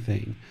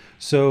everything.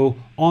 So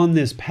on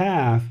this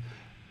path,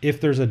 if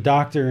there's a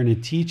doctor and a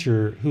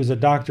teacher who's a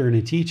doctor and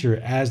a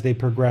teacher, as they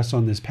progress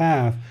on this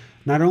path,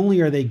 not only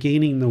are they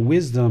gaining the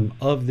wisdom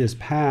of this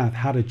path,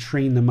 how to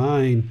train the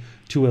mind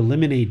to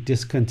eliminate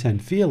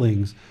discontent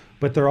feelings,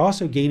 but they're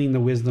also gaining the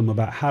wisdom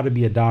about how to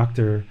be a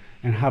doctor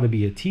and how to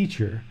be a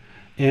teacher.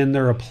 And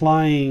they're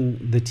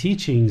applying the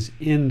teachings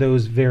in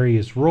those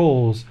various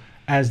roles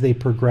as they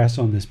progress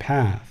on this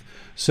path.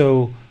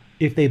 So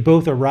if they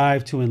both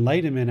arrive to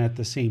enlightenment at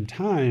the same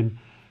time,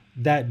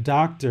 that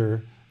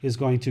doctor is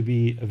going to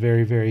be a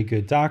very, very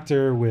good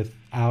doctor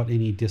without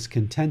any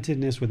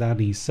discontentedness, without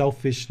any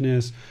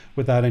selfishness,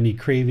 without any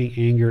craving,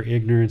 anger,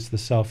 ignorance, the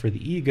self or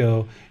the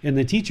ego. And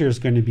the teacher is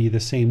going to be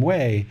the same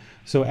way.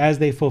 So as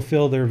they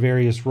fulfill their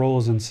various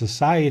roles in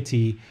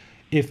society,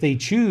 if they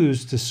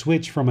choose to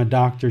switch from a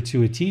doctor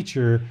to a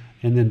teacher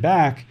and then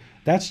back,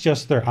 that's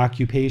just their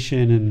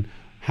occupation and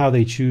how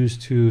they choose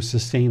to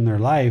sustain their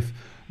life.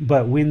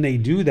 But when they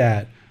do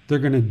that, they're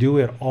going to do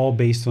it all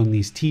based on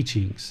these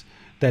teachings,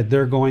 that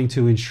they're going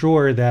to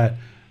ensure that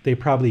they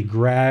probably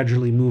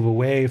gradually move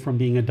away from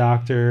being a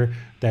doctor,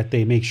 that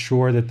they make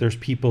sure that there's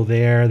people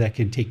there that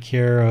can take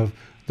care of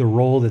the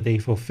role that they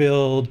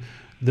fulfilled.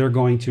 They're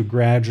going to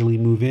gradually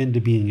move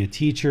into being a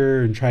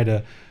teacher and try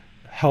to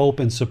help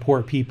and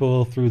support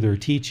people through their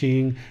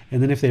teaching.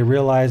 And then if they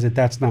realize that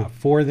that's not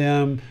for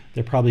them,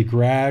 They probably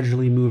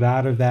gradually move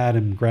out of that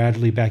and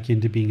gradually back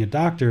into being a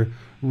doctor,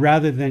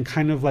 rather than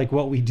kind of like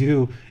what we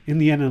do in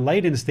the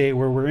unenlightened state,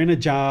 where we're in a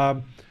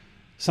job,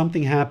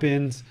 something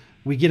happens,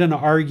 we get in an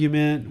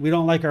argument, we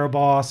don't like our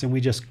boss, and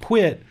we just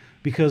quit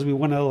because we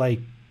want to like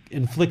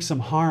inflict some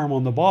harm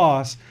on the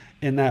boss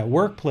in that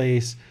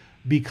workplace,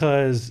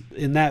 because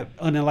in that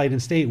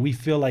unenlightened state, we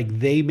feel like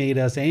they made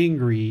us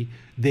angry,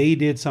 they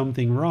did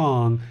something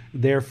wrong,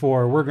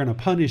 therefore we're going to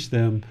punish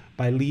them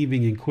by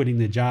leaving and quitting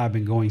the job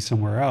and going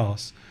somewhere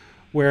else.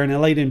 Where an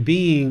enlightened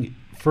being,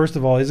 first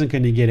of all, isn't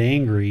going to get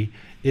angry,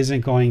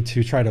 isn't going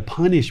to try to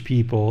punish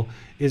people,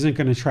 isn't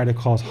going to try to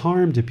cause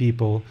harm to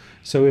people.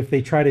 So if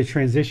they try to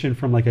transition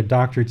from like a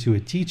doctor to a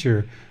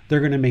teacher,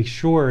 they're going to make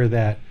sure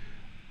that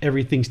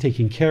everything's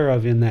taken care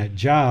of in that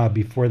job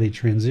before they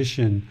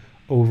transition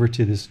over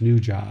to this new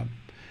job.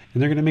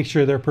 And they're going to make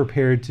sure they're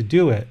prepared to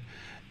do it.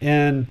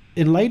 And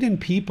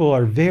enlightened people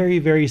are very,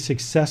 very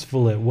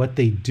successful at what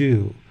they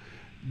do.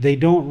 They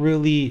don't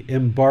really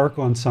embark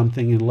on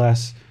something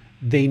unless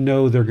they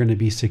know they're going to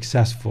be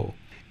successful.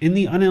 In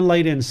the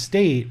unenlightened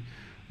state,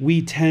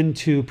 we tend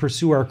to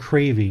pursue our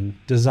craving,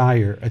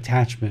 desire,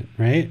 attachment,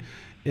 right?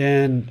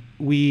 And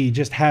we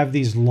just have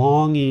these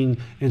longing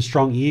and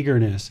strong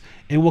eagerness.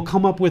 And we'll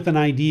come up with an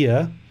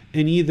idea,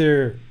 and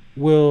either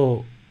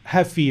we'll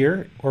have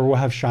fear or we'll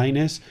have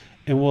shyness,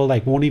 and we'll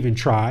won't even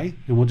try,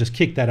 and we'll just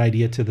kick that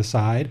idea to the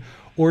side.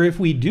 Or if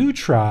we do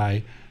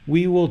try,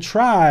 we will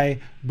try,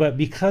 but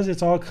because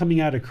it's all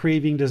coming out of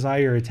craving,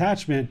 desire,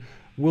 attachment,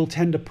 we'll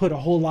tend to put a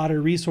whole lot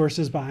of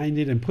resources behind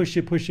it and push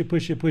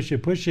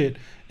it.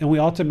 And we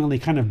ultimately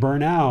kind of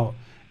burn out.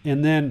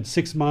 And then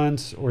 6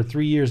 months or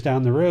 3 years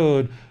down the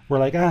road, we're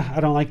like, I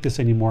don't like this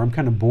anymore. I'm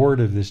kind of bored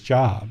of this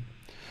job.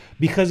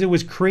 Because it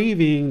was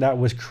craving that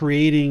was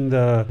creating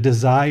the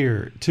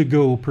desire to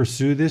go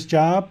pursue this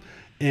job.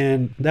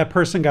 And that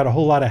person got a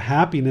whole lot of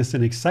happiness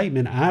and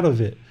excitement out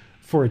of it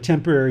for a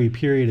temporary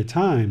period of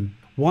time.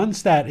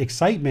 Once that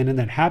excitement and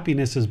that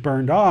happiness is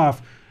burned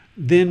off,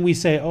 then we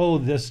say, oh,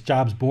 this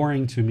job's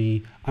boring to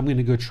me. I'm going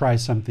to go try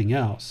something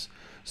else.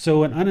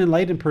 So an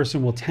unenlightened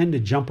person will tend to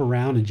jump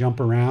around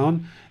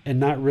and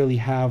not really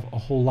have a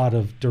whole lot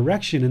of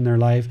direction in their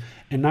life,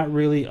 and not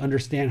really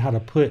understand how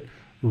to put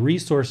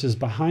resources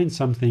behind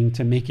something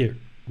to make it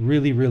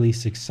really, really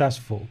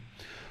successful.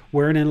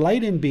 Where an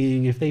enlightened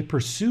being, if they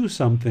pursue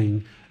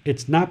something,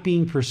 it's not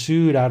being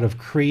pursued out of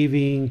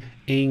craving,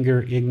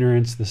 anger,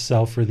 ignorance, the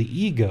self, or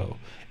the ego.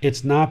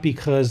 It's not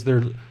because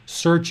they're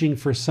searching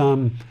for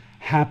some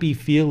happy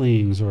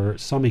feelings or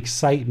some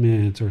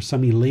excitement or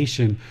some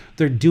elation.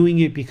 They're doing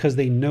it because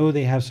they know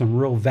they have some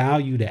real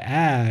value to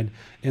add,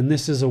 and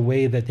this is a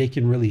way that they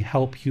can really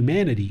help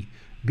humanity,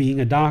 being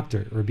a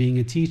doctor or being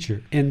a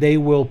teacher. And they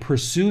will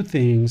pursue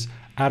things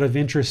out of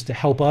interest to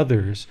help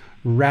others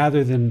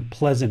rather than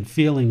pleasant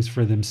feelings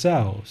for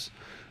themselves.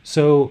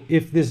 So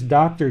if this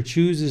doctor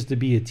chooses to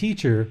be a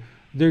teacher,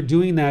 they're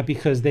doing that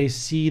because they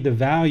see the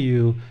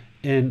value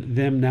in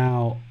them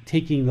now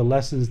taking the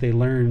lessons they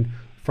learned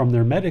from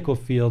their medical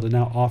field and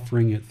now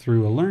offering it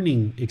through a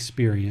learning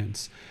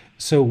experience.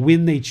 So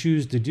when they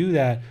choose to do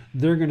that,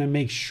 they're going to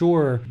make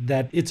sure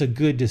that it's a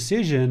good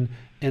decision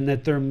and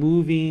that they're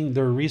moving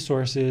their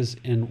resources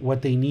and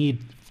what they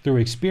need through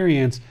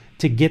experience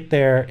to get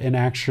there and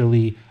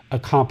actually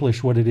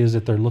accomplish what it is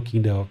that they're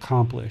looking to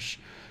accomplish.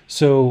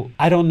 So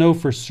I don't know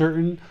for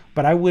certain,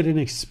 but I wouldn't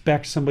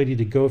expect somebody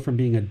to go from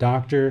being a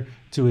doctor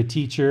to a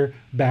teacher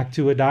back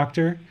to a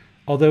doctor.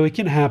 Although it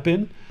can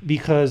happen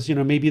because,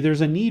 maybe there's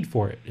a need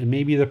for it. And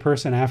maybe the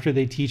person, after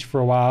they teach for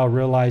a while,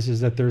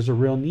 realizes that there's a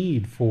real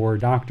need for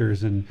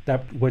doctors, and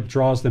that's what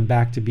draws them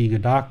back to being a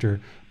doctor.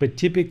 But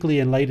typically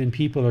enlightened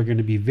people are going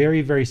to be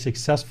very, very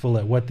successful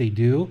at what they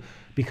do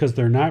because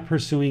they're not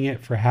pursuing it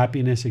for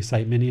happiness,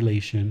 excitement,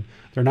 elation.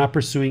 They're not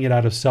pursuing it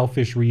out of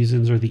selfish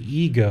reasons or the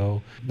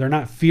ego. They're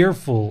not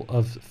fearful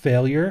of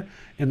failure,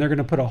 and they're going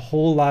to put a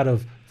whole lot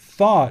of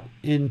thought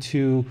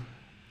into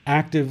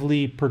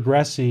actively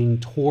progressing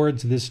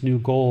towards this new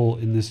goal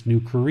in this new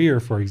career,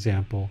 for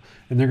example.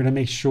 And they're going to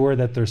make sure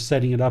that they're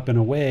setting it up in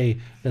a way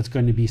that's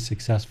going to be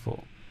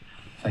successful.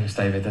 Thanks,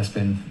 David. That's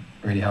been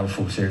a really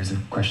helpful series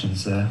of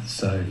questions there.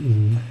 So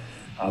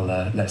I'll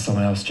let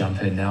someone else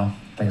jump in now.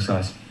 Thanks,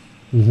 guys.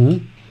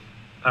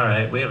 All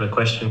right, we have a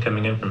question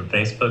coming in from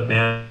Facebook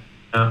now.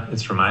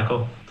 It's from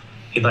Michael.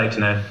 He'd like to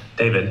know,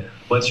 David,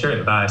 what's your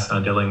advice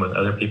on dealing with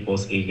other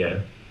people's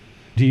ego?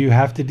 Do you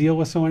have to deal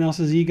with someone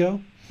else's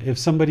ego? If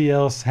somebody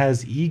else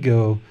has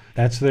ego,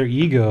 that's their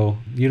ego.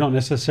 You don't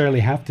necessarily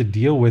have to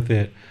deal with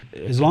it.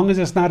 As long as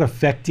it's not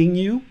affecting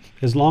you,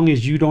 as long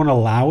as you don't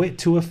allow it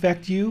to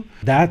affect you,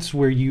 that's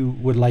where you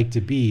would like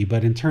to be.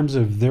 But in terms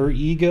of their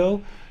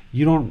ego,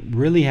 you don't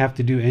really have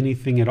to do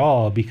anything at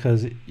all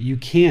because you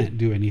can't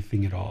do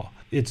anything at all.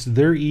 It's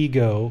their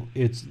ego.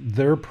 It's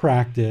their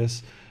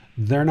practice.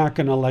 They're not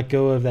going to let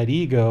go of that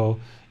ego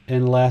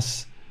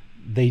unless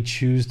they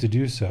choose to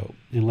do so,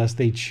 unless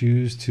they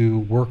choose to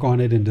work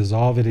on it and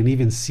dissolve it and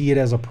even see it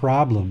as a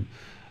problem.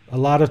 A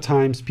lot of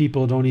times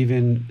people don't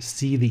even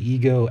see the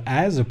ego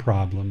as a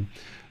problem.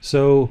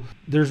 So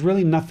there's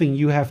really nothing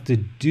you have to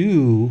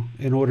do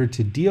in order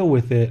to deal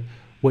with it.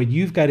 What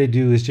you've got to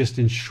do is just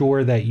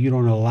ensure that you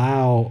don't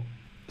allow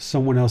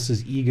someone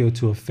else's ego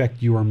to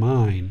affect your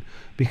mind.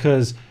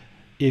 Because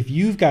if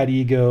you've got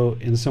ego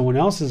and someone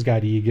else has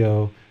got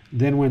ego,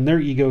 then when their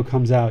ego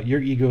comes out,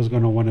 your ego is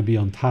going to want to be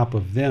on top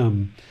of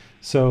them.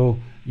 So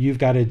you've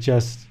got to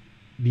just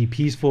be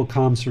peaceful,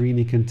 calm, serene,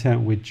 and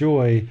content with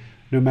joy,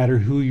 no matter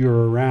who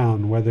you're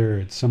around, whether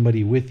it's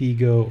somebody with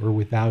ego or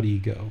without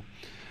ego.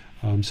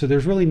 So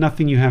there's really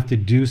nothing you have to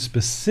do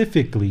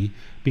specifically,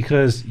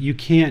 because you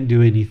can't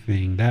do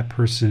anything. That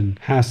person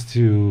has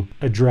to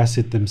address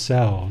it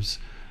themselves.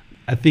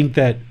 I think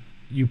that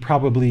you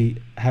probably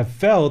have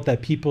felt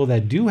that people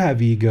that do have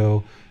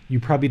ego, you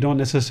probably don't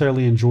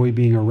necessarily enjoy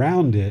being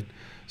around it.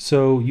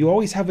 So you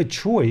always have a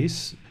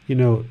choice.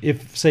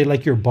 If, say,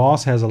 like your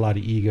boss has a lot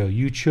of ego,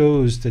 you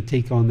chose to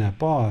take on that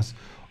boss.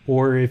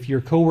 Or if your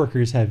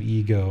coworkers have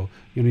ego,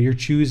 you're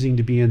choosing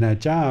to be in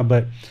that job.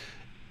 But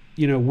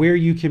where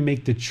you can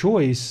make the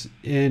choice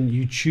and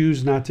you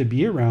choose not to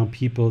be around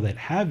people that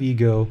have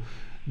ego,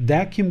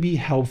 that can be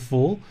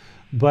helpful.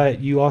 But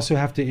you also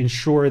have to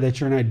ensure that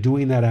you're not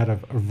doing that out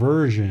of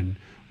aversion,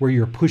 where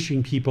you're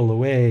pushing people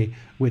away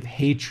with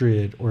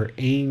hatred or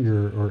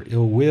anger or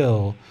ill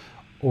will,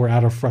 or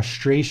out of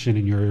frustration,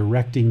 and you're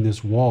erecting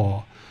this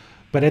wall.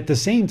 But at the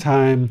same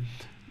time,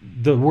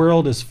 the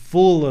world is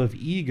full of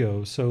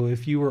ego. So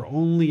if you were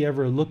only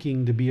ever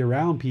looking to be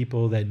around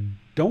people that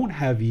don't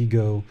have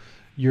ego,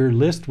 your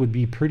list would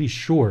be pretty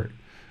short.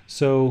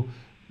 So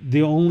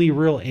the only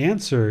real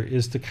answer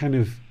is to kind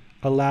of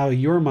allow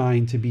your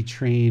mind to be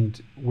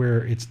trained where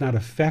it's not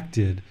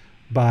affected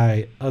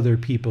by other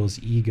people's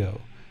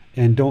ego.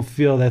 And don't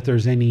feel that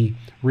there's any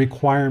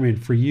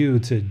requirement for you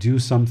to do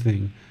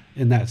something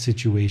in that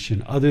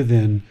situation other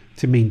than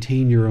to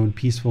maintain your own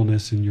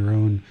peacefulness and your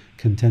own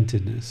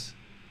contentedness.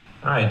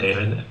 All right,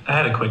 David, I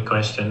had a quick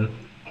question.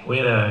 We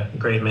had a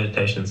great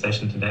meditation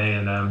session today,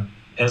 and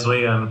as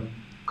we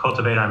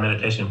cultivate our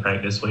meditation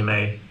practice, we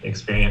may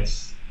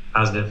experience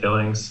positive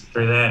feelings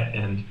through that.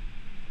 And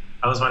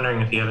I was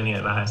wondering if you have any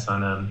advice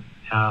on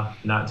how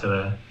not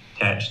to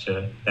attach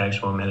to the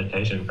actual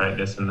meditation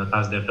practice and the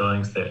positive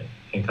feelings that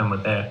can come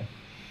with that.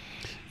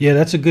 Yeah,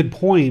 that's a good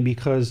point,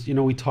 because,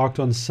 we talked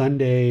on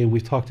Sunday and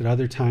we've talked at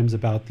other times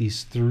about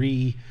these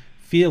 3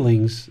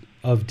 feelings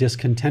of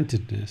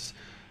discontentedness: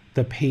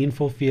 the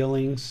painful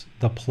feelings,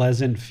 the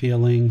pleasant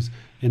feelings,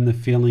 and the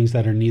feelings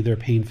that are neither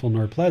painful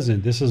nor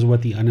pleasant. This is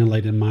what the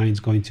unenlightened mind is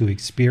going to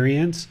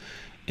experience.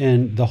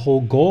 And the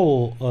whole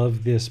goal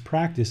of this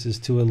practice is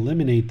to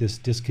eliminate this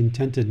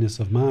discontentedness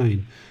of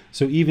mind.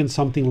 So even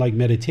something like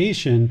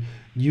meditation,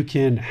 you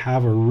can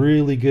have a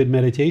really good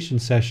meditation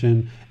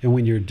session, and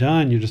when you're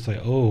done, you're just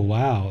like, oh,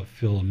 wow, I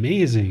feel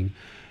amazing.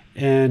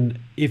 And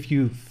if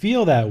you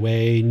feel that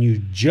way and you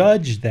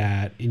judge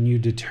that and you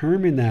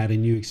determine that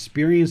and you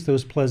experience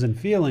those pleasant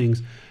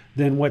feelings,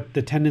 then what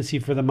the tendency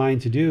for the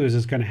mind to do is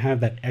it's going to have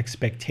that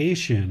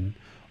expectation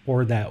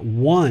or that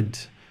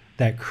want,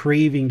 that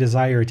craving,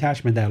 desire,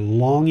 attachment, that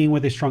longing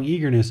with a strong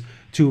eagerness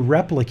to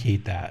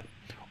replicate that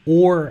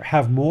or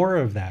have more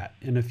of that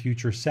in a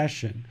future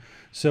session.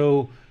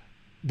 So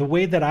the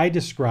way that I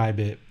describe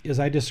it is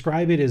I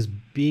describe it as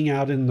being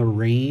out in the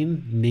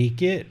rain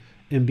naked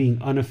and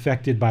being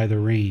unaffected by the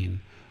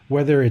rain.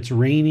 Whether it's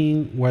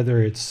raining,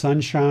 whether it's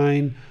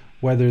sunshine,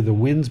 whether the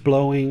wind's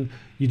blowing,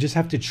 you just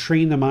have to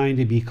train the mind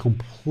to be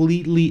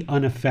completely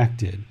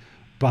unaffected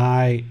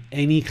by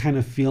any kind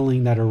of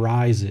feeling that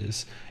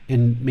arises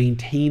and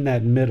maintain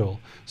that middle.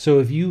 So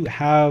if you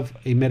have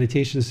a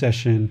meditation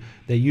session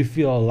that you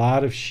feel a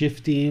lot of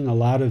shifting, a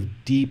lot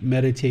of deep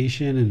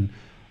meditation, and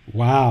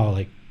wow,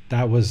 like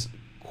that was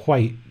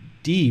quite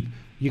deep,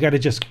 you got to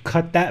just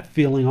cut that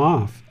feeling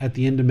off at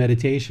the end of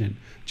meditation.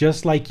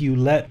 Just like you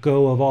let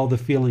go of all the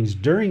feelings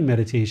during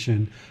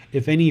meditation,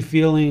 if any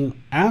feeling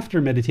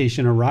after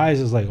meditation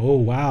arises, like, oh,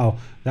 wow,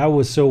 that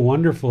was so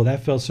wonderful,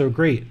 that felt so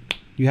great,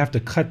 you have to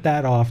cut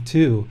that off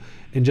too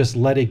and just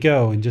let it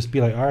go and just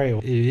be like, all right,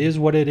 it is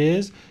what it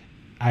is.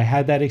 I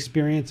had that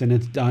experience and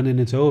it's done and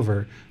it's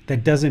over.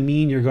 That doesn't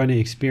mean you're going to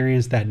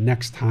experience that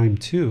next time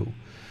too.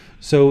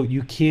 So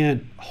you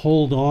can't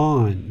hold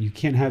on. You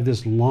can't have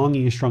this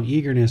longing and strong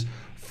eagerness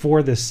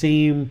for the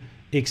same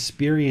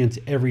experience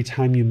every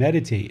time you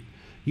meditate.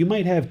 You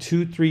might have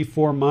 2, 3,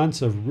 4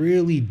 months of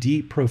really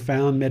deep,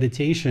 profound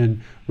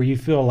meditation where you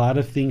feel a lot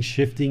of things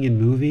shifting and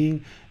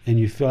moving and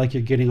you feel like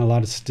you're getting a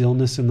lot of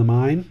stillness in the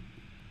mind.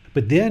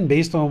 But then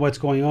based on what's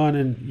going on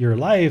in your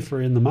life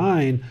or in the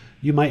mind,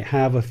 you might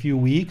have a few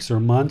weeks or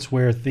months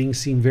where things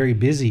seem very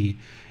busy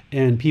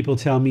and people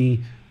tell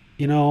me,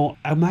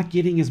 I'm not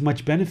getting as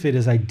much benefit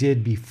as I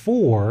did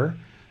before.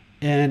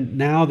 And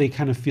now they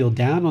kind of feel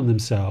down on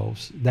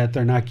themselves that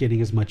they're not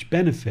getting as much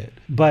benefit.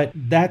 But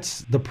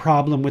that's the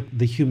problem with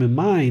the human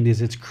mind,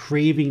 is it's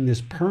craving this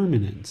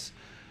permanence.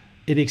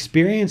 It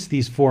experienced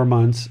these 4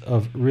 months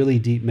of really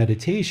deep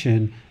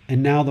meditation,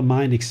 and now the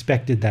mind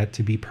expected that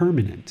to be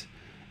permanent.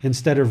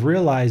 instead of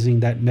realizing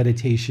that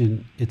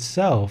meditation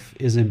itself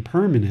is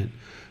impermanent.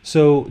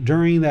 So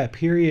during that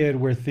period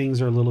where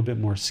things are a little bit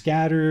more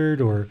scattered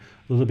or a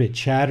little bit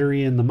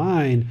chattery in the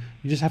mind,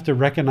 you just have to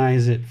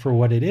recognize it for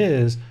what it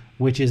is,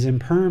 which is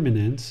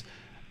impermanence,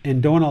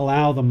 and don't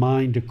allow the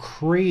mind to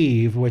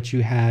crave what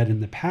you had in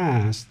the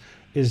past.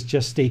 Is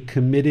just stay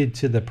committed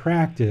to the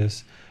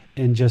practice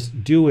and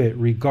just do it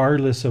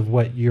regardless of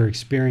what you're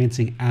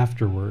experiencing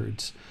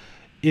afterwards.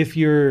 If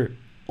you're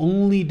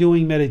only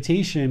doing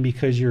meditation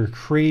because you're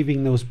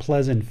craving those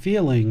pleasant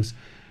feelings,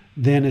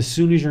 then as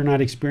soon as you're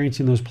not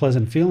experiencing those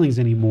pleasant feelings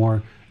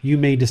anymore, you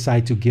may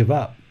decide to give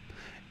up.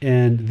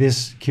 And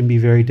this can be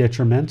very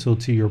detrimental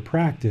to your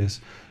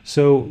practice.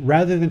 So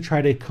rather than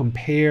try to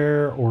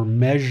compare or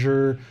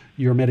measure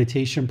your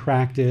meditation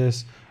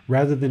practice,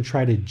 rather than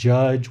try to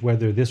judge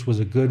whether this was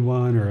a good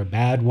one or a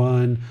bad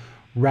one,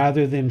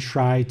 rather than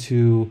try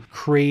to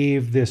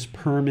crave this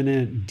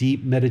permanent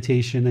deep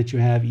meditation that you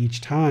have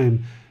each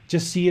time,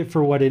 just see it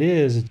for what it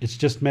is. It's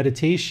just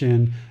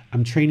meditation.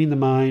 I'm training the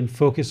mind,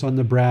 focus on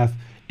the breath.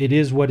 It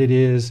is what it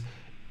is.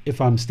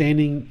 If I'm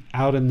standing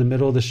out in the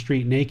middle of the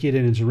street naked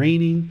and it's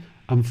raining,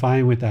 I'm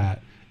fine with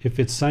that. If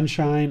it's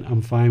sunshine,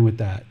 I'm fine with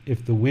that.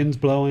 If the wind's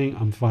blowing,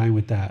 I'm fine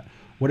with that.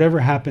 Whatever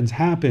happens,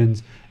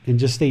 happens, and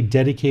just stay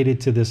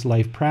dedicated to this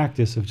life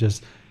practice of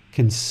just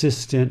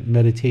consistent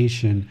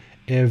meditation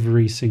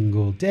every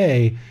single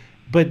day.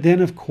 But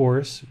then, of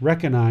course,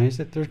 recognize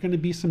that there's going to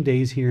be some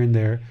days here and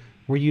there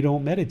where you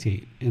don't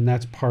meditate. And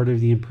that's part of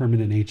the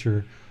impermanent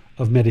nature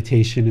of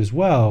meditation as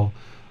well.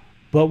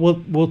 But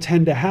what will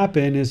tend to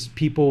happen is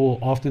people will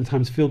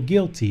oftentimes feel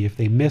guilty if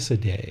they miss a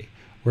day,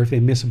 or if they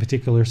miss a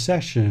particular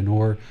session,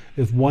 or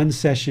if one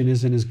session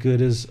isn't as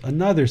good as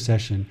another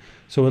session.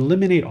 So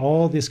eliminate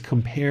all this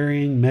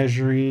comparing,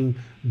 measuring,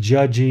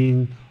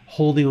 judging,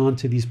 holding on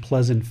to these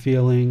pleasant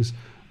feelings.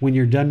 When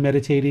you're done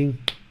meditating,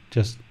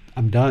 just,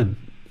 I'm done.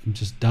 I'm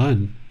just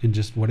done. And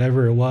just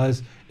whatever it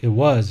was,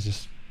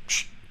 just,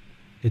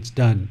 it's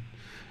done.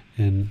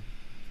 And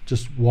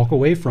just walk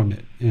away from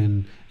it.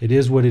 And it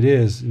is what it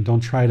is. And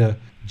don't try to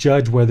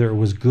judge whether it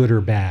was good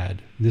or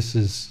bad. This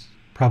is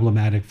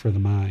problematic for the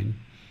mind.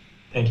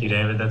 Thank you,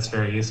 David. That's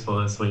very useful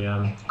as we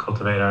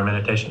cultivate our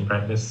meditation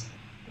practice.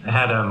 I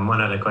had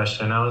one other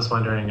question. I was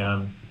wondering,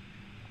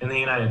 in the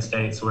United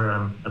States,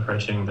 we're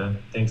approaching the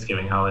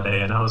Thanksgiving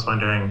holiday, and I was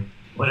wondering,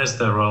 what is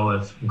the role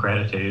of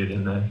gratitude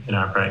in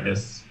our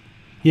practice?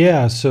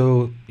 Yeah,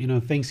 so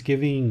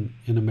Thanksgiving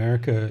in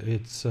America,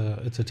 it's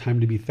a time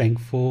to be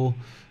thankful,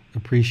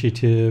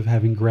 appreciative,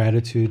 having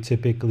gratitude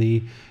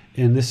typically,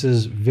 and this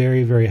is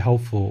very, very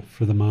helpful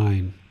for the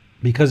mind.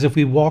 Because if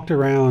we walked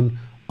around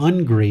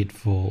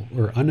ungrateful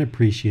or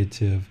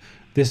unappreciative,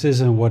 this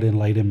isn't what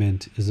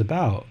enlightenment is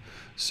about.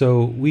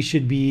 So we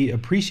should be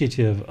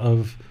appreciative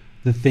of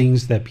the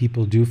things that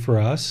people do for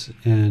us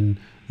and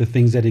the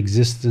things that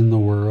exist in the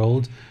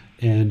world,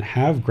 and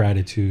have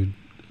gratitude,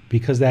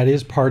 because that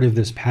is part of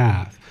this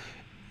path.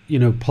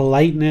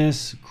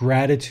 Politeness,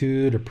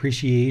 gratitude,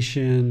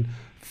 appreciation,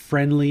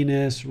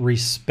 friendliness,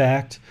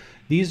 respect.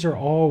 These are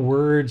all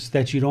words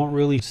that you don't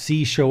really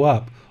see show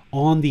up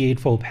on the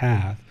Eightfold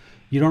Path.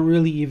 You don't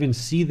really even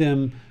see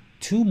them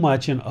too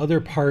much in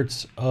other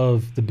parts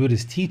of the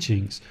Buddhist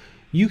teachings.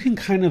 You can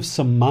kind of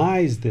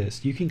surmise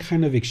this. You can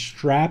kind of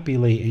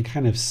extrapolate and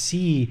kind of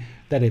see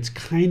that it's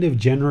kind of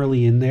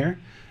generally in there.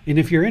 And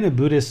if you're in a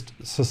Buddhist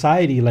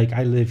society like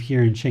I live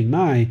here in Chiang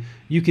Mai,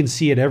 you can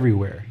see it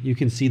everywhere. You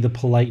can see the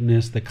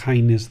politeness, the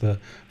kindness, the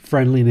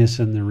friendliness,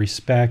 and the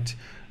respect,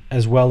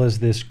 as well as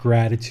this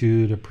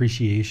gratitude,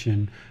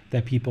 appreciation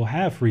that people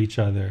have for each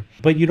other.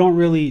 But you don't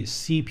really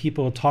see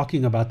people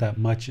talking about that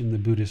much in the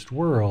Buddhist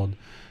world.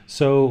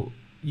 So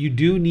you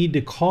do need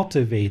to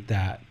cultivate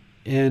that.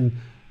 And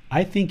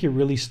I think it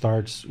really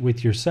starts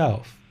with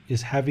yourself,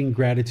 is having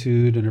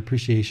gratitude and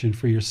appreciation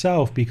for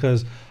yourself,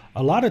 because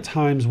a lot of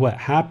times what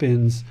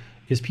happens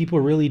is people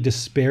really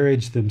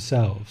disparage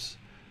themselves.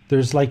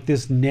 There's like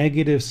this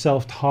negative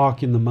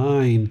self-talk in the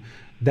mind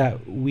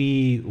that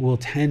we will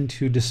tend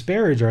to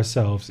disparage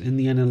ourselves in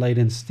the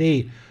unenlightened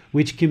state,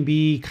 which can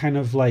be kind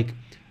of like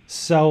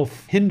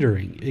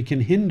self-hindering. It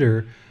can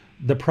hinder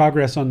the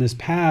progress on this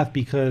path,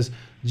 because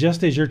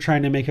just as you're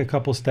trying to make a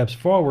couple steps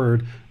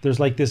forward, there's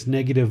like this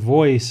negative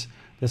voice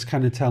that's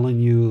kind of telling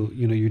you,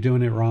 you're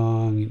doing it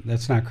wrong,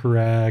 that's not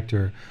correct,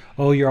 or,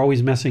 oh, you're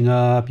always messing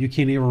up, you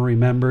can't even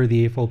remember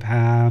the Eightfold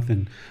Path,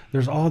 and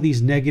there's all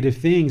these negative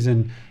things.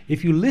 And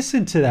if you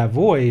listen to that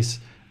voice,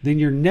 then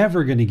you're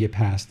never going to get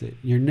past it.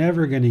 You're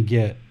never going to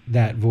get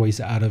that voice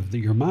out of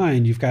your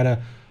mind. You've got to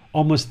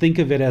almost think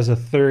of it as a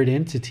third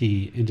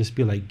entity and just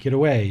be like, get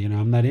away,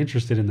 I'm not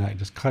interested in that,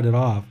 just cut it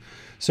off.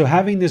 So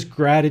having this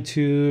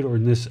gratitude or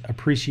this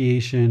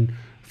appreciation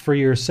for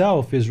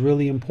yourself is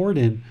really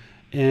important.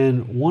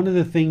 And one of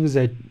the things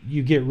that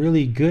you get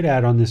really good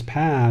at on this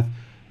path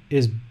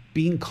is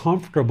being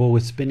comfortable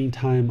with spending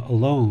time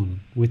alone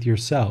with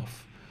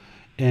yourself.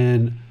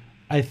 And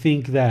I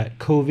think that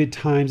COVID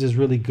times is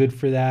really good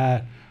for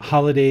that.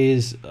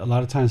 Holidays, a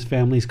lot of times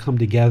families come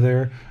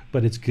together,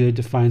 but it's good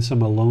to find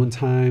some alone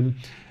time.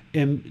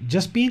 and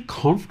just being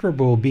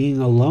comfortable being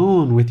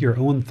alone with your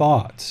own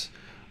thoughts,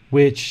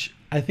 which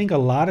I think a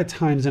lot of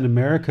times in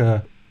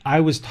America, I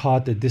was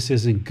taught that this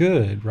isn't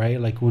good, right?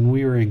 Like when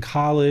we were in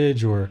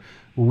college or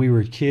when we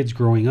were kids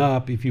growing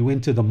up, if you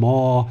went to the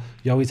mall,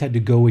 you always had to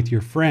go with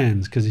your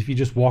friends, because if you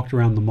just walked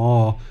around the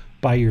mall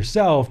by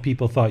yourself,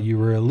 people thought you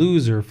were a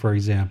loser, for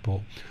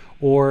example.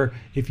 Or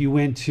if you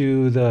went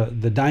to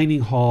the dining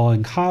hall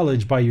in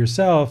college by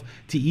yourself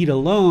to eat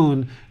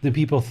alone, then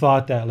people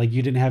thought that like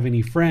you didn't have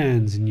any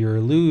friends and you're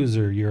a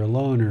loser, you're a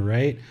loner,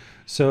 right?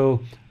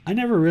 So I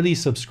never really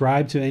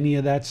subscribed to any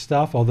of that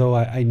stuff, although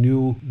I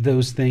knew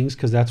those things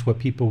because that's what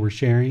people were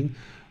sharing.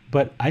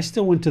 But I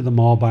still went to the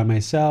mall by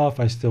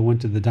myself. I still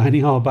went to the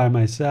dining hall by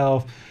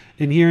myself.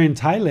 And here in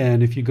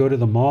Thailand, if you go to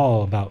the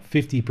mall, about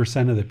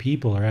 50% of the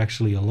people are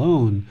actually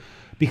alone.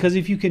 Because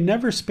if you can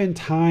never spend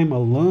time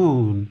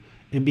alone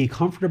and be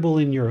comfortable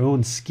in your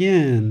own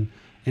skin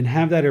and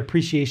have that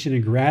appreciation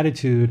and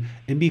gratitude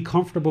and be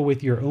comfortable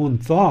with your own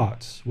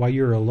thoughts while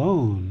you're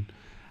alone,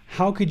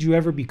 how could you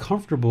ever be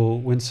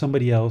comfortable when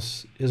somebody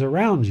else is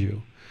around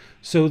you?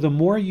 So the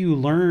more you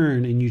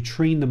learn and you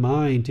train the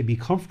mind to be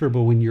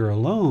comfortable when you're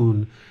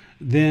alone,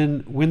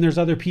 then when there's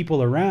other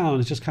people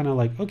around, it's just kind of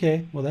like,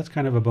 okay, well, that's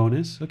kind of a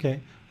bonus.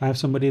 Okay, I have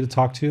somebody to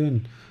talk to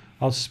and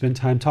I'll spend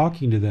time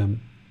talking to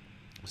them.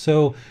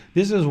 So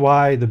this is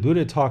why the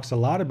Buddha talks a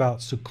lot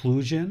about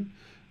seclusion.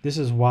 This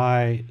is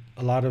why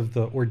a lot of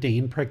the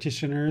ordained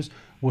practitioners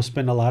will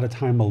spend a lot of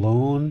time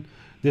alone.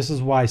 This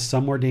is why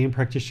some ordained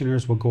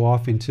practitioners will go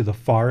off into the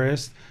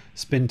forest,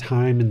 spend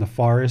time in the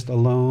forest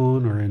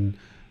alone or in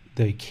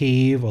the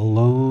cave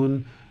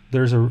alone.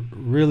 There's a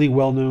really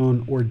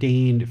well-known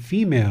ordained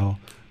female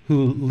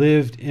who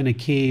lived in a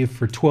cave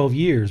for 12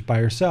 years by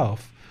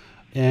herself.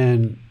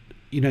 And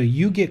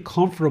you get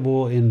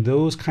comfortable in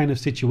those kind of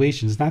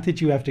situations. Not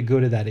that you have to go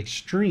to that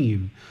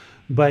extreme,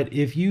 but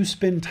if you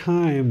spend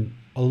time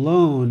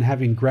alone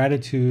having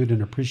gratitude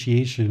and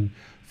appreciation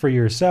for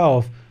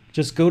yourself,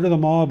 just go to the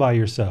mall by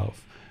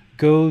yourself,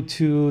 go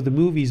to the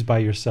movies by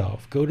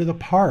yourself, go to the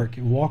park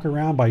and walk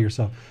around by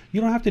yourself.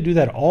 You don't have to do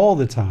that all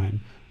the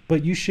time,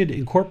 but you should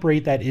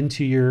incorporate that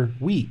into your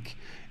week.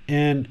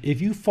 And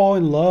if you fall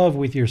in love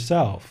with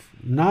yourself,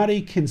 not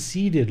a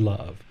conceited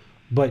love,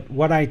 but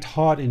what I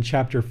taught in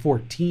chapter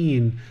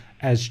 14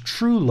 as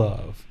true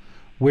love,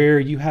 where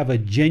you have a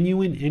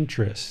genuine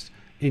interest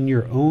in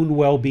your own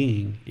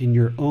well-being, in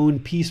your own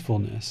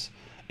peacefulness.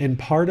 And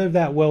part of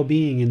that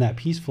well-being and that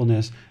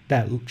peacefulness,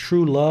 that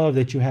true love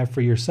that you have for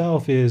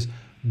yourself is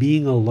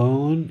being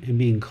alone and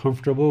being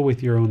comfortable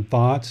with your own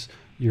thoughts,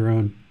 your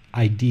own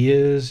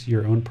ideas,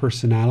 your own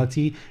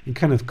personality, and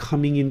kind of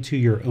coming into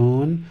your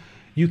own.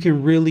 You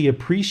can really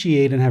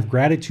appreciate and have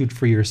gratitude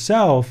for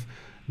yourself.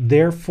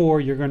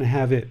 Therefore, you're going to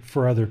have it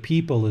for other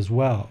people as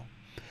well.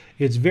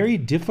 It's very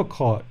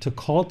difficult to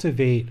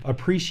cultivate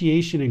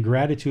appreciation and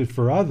gratitude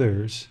for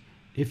others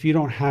if you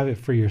don't have it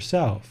for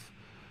yourself.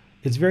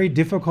 It's very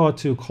difficult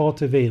to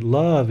cultivate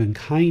love and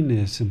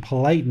kindness and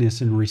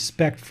politeness and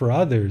respect for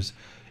others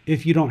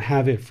if you don't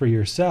have it for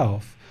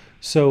yourself.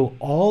 So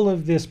all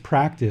of this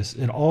practice,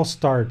 it all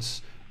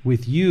starts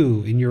with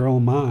you in your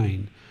own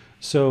mind.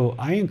 So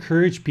I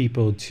encourage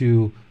people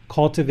to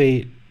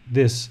cultivate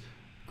this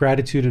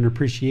gratitude and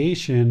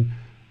appreciation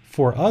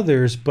for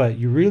others, but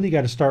you really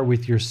got to start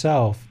with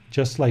yourself,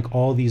 just like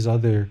all these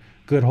other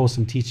good,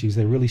 wholesome teachings.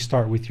 They really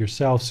start with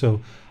yourself.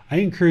 So I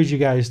encourage you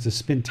guys to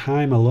spend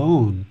time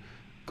alone,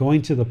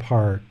 going to the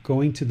park,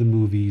 going to the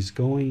movies,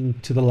 going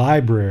to the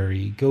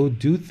library, go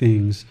do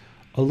things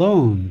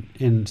alone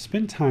and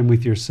spend time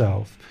with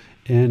yourself.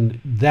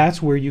 And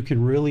that's where you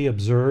can really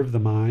observe the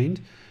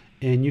mind,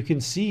 and you can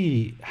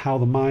see how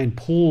the mind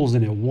pulls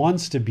and it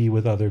wants to be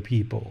with other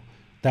people.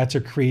 That's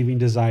a craving,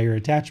 desire,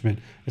 attachment.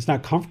 It's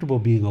not comfortable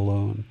being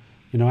alone.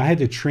 I had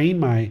to train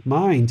my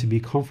mind to be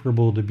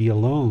comfortable to be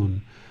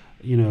alone.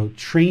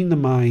 Train the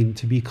mind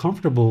to be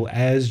comfortable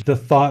as the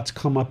thoughts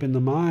come up in the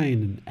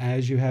mind and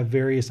as you have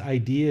various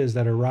ideas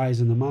that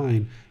arise in the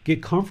mind.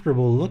 Get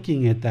comfortable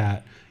looking at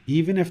that.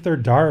 Even if they're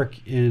dark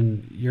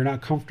and you're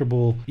not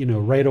comfortable,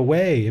 right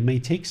away, it may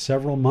take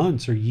several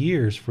months or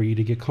years for you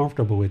to get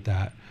comfortable with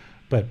that.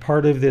 But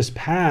part of this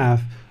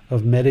path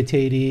of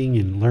meditating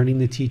and learning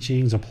the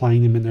teachings,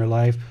 applying them in their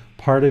life,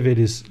 part of it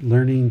is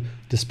learning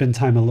to spend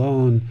time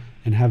alone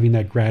and having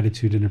that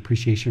gratitude and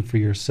appreciation for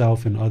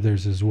yourself and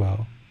others as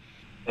well.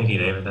 Thank you,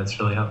 David. That's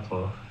really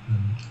helpful.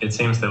 It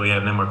seems that we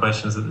have no more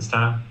questions at this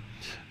time.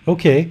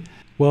 Okay.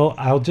 Well,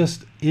 I'll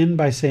just end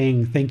by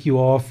saying thank you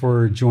all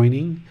for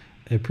joining.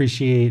 I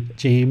appreciate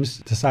James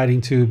deciding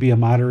to be a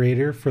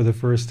moderator for the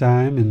first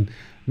time and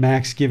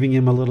Max giving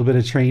him a little bit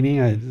of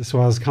training.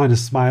 So I was kind of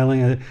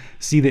smiling. I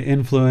see the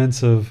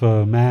influence of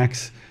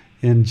Max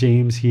and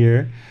James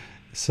here.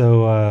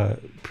 So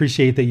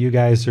appreciate that you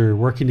guys are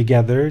working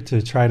together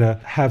to try to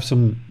have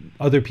some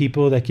other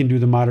people that can do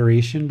the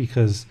moderation,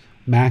 because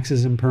Max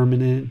is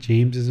impermanent,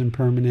 James is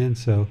impermanent.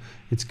 So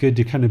it's good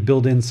to kind of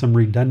build in some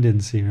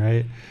redundancy,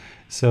 right?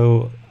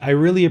 So I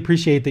really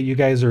appreciate that you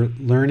guys are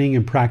learning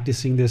and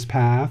practicing this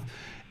path.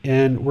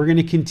 And we're going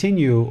to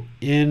continue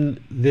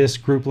in this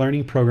group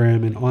learning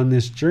program and on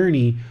this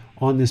journey,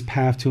 on this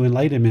path to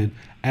enlightenment,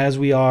 as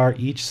we are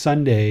each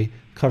Sunday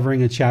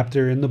covering a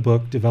chapter in the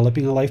book,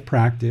 Developing a Life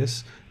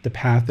Practice, The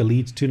Path That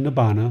Leads to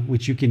Nibbana,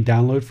 which you can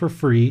download for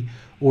free,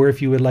 or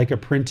if you would like a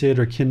printed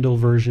or Kindle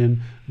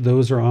version,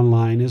 those are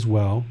online as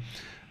well.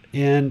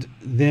 And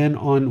then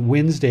on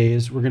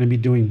Wednesdays, we're going to be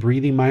doing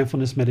breathing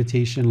mindfulness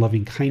meditation,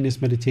 loving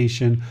kindness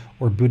meditation,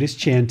 or Buddhist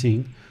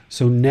chanting.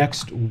 So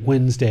next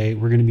Wednesday,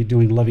 we're going to be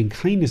doing loving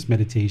kindness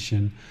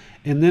meditation.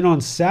 And then on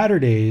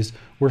Saturdays,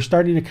 we're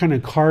starting to kind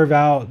of carve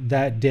out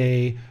that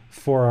day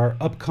for our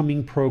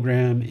upcoming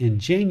program in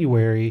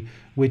January,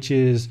 which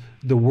is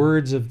the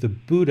Words of the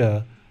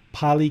Buddha,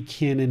 Pali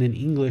Canon and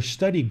English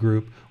study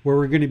group, where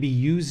we're going to be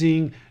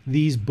using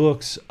these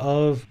books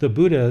of the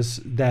Buddhas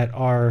that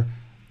are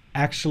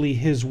actually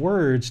his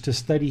words to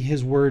study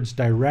his words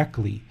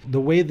directly.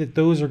 The way that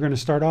those are going to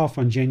start off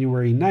on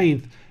January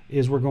 9th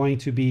is we're going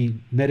to be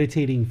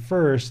meditating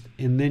first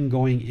and then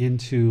going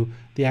into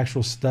the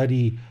actual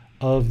study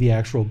of the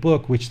actual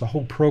book, which the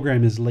whole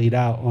program is laid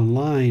out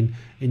online,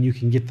 and you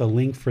can get the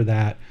link for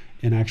that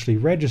and actually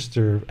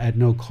register at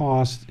no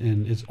cost,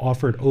 and it's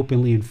offered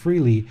openly and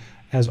freely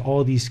as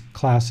all these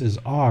classes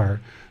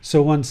are.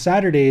 So on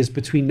Saturdays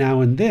between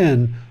now and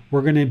then,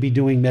 we're going to be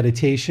doing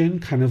meditation,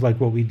 kind of like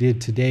what we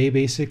did today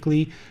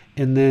basically,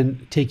 and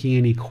then taking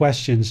any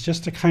questions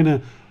just to kind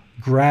of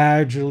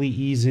gradually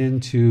ease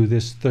into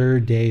this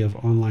third day of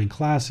online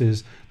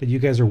classes that you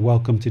guys are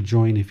welcome to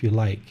join if you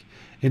like.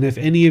 And if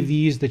any of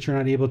these that you're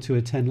not able to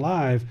attend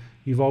live,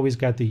 you've always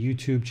got the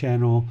YouTube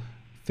channel,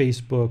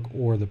 Facebook,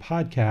 or the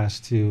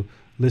podcast to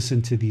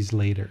listen to these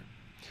later.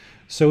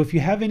 So if you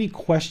have any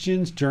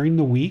questions during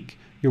the week,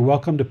 you're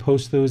welcome to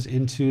post those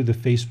into the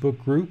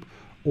Facebook group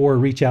or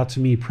reach out to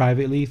me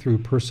privately through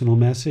personal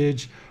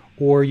message,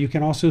 or you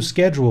can also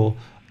schedule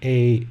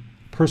a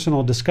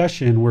personal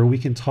discussion where we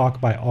can talk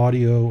by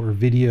audio or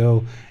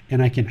video,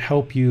 and I can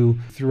help you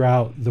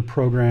throughout the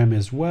program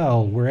as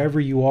well, wherever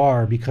you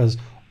are, because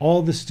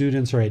all the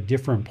students are at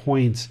different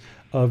points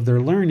of their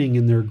learning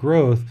and their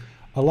growth.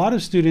 A lot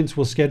of students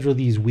will schedule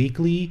these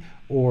weekly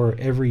or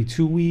every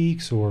 2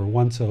 weeks or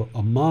once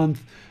a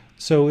month.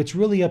 So it's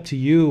really up to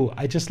you.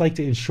 I just like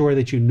to ensure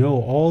that you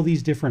know all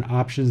these different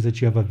options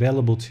that you have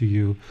available to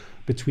you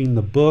between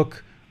the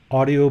book,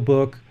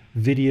 audiobook,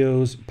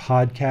 videos,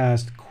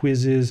 podcast,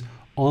 quizzes,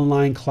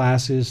 online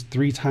classes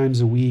 3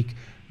 times a week.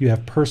 You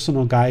have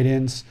personal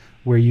guidance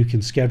where you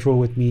can schedule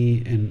with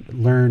me and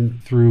learn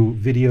through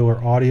video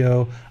or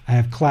audio. I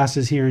have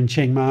classes here in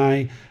Chiang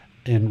Mai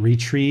and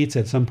retreats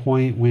at some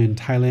point when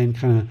Thailand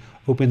kind of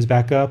opens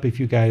back up, if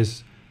you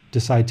guys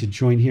decide to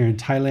join here in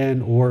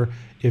Thailand, or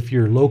if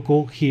you're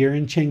local here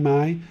in Chiang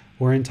Mai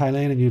or in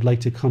Thailand and you'd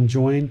like to come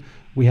join,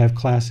 we have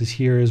classes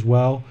here as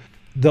well.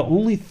 The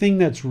only thing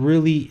that's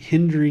really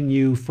hindering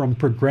you from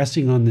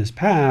progressing on this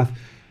path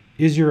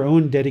is your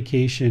own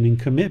dedication and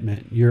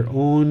commitment, your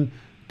own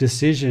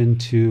decision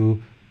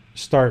to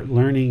start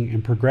learning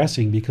and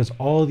progressing, because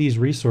all these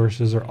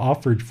resources are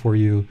offered for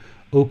you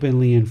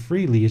openly and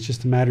freely. It's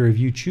just a matter of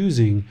you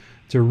choosing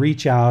to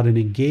reach out and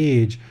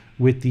engage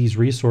with these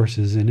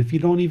resources. And if you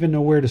don't even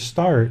know where to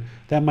start,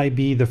 that might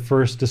be the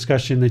first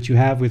discussion that you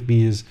have with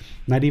me, is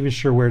not even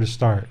sure where to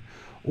start.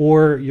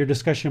 Or your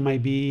discussion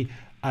might be,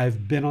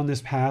 I've been on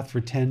this path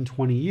for 10,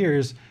 20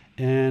 years,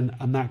 and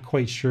I'm not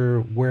quite sure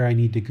where I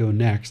need to go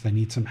next. I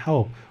need some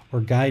help or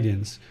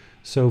guidance.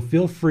 So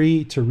feel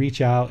free to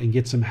reach out and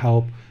get some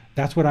help.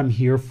 That's what I'm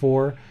here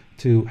for,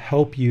 to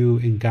help you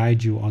and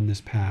guide you on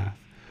this path.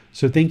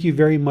 So thank you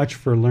very much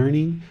for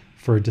learning,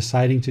 for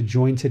deciding to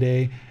join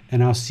today,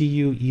 and I'll see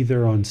you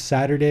either on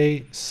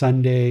Saturday,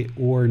 Sunday,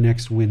 or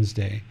next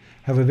Wednesday.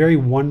 Have a very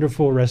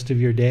wonderful rest of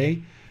your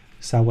day.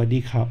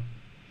 Sawadee khap.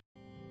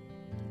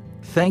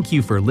 Thank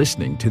you for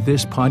listening to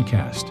this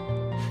podcast.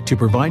 To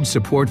provide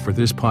support for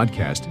this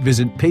podcast,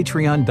 visit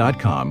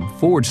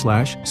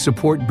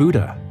patreon.com/support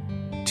Buddha.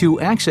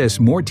 To access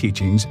more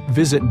teachings,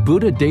 visit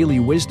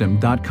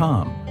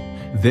buddhadailywisdom.com.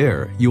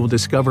 There, you will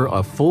discover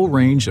a full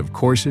range of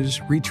courses,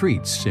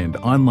 retreats, and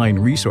online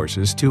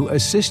resources to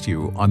assist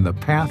you on the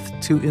path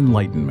to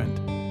enlightenment.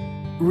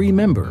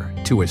 Remember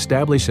to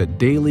establish a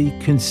daily,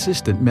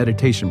 consistent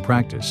meditation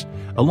practice,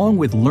 along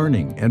with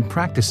learning and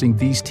practicing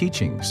these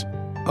teachings.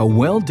 A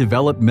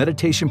well-developed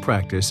meditation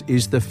practice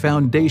is the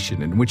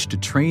foundation in which to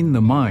train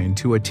the mind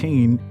to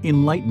attain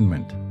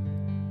enlightenment.